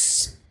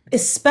it's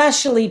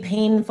especially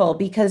painful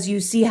because you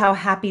see how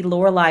happy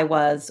Lorelai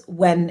was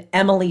when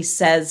Emily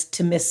says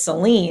to Miss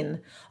Celine,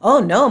 oh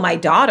no, my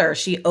daughter,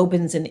 she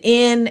opens an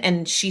inn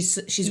and she's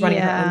running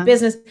her own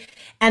business.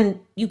 And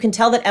you can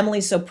tell that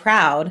Emily's so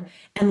proud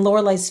and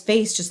Lorelai's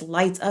face just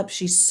lights up.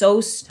 She's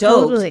so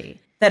stoked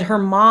that her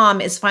mom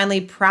is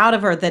finally proud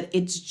of her, that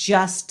it's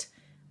just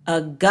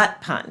a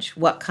gut punch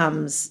what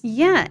comes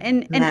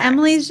and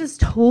Emily's just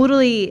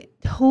totally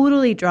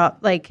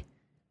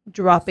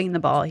dropping the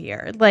ball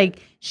here. Like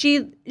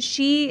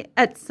she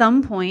at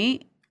some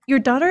point, your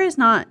daughter is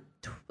not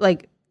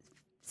like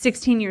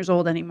 16 years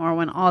old anymore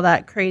when all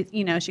that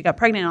crazy, she got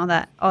pregnant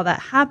and all that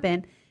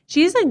happened.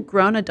 She's a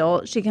grown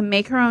adult. She can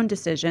make her own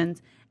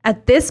decisions.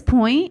 At this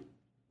point,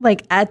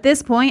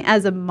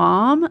 as a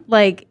mom,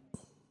 like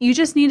you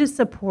just need to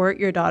support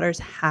your daughter's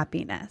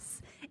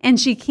happiness. And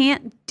she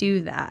can't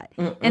do that.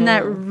 And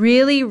that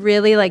really,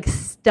 really like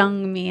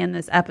stung me in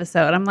this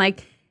episode. I'm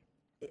like,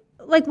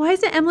 why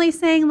isn't Emily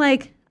saying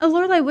like, oh,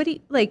 Lorelai, what do you,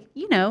 like,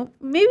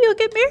 maybe you'll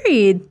get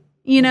married,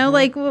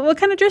 like what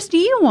kind of dress do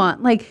you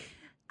want? Like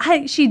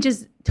she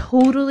just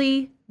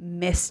totally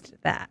missed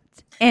that.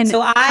 And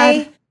so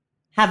I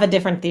have a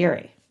different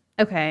theory.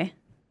 Okay.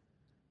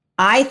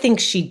 I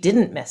think she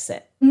didn't miss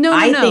it.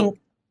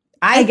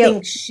 I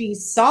think she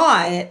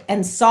saw it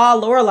and saw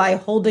Lorelai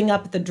holding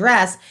up the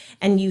dress,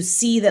 and you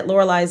see that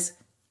Lorelai's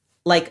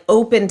like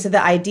open to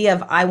the idea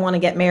of I want to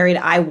get married,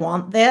 I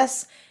want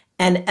this,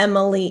 and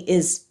Emily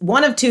is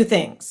one of two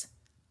things: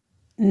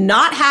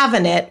 not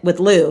having it with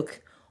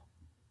Luke,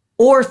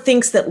 or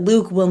thinks that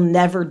Luke will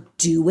never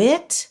do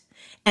it.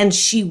 And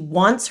she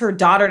wants her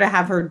daughter to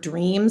have her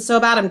dream so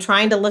bad. I'm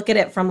trying to look at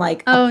it from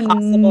like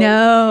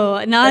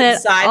no, not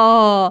at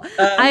all.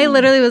 I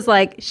literally was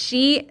like,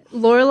 she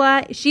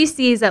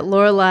sees that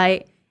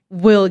Lorelai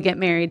will get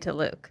married to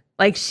Luke.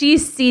 Like she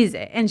sees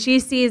it, and she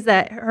sees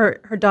that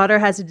her daughter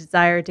has a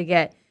desire to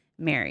get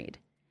married,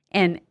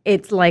 and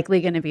it's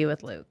likely going to be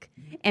with Luke.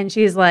 And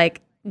she's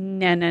like,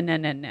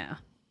 no,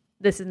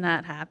 this is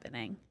not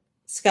happening.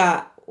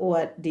 Scott,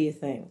 what do you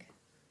think?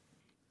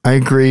 I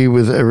agree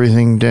with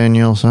everything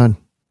Danielle said.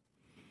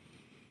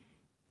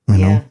 You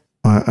know,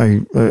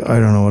 I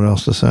don't know what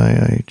else to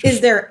say.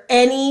 Is there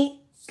any...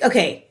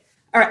 Okay,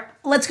 all right,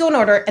 let's go in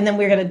order, and then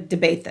we're going to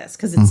debate this,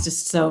 because it's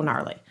just so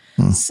gnarly.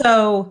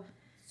 So,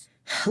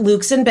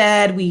 Luke's in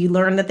bed. We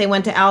learn that they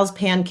went to Al's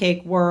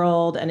Pancake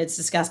World, and it's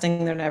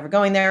disgusting. They're never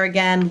going there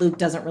again. Luke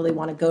doesn't really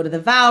want to go to the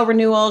vow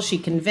renewal. She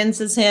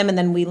convinces him, and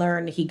then we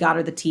learn he got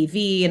her the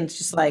TV, and it's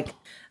just like,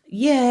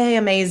 yay,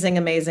 amazing,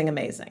 amazing,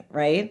 amazing,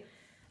 right?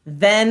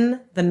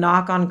 Then the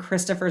knock on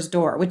Christopher's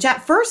door, which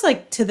at first,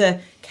 like to the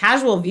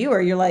casual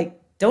viewer, you're like,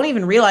 don't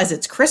even realize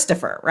it's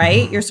Christopher,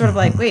 right? You're sort of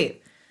like,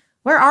 wait,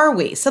 where are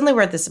we? Suddenly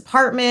we're at this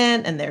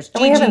apartment and there's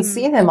Gigi. We haven't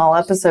seen him all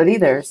episode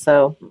either,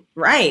 so.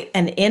 Right.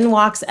 And in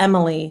walks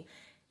Emily.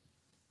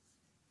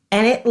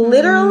 And it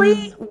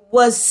literally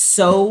was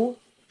so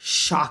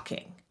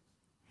shocking.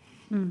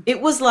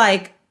 It was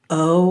like,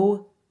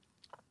 oh,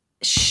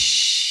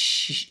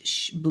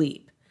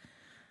 bleep.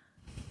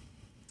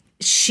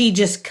 She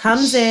just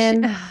comes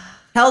in,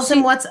 tells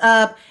him what's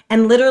up,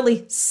 and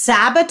literally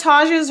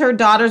sabotages her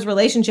daughter's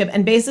relationship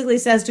and basically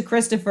says to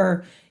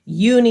Christopher,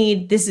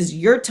 this is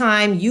your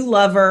time. You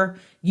love her.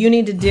 You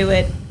need to do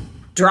it.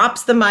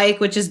 Drops the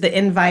mic, which is the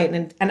invite.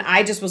 And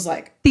I just was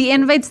like. The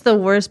invite's the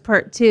worst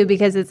part, too,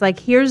 because it's like,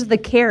 here's the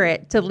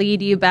carrot to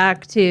lead you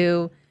back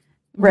to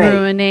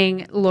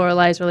ruining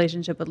Lorelai's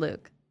relationship with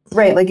Luke.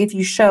 Right. Like if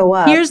you show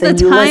up. Here's the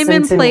time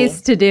and place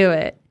to do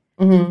it.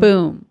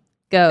 Boom.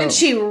 Go. And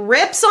she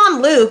rips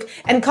on Luke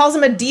and calls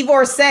him a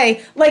divorcee,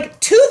 like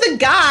to the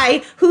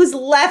guy who's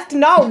left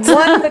not one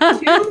but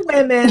two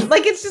women.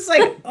 Like it's just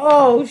like,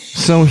 oh.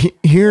 So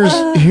here's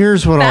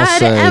what I'll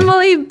say. Bad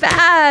Emily,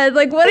 bad.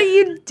 Like what are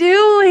you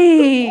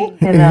doing?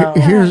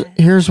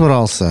 Here's what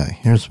I'll say.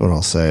 Here's what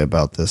I'll say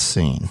about this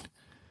scene.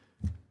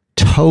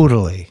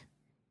 Totally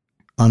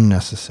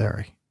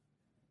unnecessary.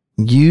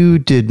 You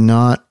did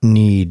not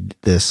need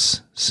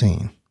this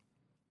scene.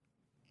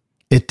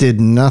 It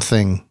did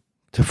nothing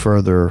to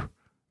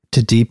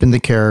deepen the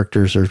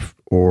characters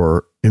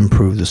or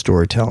improve the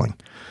storytelling,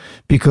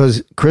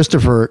 because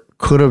Christopher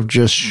could have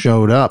just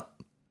shown up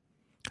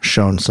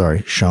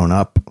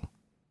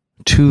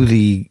to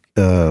the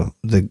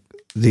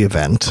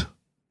event,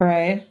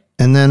 right?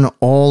 And then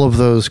all of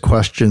those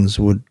questions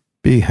would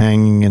be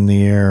hanging in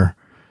the air,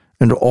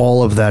 and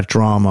all of that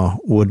drama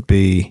would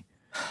be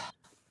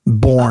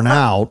borne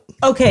out.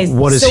 Okay,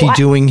 what is he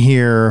doing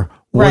here?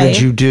 What did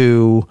you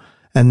do?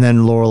 And then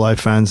Lorelai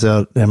finds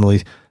out,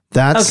 Emily,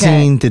 That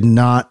scene did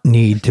not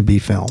need to be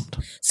filmed.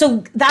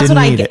 So that's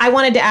Didn't what I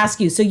wanted to ask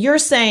you. So you're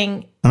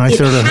saying and I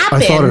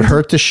thought it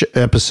hurt the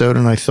episode,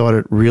 and I thought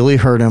it really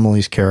hurt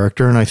Emily's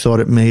character, and I thought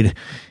it made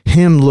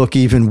him look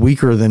even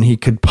weaker than he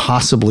could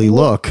possibly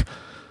look.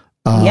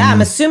 Yeah, I'm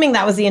assuming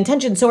that was the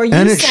intention. So are you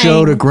saying... And it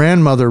showed a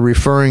grandmother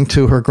referring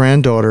to her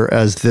granddaughter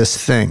as this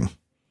thing.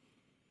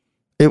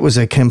 It was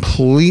a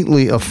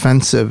completely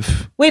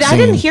offensive Wait, scene. I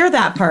didn't hear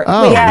that part.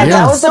 Oh, Wait, yeah.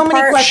 That was so the many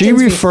part- questions. She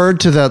referred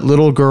to that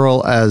little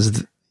girl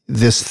as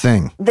this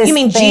thing. You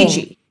mean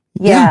Gigi?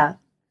 Yeah.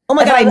 Oh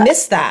my God, I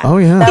missed that. Oh,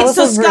 yeah. That Okay,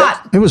 so was a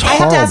Scott, It was I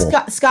have to horrible.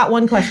 ask Scott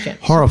one question.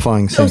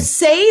 Horrifying So scene.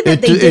 say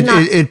that they did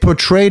not... It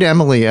portrayed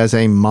Emily as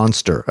a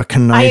monster, a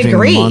conniving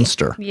agree.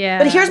 monster. Yeah.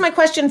 But here's my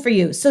question for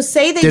you. So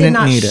say they did Didn't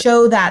not need it.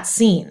 show that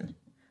scene,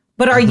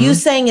 but are you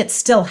saying it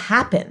still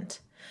happened?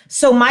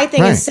 So my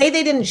thing Right. is, say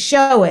they didn't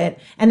show it,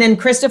 and then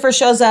Christopher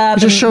shows up.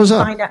 He just and shows you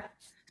up. find out-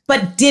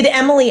 But did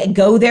Emily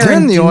go there Then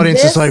and the do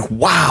audience this? is like,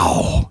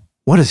 wow,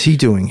 what is he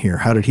doing here?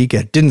 How did he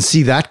didn't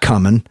see that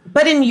coming?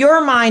 But in your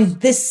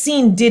mind, this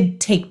scene did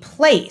take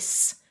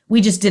place.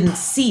 We just didn't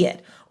see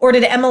it. Or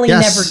did Emily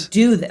Yes. never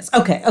do this?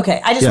 Okay.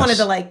 I just Yes. wanted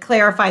to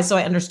clarify so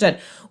I understood.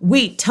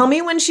 Wait, tell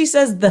me when she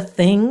says the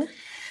thing.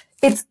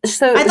 It's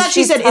so. I thought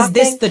she she's said, "Is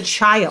this talking- the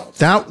child?"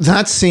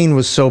 That scene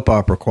was soap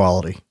opera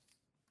quality.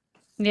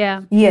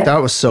 Yeah. Yeah. That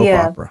was soap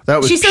opera. That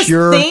was She says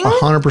pure thing?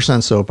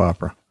 100% soap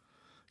opera.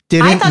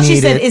 Didn't I thought she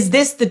need said, it. "Is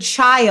this the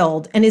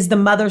child?" and "Is the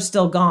mother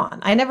still gone?"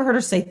 I never heard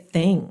her say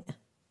 "thing."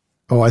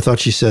 Oh, I thought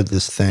she said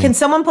this thing. Can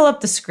someone pull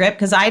up the script?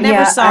 Because I never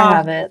Yeah, I saw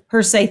have it.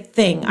 her say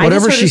 "thing." I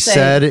Whatever just heard she her say,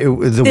 said,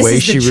 the "This way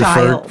is the she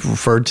child."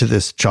 referred to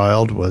this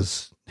child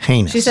was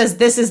heinous. She says,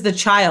 "This is the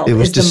child." it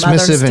was Is the mother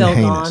dismissive still and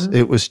heinous. gone?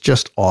 It was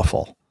just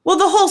awful. Well,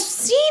 the whole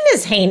scene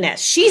is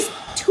heinous.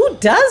 Who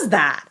does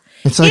that?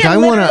 It's like, And I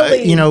want to,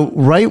 literally-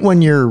 right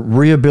when you're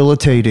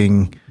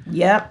rehabilitating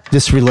Yep.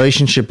 this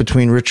relationship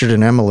between Richard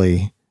and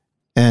Emily,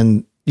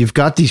 and you've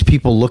got these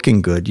people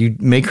looking good, you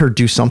make her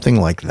do something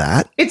like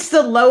that? It's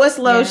the lowest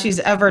low she's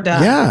ever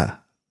done. Yeah.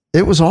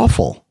 It was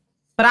awful.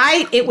 But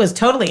it was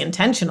totally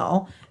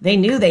intentional. They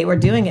knew they were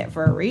doing it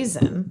for a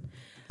reason.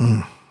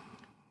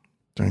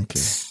 Thank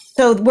you.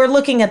 So we're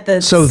looking at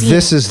the So scene.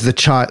 this is the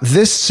child.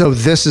 This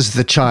is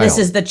the child. This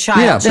is the child.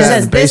 Yeah, She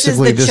says, "This is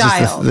basically, the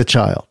child." is the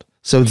child.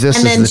 So this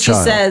And is then the she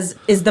child. says,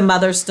 "Is the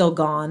mother still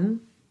gone?"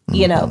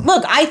 You know,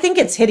 look, I think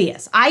it's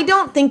hideous. I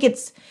think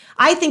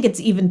it's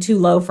even too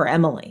low for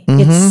Emily.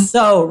 It's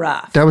so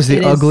rough. That was the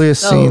It is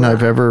ugliest so scene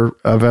rough.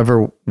 I've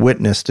ever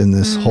witnessed in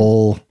this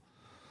whole.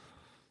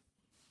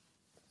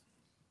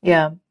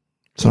 Yeah.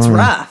 It's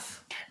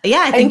rough.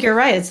 Yeah, I think you're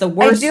right. It's the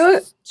worst. I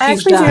she's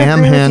actually do done.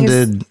 agree with you.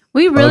 Ham-handed.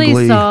 We really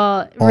ugly,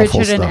 saw awful Richard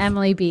and stuff.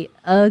 Emily be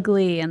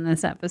ugly in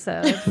this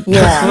episode.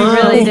 Yeah. We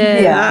really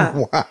did.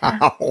 Yeah.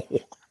 Wow.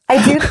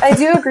 I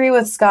do agree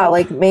with Scott.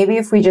 Like, maybe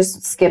if we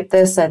just skip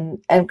this and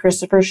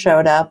Christopher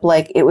showed up,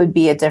 like, it would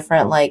be a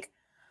different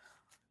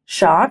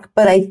shock.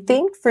 But I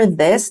think for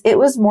this, it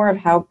was more of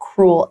how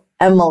cruel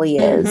Emily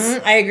is.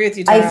 I agree with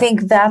you, Tara. I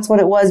think that's what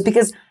it was,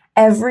 because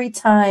every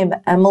time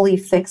Emily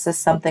fixes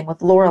something with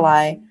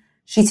Lorelai,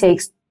 she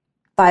takes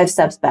 5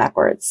 steps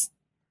backwards.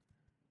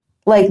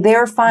 Like,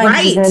 they're fine.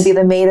 She's Right. going to be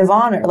the maid of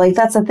honor. Like,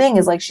 that's the thing,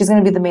 is like, she's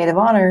going to be the maid of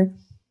honor.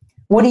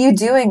 What are you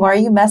doing? Why are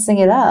you messing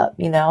it up?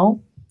 You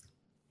know?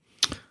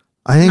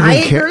 I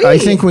agree.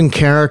 think when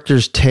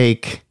characters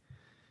take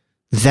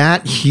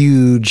that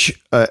huge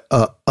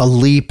a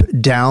leap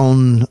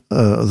down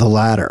the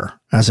ladder,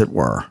 as it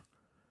were,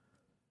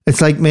 it's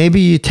like maybe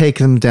you take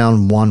them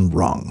down 1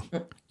 rung.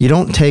 You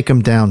don't take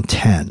them down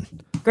 10.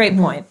 Great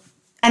point.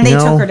 And they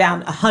No. took her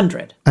down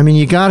 100. I mean,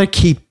 you got to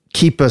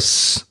keep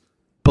us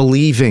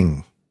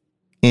believing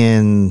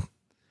in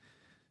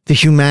the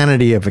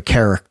humanity of a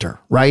character,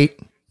 right?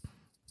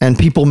 And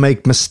people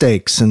make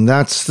mistakes, and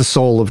that's the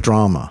soul of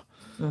drama.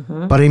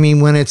 But I mean,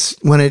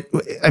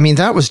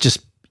 that was just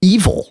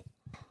evil.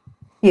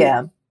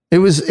 Yeah. It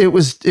was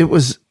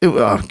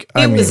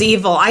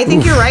Evil. I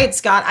think you're right,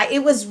 Scott.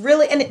 It was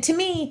really, and to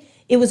me,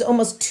 it was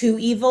almost too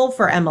evil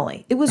for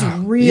Emily. It was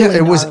really, yeah,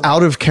 it was gnarly.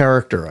 out of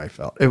character. I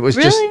felt it was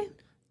Really? just,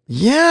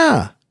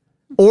 yeah.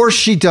 Or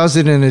she does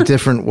it in a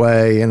different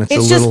way, and it's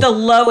It's a just little. the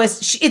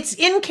lowest. It's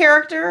in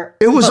character.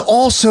 It was but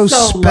also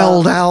so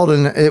spelled low. out,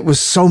 and it was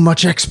so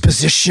much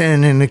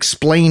exposition and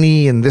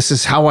explaining, and this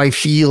is how I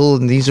feel,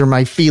 and these are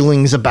my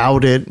feelings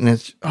about it, and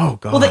it's oh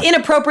god. Well, the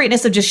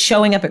inappropriateness of just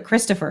showing up at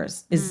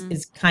Christopher's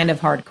is kind of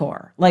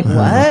hardcore. Like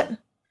what?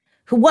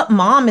 What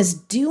mom is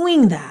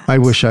doing that? I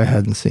wish I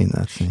hadn't seen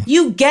that scene.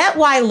 You get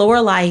why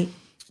Lorelai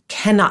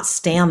cannot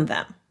stand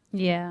them.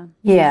 Yeah.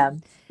 Yeah.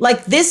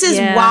 Like this is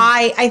Yeah.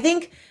 why I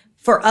think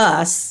for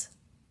us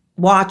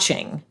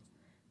watching,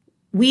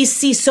 we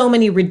see so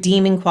many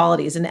redeeming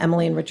qualities in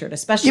Emily and Richard,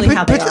 especially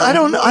how they are.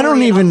 I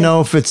don't even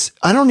know if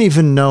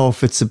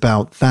it's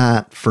about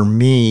that for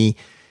me.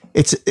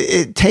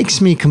 It takes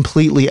me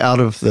completely out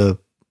of the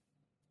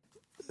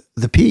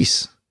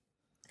piece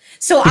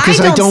So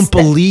because I don't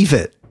believe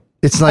it.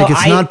 It's like Oh,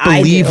 it's not I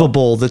do.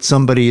 believable that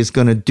somebody is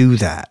going to do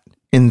that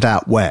in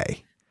that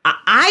way.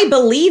 I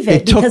believe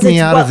it. It took me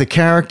out of the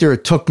character.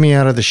 It took me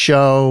out of the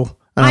show.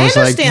 And I was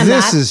like,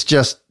 this is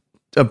just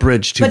a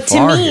bridge too far. But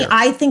to me, here.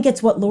 I think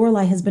it's what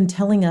Lorelai has been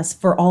telling us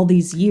for all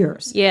these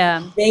years.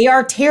 Yeah. They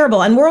are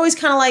terrible. And we're always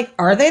kind of like,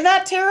 are they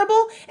that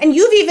terrible? And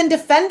you've even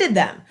defended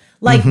them.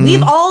 Like,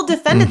 we've all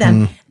defended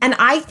them. And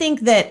I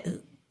think that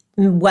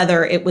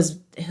whether it was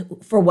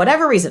for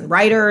whatever reason,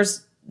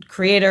 writers,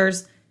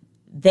 creators,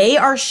 they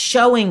are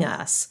showing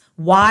us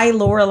why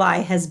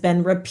Lorelai has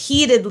been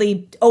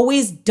repeatedly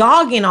always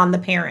dogging on the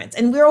parents.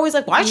 And we're always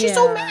like, why is she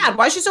so mad?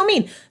 Why is she so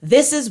mean?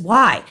 This is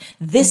why.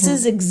 This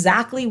is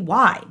exactly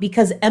why.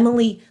 Because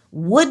Emily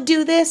would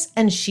do this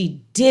and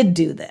she did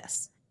do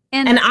this.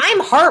 And I'm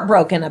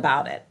heartbroken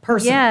about it,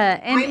 personally. Yeah.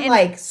 I'm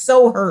like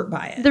so hurt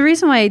by it. The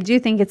reason why I do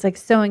think it's like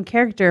so in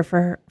character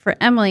for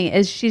Emily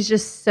is she's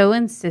just so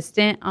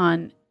insistent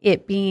on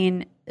it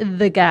being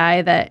the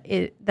guy that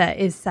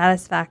is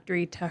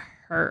satisfactory to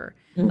her.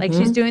 Like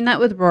she's doing that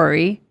with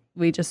Rory.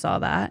 We just saw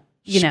that,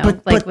 you know.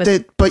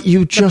 But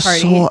you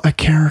just saw a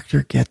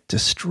character get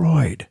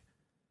destroyed.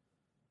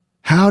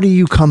 How do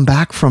you come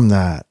back from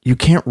that? You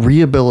can't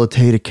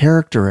rehabilitate a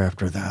character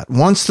after that.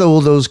 Once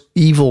those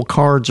evil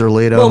cards are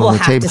laid out on the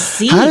table,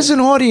 how does an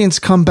audience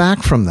come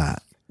back from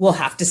that? We'll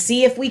have to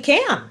see if we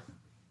can.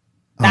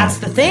 That's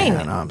the thing.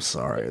 Man, I'm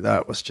sorry.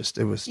 That was just,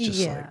 it was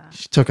just like,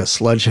 she took a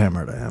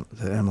sledgehammer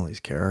to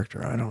Emily's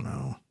character. I don't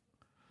know.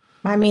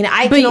 I mean,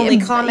 I can only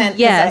comment.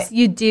 Yes,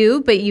 you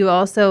do, but you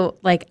also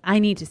like, I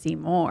need to see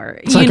more.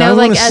 It's you like, know,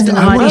 like as an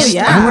audience.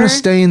 I want to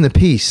stay in the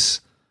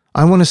piece.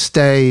 I want to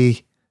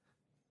stay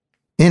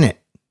in it.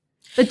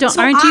 But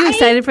aren't you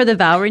excited for the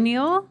vow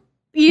renewal?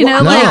 You know,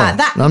 no,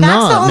 like I'm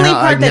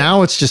not.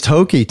 Now it's just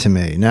hokey to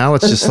me. Now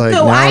it's just like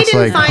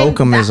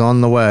Hokum is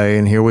on the way,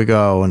 and here we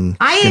go, and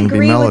it's going to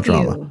be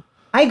melodrama.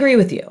 I agree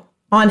with you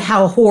on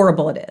how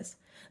horrible it is.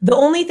 The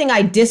only thing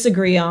I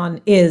disagree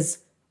on is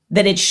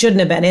that it shouldn't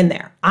have been in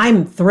there.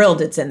 I'm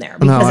thrilled it's in there.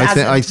 No, I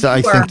think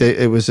that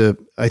it was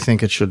I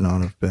think it should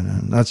not have been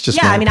in. That's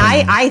just I mean,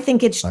 I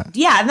think it's and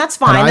that's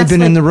fine. And I've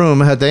been in the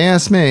room had they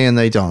asked me, and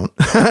they don't.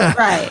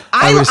 Right.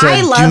 I would have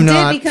said, loved do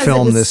not it because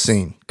film this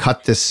scene.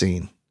 Cut this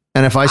scene.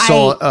 And if I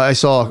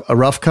saw a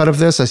rough cut of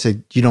this, I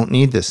said, you don't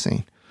need this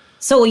scene.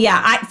 So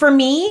for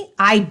me,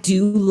 I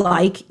do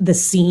like the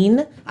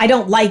scene. I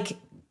don't like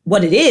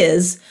what it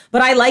is,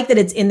 but I like that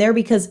it's in there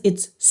because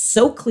it's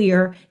so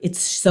clear. It's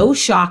so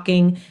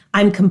shocking.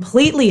 I'm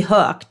completely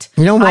hooked.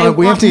 You know what?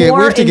 We have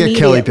to get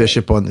Kelly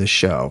Bishop on this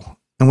show,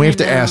 and we have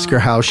to ask her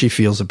how she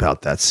feels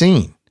about that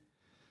scene.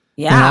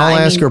 Yeah, and I'll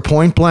ask her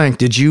point blank.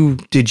 Did you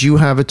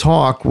have a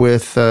talk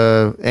with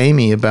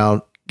Amy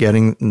about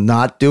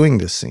not doing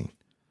this scene?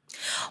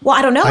 Well,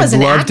 I don't know. As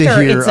an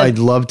actor, I'd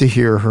love to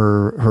hear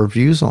her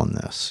views on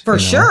this. For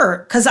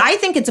sure. Because I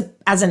think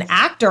as an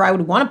actor, I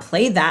would want to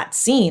play that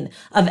scene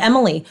of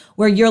Emily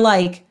where you're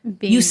like,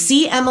 you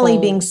see Emily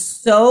being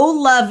so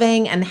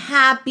loving and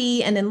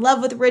happy and in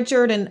love with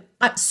Richard and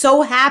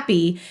so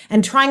happy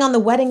and trying on the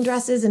wedding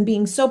dresses and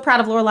being so proud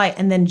of Lorelai.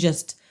 And then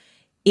just,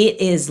 it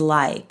is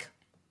like,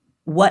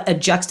 what a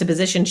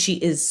juxtaposition. She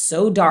is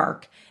so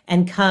dark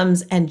and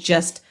comes and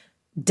just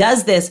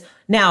does this.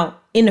 Now,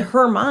 in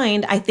her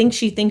mind, I think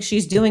she thinks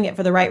she's doing it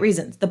for the right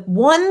reasons. The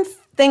one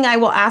thing I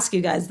will ask you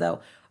guys,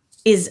 though,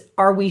 is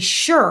are we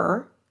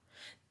sure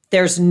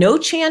there's no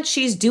chance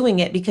she's doing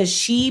it because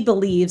she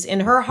believes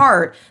in her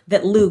heart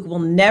that Luke will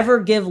never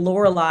give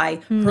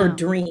Lorelai her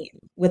dream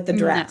with the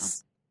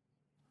dress?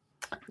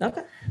 No.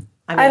 Okay.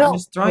 I'm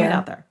just throwing it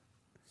out there.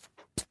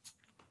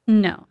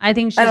 No, I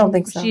don't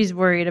think so. She's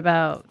worried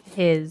about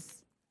his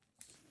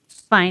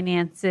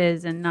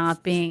finances and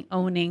not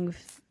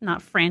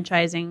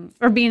franchising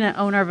or being an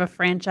owner of a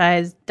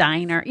franchise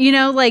diner,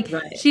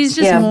 she's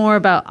just more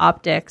about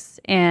optics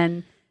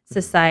and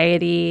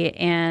society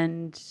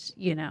and,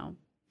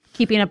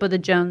 keeping up with the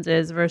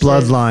Joneses versus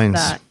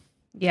bloodlines.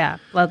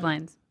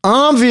 Bloodlines.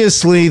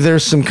 Obviously,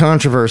 there's some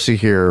controversy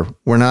here.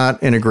 We're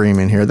not in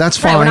agreement here. That's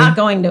fine. We're not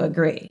going to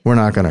agree. We're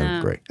not going to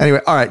agree.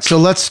 Anyway, all right. So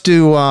let's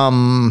do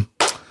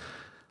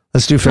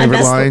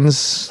favorite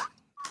lines.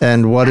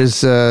 And what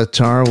is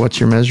Tara? What's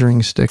your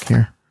measuring stick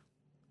here?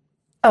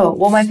 Oh,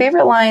 well, my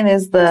favorite line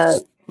is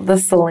the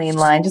Celine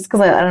line, just because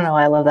I don't know,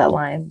 I love that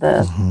line.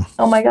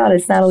 Oh my God,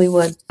 it's Natalie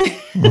Wood.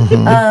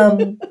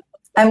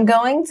 I'm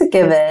going to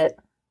give it.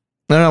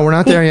 No, we're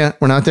not there yet.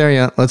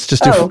 Let's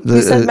just do.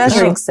 You said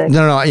measuring stick.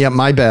 No. Yeah,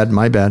 my bad.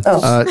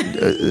 Oh.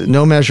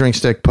 No measuring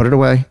stick. Put it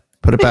away.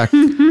 Put it back.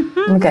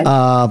 Okay.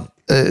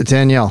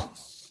 Danielle,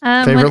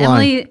 favorite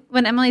line.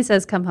 When Emily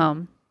says, "Come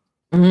home."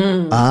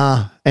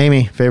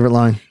 Amy, favorite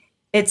line.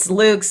 It's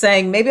Luke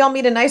saying, "Maybe I'll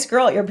meet a nice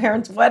girl at your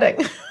parents'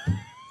 wedding."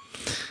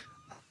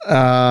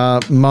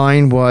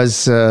 Mine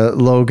was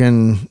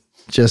Logan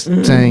just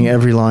saying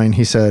every line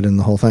he said in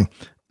the whole thing.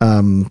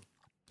 All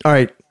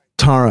right,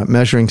 Tara,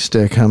 measuring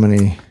stick, how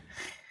many?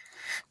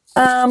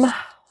 I'm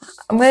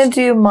going to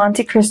do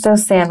Monte Cristo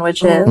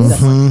sandwiches.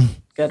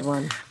 Good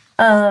one.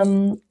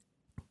 I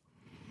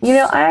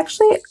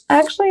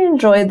actually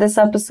enjoyed this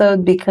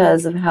episode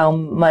because of how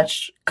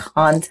much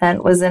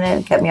content was in it.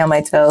 It kept me on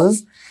my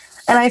toes.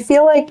 And I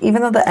feel like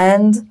even though the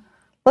end,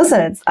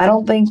 listen, I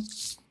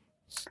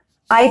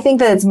think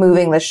that it's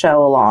moving the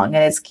show along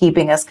and it's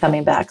keeping us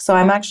coming back. So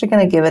I'm actually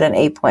going to give it an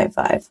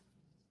 8.5.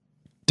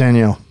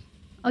 Danielle.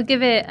 I'll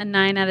give it a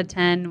 9 out of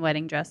 10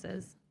 wedding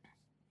dresses.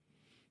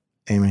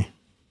 Amy.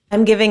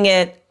 I'm giving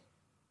it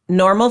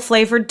normal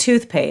flavored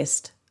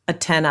toothpaste, a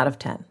 10 out of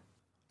 10.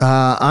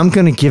 I'm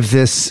going to give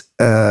this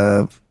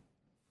I'm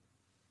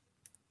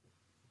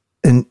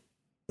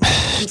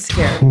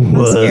scared.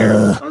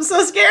 I'm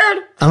so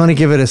scared. I'm going to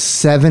give it a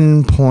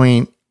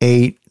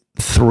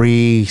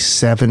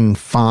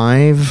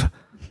 7.8375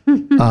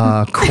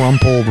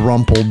 crumpled,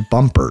 rumpled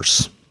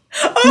bumpers.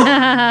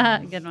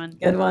 Good one.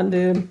 Good one,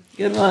 dude.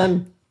 Good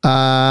one.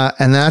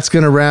 And that's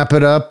going to wrap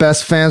it up.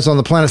 Best fans on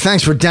the planet.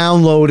 Thanks for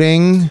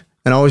downloading.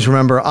 And always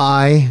remember,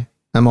 I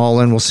am all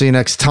in. We'll see you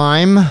next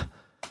time.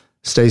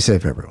 Stay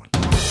safe, everyone.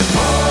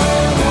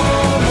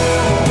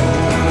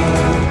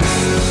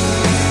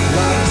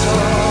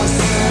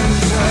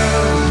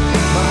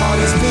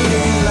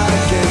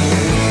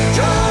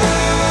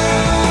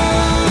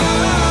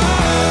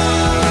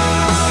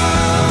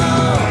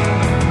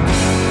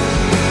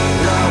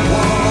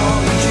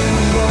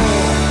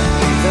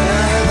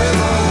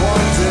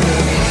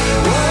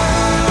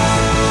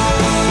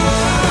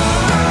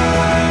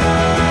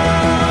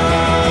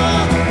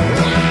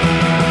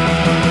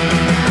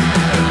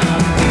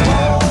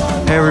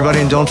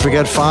 And don't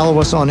forget,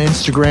 follow us on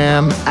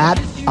Instagram at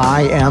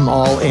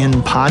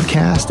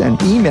IamAllInPodcast and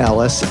email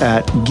us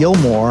at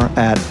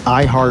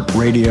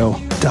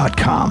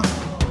Gilmore@iHeartRadio.com.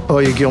 Oh,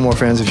 you Gilmore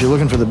fans, if you're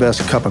looking for the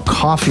best cup of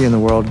coffee in the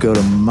world, go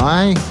to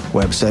my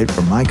website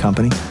for my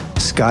company,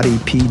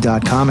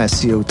 ScottyP.com,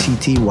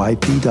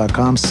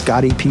 SCOTTYP.com,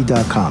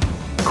 ScottyP.com.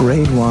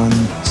 Grade 1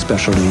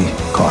 specialty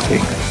coffee.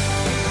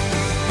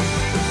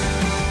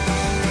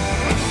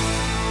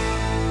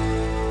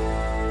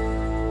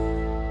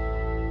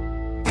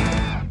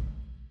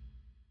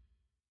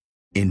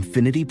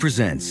 Infiniti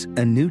presents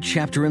a new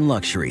chapter in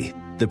luxury,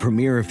 the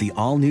premiere of the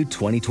all-new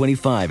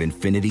 2025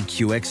 Infiniti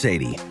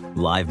QX80,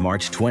 live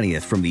March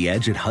 20th from the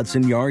Edge at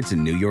Hudson Yards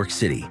in New York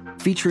City,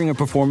 featuring a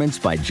performance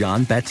by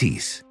John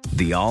Batiste.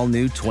 The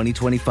all-new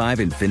 2025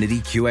 Infiniti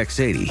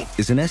QX80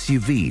 is an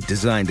SUV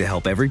designed to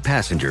help every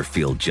passenger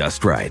feel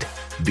just right.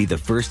 Be the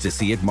first to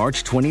see it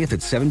March 20th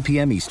at 7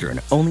 p.m.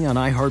 Eastern, only on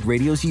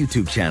iHeartRadio's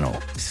YouTube channel.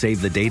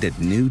 Save the date at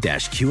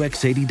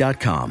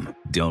new-QX80.com.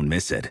 Don't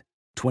miss it.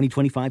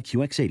 2025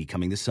 QX80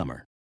 coming this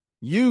summer.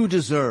 You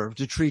deserve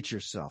to treat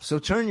yourself. So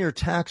turn your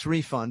tax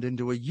refund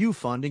into a U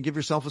fund and give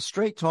yourself a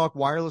Straight Talk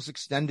Wireless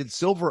Extended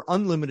Silver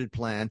Unlimited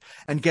plan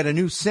and get a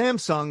new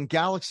Samsung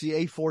Galaxy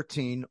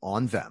A14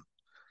 on them.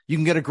 You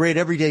can get a great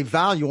everyday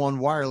value on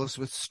wireless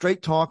with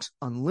Straight Talk's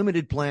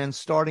unlimited plan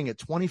starting at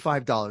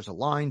 $25 a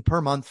line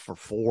per month for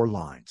 4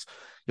 lines.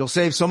 You'll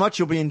save so much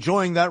you'll be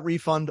enjoying that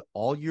refund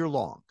all year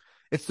long.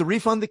 It's the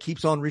refund that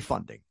keeps on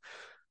refunding.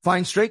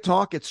 Find Straight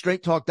Talk at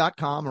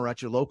straighttalk.com or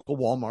at your local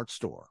Walmart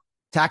store.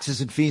 Taxes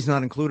and fees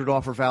not included.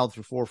 Offer valid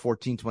through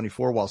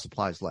 4/14/24 while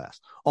supplies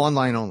last.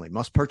 Online only.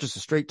 Must purchase a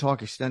Straight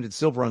Talk Extended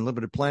Silver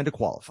Unlimited plan to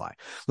qualify.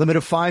 Limit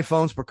of 5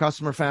 phones per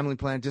customer. Family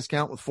plan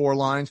discount with 4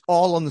 lines.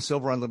 All on the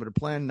Silver Unlimited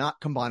plan.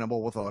 Not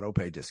combinable with auto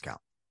pay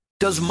discount.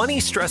 Does money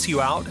stress you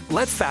out?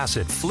 Let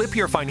Facet flip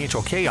your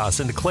financial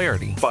chaos into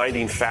clarity.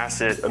 Finding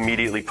Facet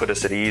immediately put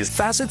us at ease.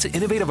 Facet's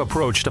innovative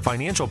approach to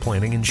financial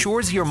planning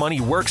ensures your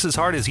money works as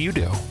hard as you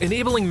do,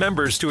 enabling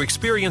members to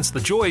experience the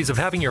joys of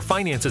having your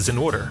finances in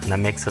order. And that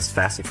makes us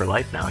Facet for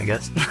life now, I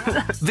guess.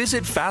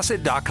 Visit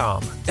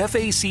Facet.com,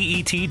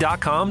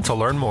 FACET.com to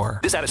learn more.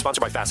 This ad is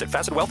sponsored by Facet.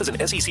 Facet Wealth is an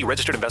SEC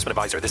registered investment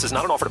advisor. This is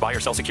not an offer to buy or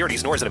sell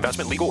securities, nor is it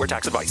investment, legal, or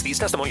tax advice. These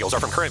testimonials are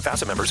from current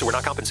Facet members who are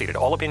not compensated.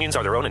 All opinions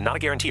are their own and not a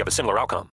guarantee of a similar outcome.